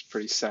 that is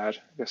pretty sad.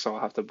 I guess I'll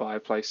have to buy a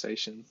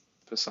PlayStation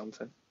for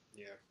something.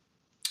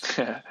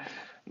 Yeah.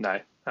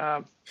 No.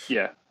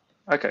 Yeah.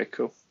 Okay.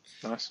 Cool.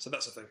 Nice. So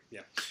that's the thing.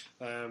 Yeah.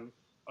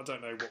 I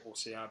don't know what we'll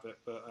see out of it,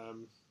 but I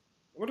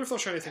wonder if they'll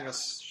show anything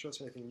else. Show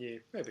us anything new?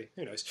 Maybe.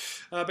 Who knows?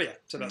 But yeah.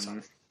 So that's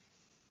happening.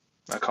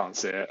 I can't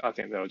see it. I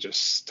think they'll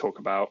just talk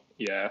about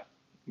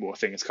more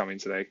things coming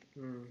today.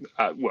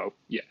 Well,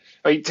 yeah.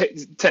 I mean,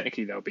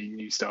 technically there'll be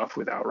new stuff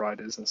with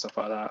Outriders and stuff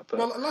like that. But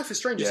well, Life is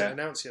Strange isn't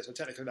announced yet, so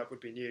technically that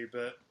would be new.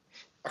 But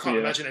I can't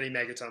imagine any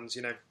megatons.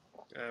 You know.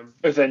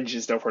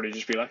 Avengers, they'll probably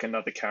just be like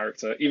another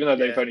character, even though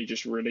they've only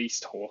just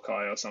released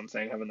Hawkeye or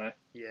something, haven't they?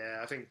 Yeah,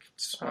 I think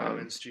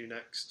Spider-Man's due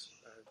next.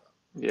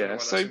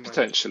 So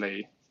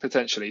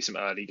potentially some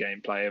early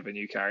gameplay of a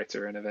new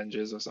character in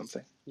Avengers or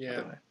something. Yeah. I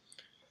don't know.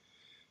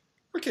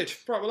 Wicked.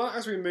 Right, well,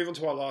 as we move on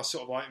to our last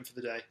sort of item for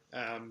the day,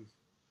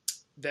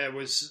 there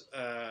was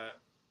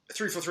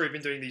 343 have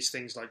been doing these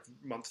things like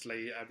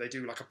monthly. They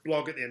do like a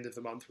blog at the end of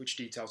the month which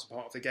details a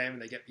part of the game,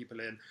 and they get people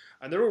in,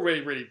 and they're all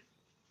really, really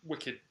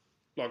wicked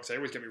blogs. They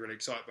always get me really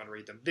excited when I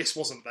read them. This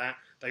wasn't that.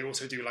 They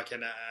also do like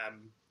an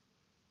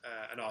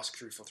Ask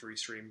 343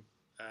 stream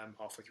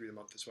halfway through the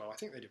month as well. I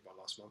think they did one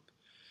last month.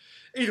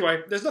 Either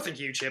way, there's nothing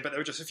huge here, but there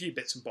were just a few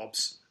bits and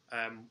bobs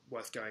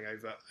worth going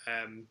over.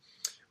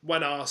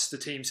 When asked, the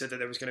team said that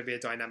there was going to be a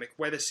dynamic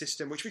weather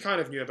system, which we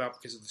kind of knew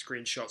about because of the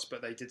screenshots,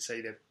 but they did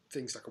say there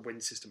things like a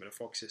wind system and a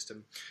fog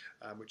system,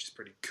 which is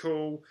pretty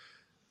cool.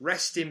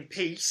 Rest in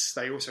peace,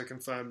 they also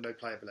confirmed no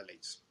playable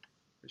elites,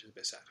 which is a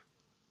bit sad.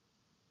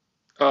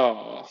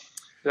 Oh,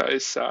 that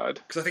is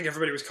sad. Because I think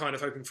everybody was kind of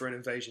hoping for an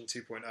Invasion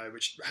 2.0,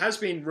 which has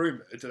been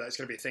rumoured that that's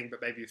going to be a thing,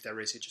 but maybe if there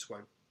is, it just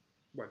won't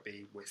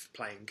be with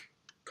playing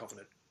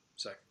Covenant.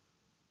 So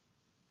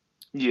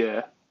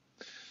yeah.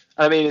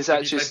 I mean, is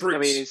that just? I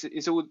mean,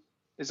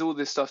 is all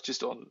this stuff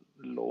just on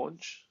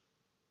launch?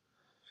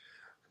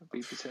 Could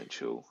be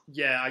potential.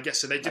 Yeah, I guess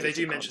so. They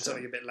do mention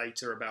something a bit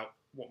later about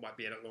what might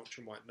be in at launch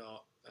and what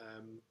not.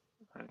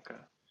 Okay.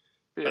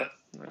 Yeah,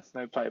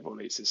 no playable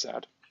elites is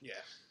sad. Yeah.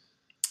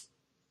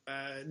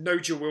 No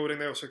dual wielding.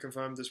 They also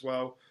confirmed as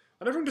well.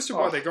 I never understood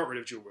why they got rid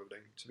of dual wielding.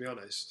 To be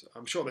honest,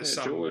 I'm sure there's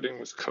some dual wielding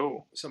was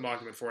cool. Some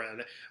argument for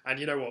it, and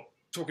you know what?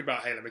 Talking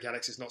about Halo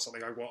mechanics is not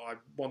something I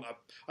want.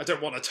 I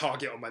don't want a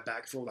target on my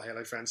back for all the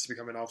Halo fans to be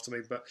coming after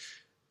me. But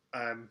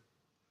I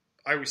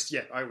always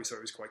thought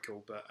it was quite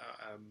cool. But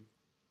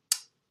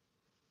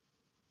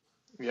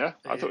yeah,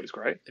 I thought it was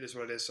great. It is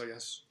what it is, I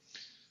guess.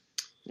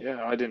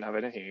 Yeah, I didn't have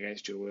anything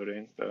against dual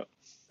wielding, but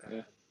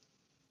yeah,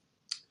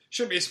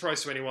 shouldn't be a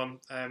surprise to anyone.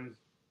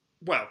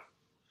 Well,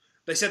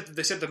 they said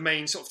the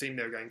main sort of theme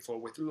they were going for,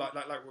 with like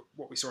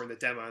what we saw in the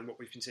demo and what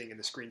we've been seeing in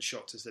the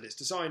screenshots, is that it's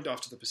designed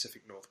after the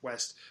Pacific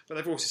Northwest. But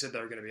they've also said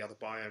there are going to be other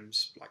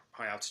biomes like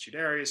high altitude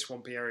areas,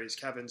 swampy areas,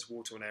 caverns,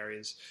 war-torn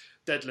areas,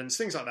 deadlands,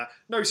 things like that.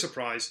 No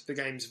surprise, the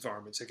game's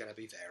environments are going to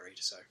be varied.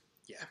 So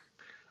yeah,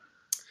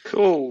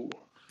 cool.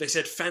 They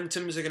said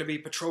phantoms are going to be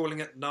patrolling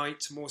at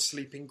night, more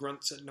sleeping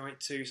grunts at night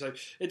too. So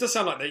it does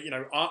sound like they,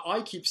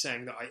 I keep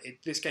saying that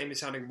this game is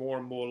sounding more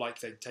and more like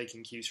they're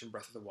taking cues from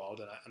Breath of the Wild,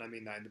 and I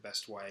mean that in the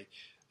best way.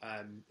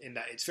 In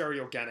that it's very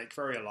organic,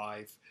 very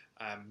alive.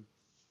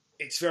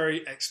 It's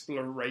very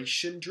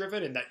exploration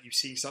driven in that you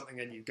see something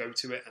and you go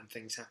to it and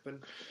things happen.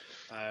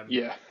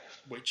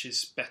 Which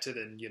is better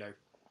than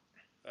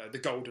the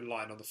golden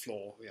line on the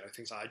floor.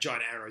 Things like a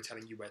giant arrow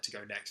telling you where to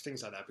go next,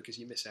 things like that, because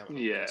you miss out on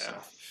that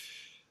stuff.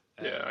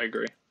 Yeah, I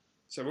agree.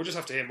 So we'll just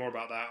have to hear more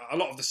about that. A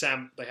lot of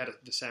they had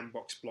the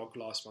Sandbox blog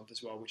last month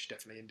as well, which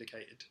definitely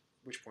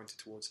pointed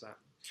towards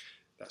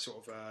that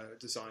sort of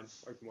design,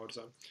 open world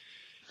design.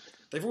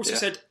 They've also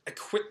said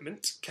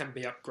equipment can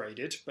be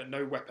upgraded, but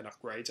no weapon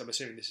upgrades. I'm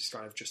assuming this is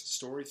kind of just a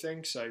story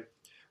thing. So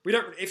we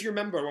don't. If you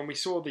remember when we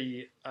saw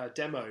the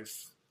demo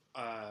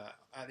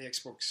at the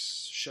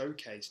Xbox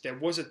showcase, there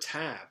was a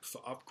tab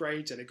for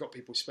upgrades, and it got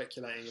people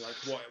speculating like,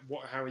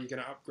 how are you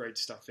going to upgrade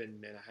stuff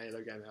in a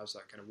Halo game? How's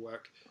that going to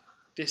work?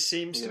 This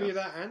seems to be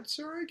that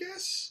answer, I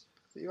guess.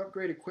 That you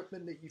upgrade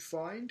equipment that you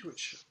find,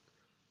 which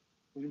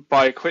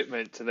by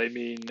equipment, do they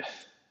mean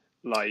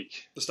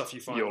like the stuff you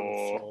find on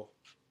the floor?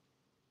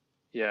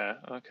 Yeah.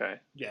 Okay.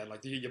 Yeah,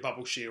 like your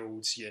bubble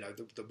shields,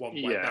 the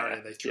one-way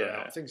barrier they throw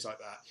out, things like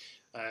that.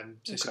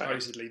 So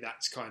supposedly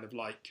that's kind of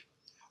like,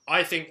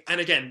 I think, and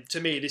again, to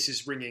me, this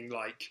is ringing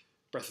like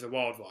Breath of the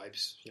Wild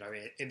vibes.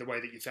 In the way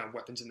that you found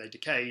weapons and they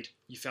decayed,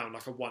 you found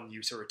like a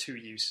 1-use or a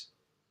 2-use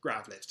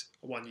grav lift,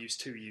 a 1-use,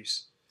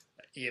 2-use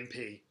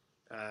EMP,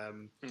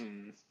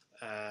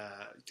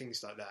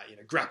 things like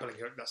that. Grappling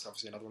hook. That's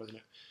obviously another one, isn't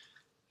it?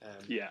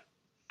 Yeah.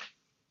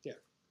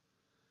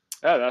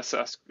 Yeah,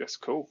 that's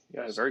cool.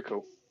 Yeah, very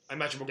cool. I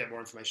imagine we'll get more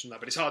information on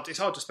that, but it's hard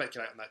to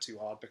speculate on that too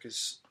hard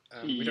because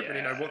we don't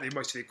really know what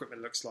most of the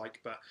equipment looks like.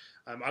 But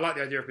I like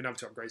the idea of being able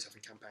to upgrade stuff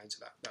in campaigns,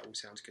 so that all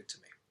sounds good to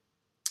me.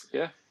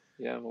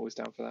 Yeah, I'm always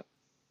down for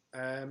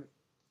that.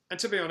 And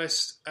to be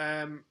honest,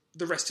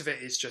 the rest of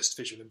it is just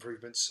visual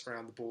improvements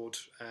around the board.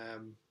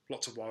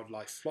 Lots of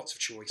wildlife, lots of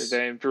choice.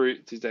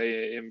 Did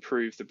they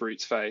improve the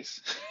brute's face?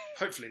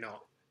 Hopefully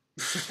not.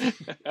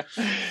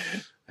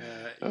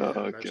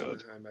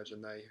 God. I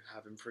imagine they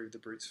have improved the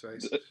brute's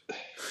face.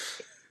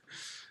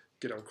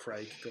 Good old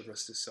Craig, God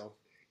rest his soul.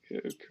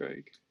 Good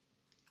Craig.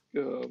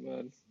 Oh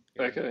man.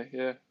 Yeah. Okay,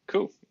 yeah,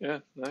 cool. Yeah,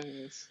 no,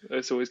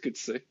 it's always good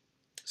to see.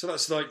 So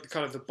that's like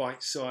kind of the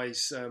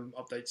bite-size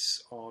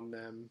updates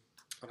on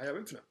Halo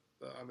Infinite.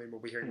 I mean,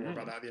 we'll be hearing more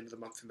about that at the end of the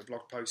month in the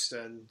blog post,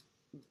 and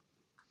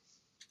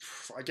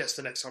I guess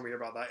the next time we hear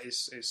about that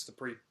is the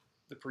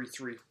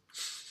pre-3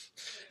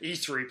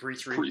 E3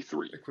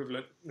 pre-3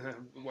 equivalent,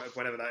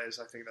 whatever that is.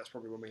 I think that's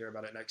probably when we hear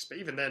about it next. But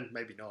even then,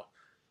 maybe not.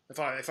 If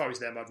I was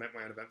them, I'd make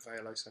my own event for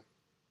Halo. So.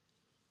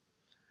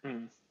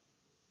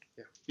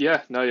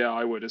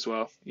 I would as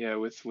well. Yeah,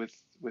 with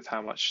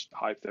how much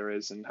hype there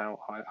is and how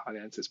highly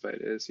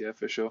anticipated it is. Yeah,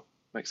 for sure,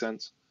 makes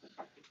sense.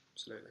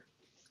 Absolutely.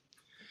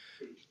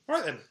 All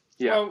right then.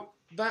 Yeah. Well,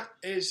 that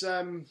is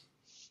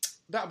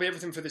that'll be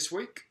everything for this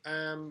week.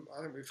 I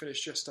think we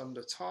finished just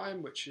under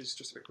time, which is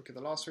just a bit quicker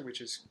than last week, which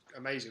is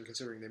amazing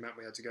considering the amount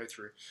we had to go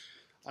through.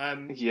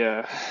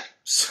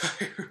 So,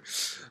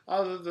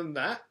 other than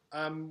that,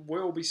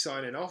 we'll be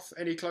signing off.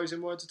 Any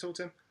closing words at all,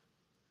 Tim?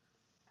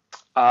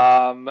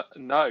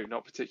 No,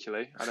 not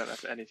particularly. I don't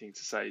have anything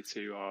to say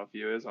to our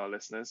viewers, our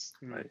listeners.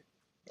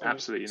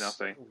 Absolutely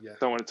nothing.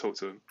 Don't want to talk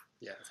to them.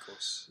 Yeah, of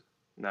course.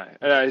 No,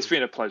 it's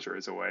been a pleasure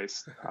as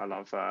always. I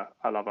love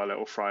our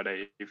little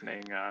Friday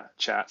evening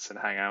chats and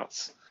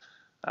hangouts,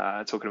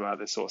 talking about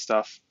this sort of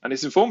stuff, and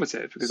it's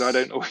informative because I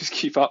don't always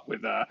keep up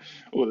with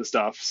all the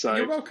stuff. So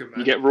you're welcome, man.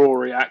 You get raw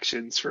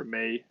reactions from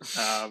me,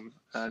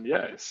 and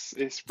yeah,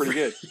 it's pretty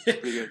good.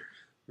 Pretty good.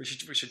 We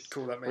should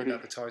call that maybe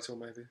the title,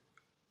 maybe.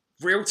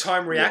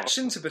 Real-time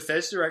reaction to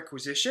Bethesda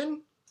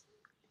acquisition.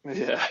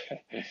 Yeah.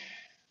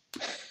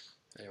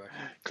 Anyway,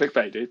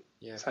 clickbait, dude.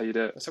 Yeah, that's how you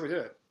do it. That's how we do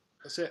it.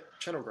 That's it.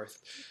 Channel growth.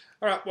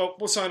 All right. Well,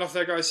 we'll sign off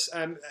there, guys.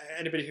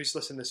 Anybody who's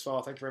listened this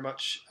far, thank you very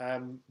much.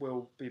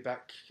 We'll be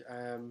back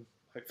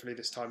hopefully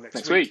this time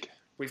next week.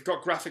 We've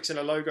got graphics and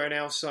a logo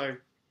now, so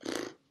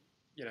if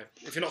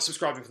you're not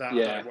subscribing for that, I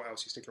don't know what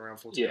else you're sticking around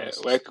for. Yeah,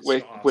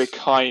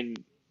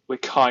 we're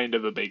kind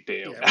of a big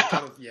deal.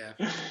 Yeah.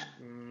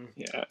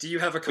 Yeah. Do you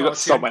have a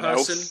cartoon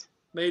person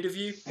made of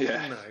you?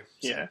 Yeah. No.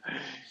 Yeah.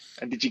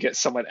 And did you get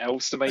someone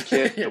else to make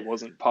it that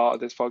wasn't part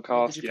of this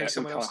podcast? Did you pay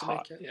someone else to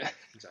make it? Yeah.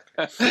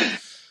 Exactly.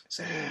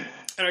 So,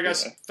 anyway,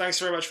 guys, thanks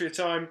very much for your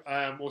time.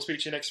 We'll speak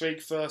to you next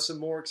week for some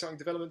more exciting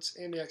developments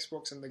in the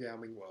Xbox and the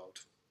gaming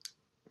world.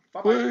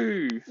 Bye-bye.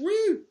 Woo!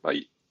 Woo!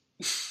 Bye.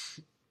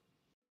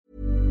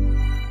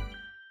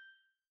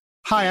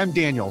 Hi, I'm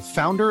Daniel,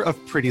 founder of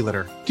Pretty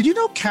Litter. Did you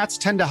know cats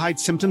tend to hide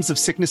symptoms of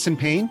sickness and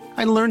pain?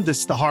 I learned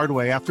this the hard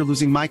way after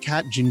losing my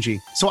cat, Gingy.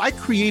 So I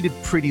created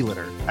Pretty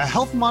Litter, a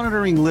health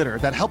monitoring litter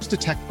that helps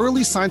detect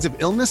early signs of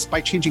illness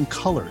by changing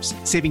colors,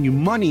 saving you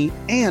money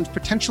and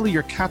potentially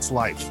your cat's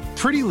life.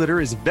 Pretty Litter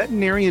is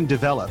veterinarian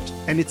developed,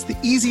 and it's the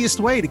easiest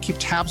way to keep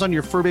tabs on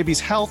your fur baby's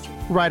health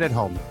right at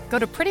home. Go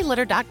to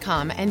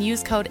prettylitter.com and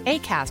use code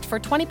ACAST for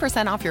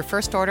 20% off your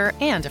first order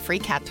and a free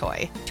cat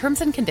toy.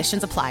 Terms and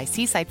conditions apply.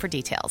 See site for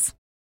details.